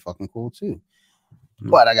 that's pretty fucking cool too.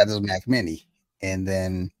 But I got this Mac Mini. And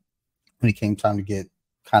then when it came time to get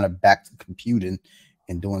kind of back to computing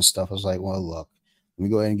and doing stuff, I was like, well, look, let me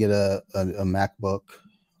go ahead and get a MacBook.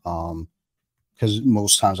 Because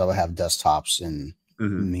most times I would have desktops and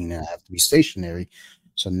meaning I have to be stationary.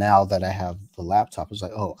 So now that I have the laptop, it's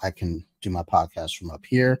like, oh, I can do my podcast from up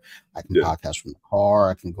here. I can podcast from the car.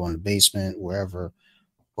 I can go in the basement, wherever.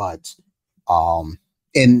 But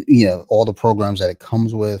and all the programs that it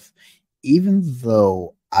comes with, even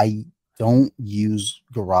though I don't use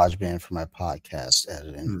GarageBand for my podcast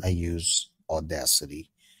editing, I use Audacity.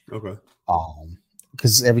 Okay.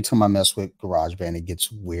 Because every time I mess with GarageBand, it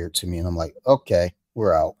gets weird to me, and I'm like, okay,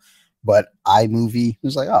 we're out. But iMovie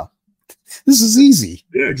was like, oh, this is easy.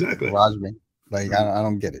 Yeah, exactly. GarageBand, like I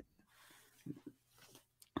don't get it.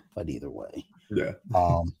 But either way, yeah.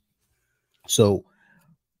 So,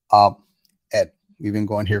 Ed, we've been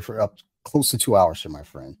going here for up close to 2 hours here, my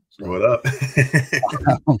friend. So, what up?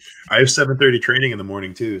 I have 7:30 training in the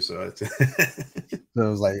morning too, so it's so I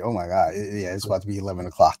was like, oh my God, yeah, it's about to be 11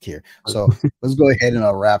 o'clock here. So let's go ahead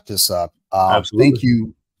and wrap this up. Thank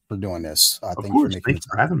you for doing this. Of course, thanks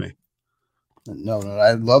for having me. No,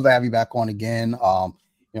 I'd love to have you back on again. Now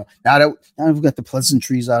that we've got the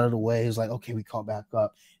pleasantries out of the way, it's like, okay, we call back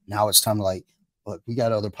up. Now it's time to like, look, we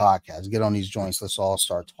got other podcasts. Get on these joints. Let's all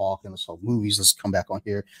start talking. Let's talk movies. Let's come back on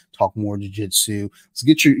here, talk more jiu-jitsu. Let's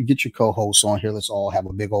get your co-hosts on here. Let's all have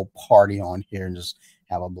a big old party on here and just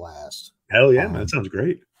have a blast. Hell yeah, man. That sounds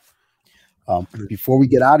great. Before we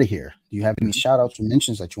get out of here, do you have any shout outs or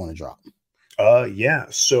mentions that you want to drop? Yeah.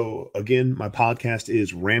 So again, my podcast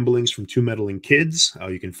is Ramblings from Two Meddling Kids.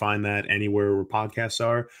 You can find that anywhere where podcasts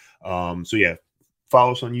are. So yeah,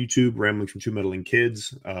 follow us on YouTube, Ramblings from Two Meddling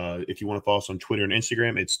Kids. If you want to follow us on Twitter and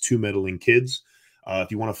Instagram, it's Two Meddling Kids.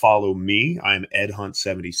 If you want to follow me, I'm Ed Hunt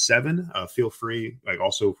 77. Feel free, like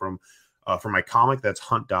also from For my comic, that's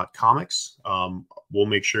hunt.comics. I'll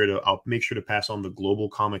make sure to pass on the Global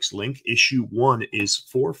Comics link. Issue 1 is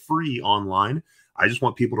for free online. I just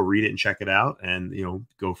want people to read it and check it out and,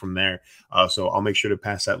 go from there. So I'll make sure to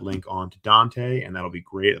pass that link on to Dante, and that'll be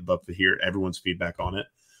great. I'd love to hear everyone's feedback on it.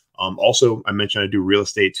 Also, I mentioned I do real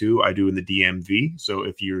estate too. I do in the DMV. So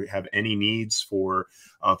if you have any needs for,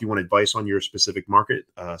 if you want advice on your specific market,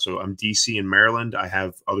 so I'm DC and Maryland. I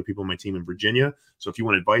have other people on my team in Virginia. So if you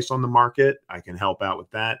want advice on the market, I can help out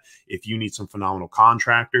with that. If you need some phenomenal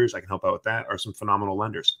contractors, I can help out with that, or some phenomenal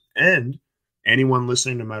lenders. And anyone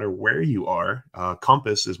listening, no matter where you are,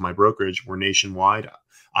 Compass is my brokerage. We're nationwide.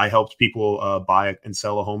 I helped people buy and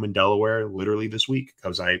sell a home in Delaware literally this week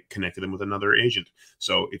because I connected them with another agent.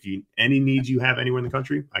 So if any needs you have anywhere in the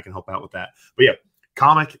country, I can help out with that. But yeah,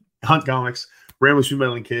 Hunt Comics, Ramblers from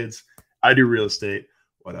Meddling Kids. I do real estate.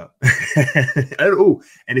 What up?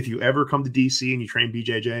 And if you ever come to DC and you train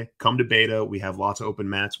BJJ, come to Beta. We have lots of open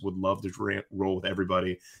mats. Would love to roll with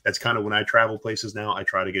everybody. That's kind of when I travel places now. I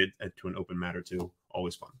try to get to an open mat or two.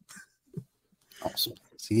 Always fun. Awesome.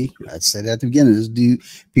 See, I said at the beginning, this dude,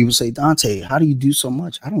 people say, Dante, how do you do so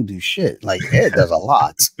much? I don't do shit. Like, Ed does a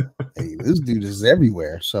lot. Hey, this dude is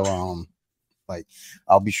everywhere. So,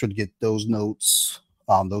 I'll be sure to get those notes,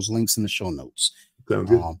 those links in the show notes. Sounds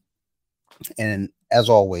good. And as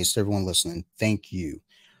always, to everyone listening, thank you.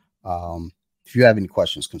 If you have any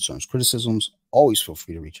questions, concerns, criticisms, always feel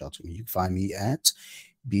free to reach out to me. You can find me at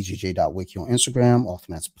bjj.wiki on Instagram, Off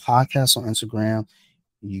the Mats Podcast on Instagram.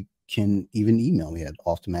 You can even email me at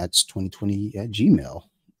offthemats2020@gmail.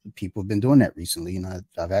 People have been doing that recently, and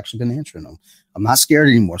I've actually been answering them. I'm not scared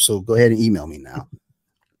anymore, so go ahead and email me now.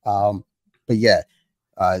 But yeah,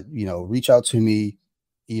 reach out to me.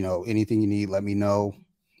 Anything you need, let me know.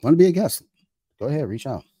 Want to be a guest? Go ahead, reach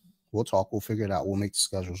out. We'll talk. We'll figure it out. We'll make the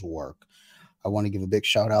schedules work. I want to give a big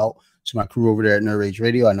shout out to my crew over there at Nerd Rage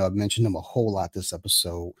Radio. I know I've mentioned them a whole lot this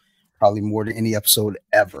episode, probably more than any episode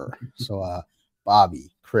ever. So,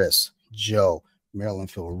 Bobby, Chris, Joe, Marilyn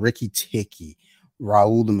Phil, Ricky Ticky,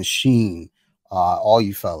 Raul the Machine, all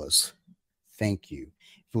you fellas, thank you.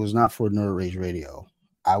 If it was not for Nerd Rage Radio,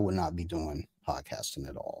 I would not be doing podcasting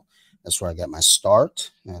at all. That's where I got my start.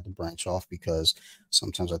 I had to branch off because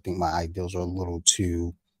sometimes I think my ideals are a little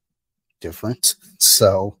too different.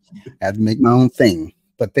 So I had to make my own thing.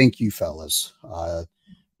 But thank you, fellas.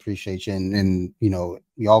 Appreciate you. And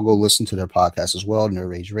y'all go listen to their podcast as well, Nerd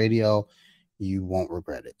Rage Radio. You won't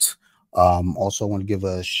regret it. Also, I want to give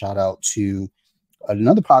a shout out to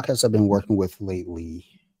another podcast I've been working with lately.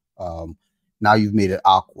 Now You've Made It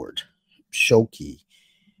Awkward. Shoki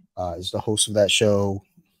is the host of that show.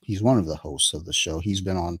 He's one of the hosts of the show. He's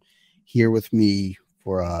been on here with me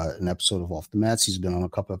for an episode of Off the Mats. He's been on a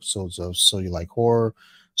couple episodes of So You Like Horror.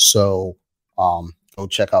 So go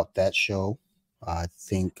check out that show. I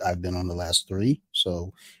think I've been on the last 3.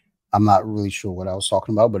 So I'm not really sure what I was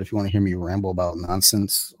talking about, but if you want to hear me ramble about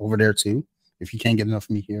nonsense over there too, if you can't get enough of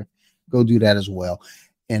me here, go do that as well.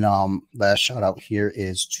 And last shout out here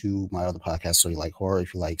is to my other podcast, So You Like Horror.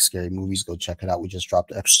 If you like scary movies, go check it out. We just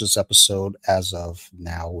dropped the Exorcist episode as of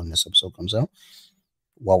now when this episode comes out.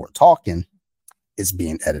 While we're talking, it's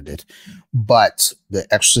being edited. But the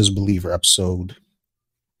Exorcist Believer episode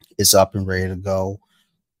is up and ready to go.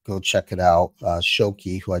 Go check it out.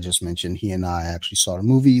 Shoki, who I just mentioned, he and I actually saw the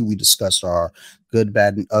movie. We discussed our good,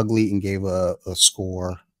 bad, and ugly and gave a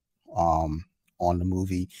score on the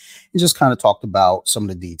movie and just kind of talked about some of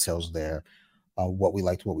the details there, what we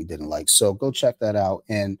liked, what we didn't like. So go check that out.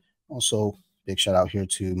 And also big shout out here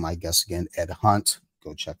to my guest again, Ed Hunt.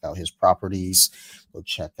 Go check out his properties, go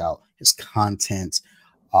check out his content,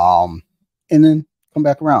 and then come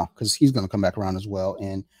back around because he's going to come back around as well.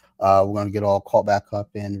 And we're going to get all caught back up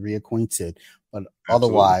and reacquainted. But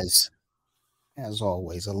otherwise, as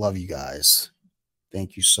always, I love you guys.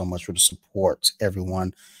 Thank you so much for the support,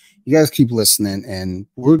 everyone. You guys keep listening, and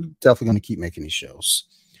we're definitely going to keep making these shows.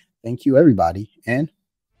 Thank you, everybody, and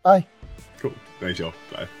bye. Cool. Thanks, y'all.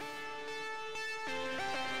 Bye.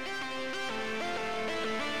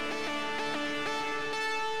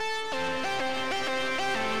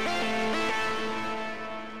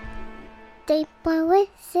 They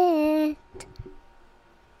with it.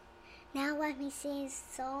 Now let me sing a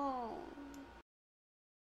song.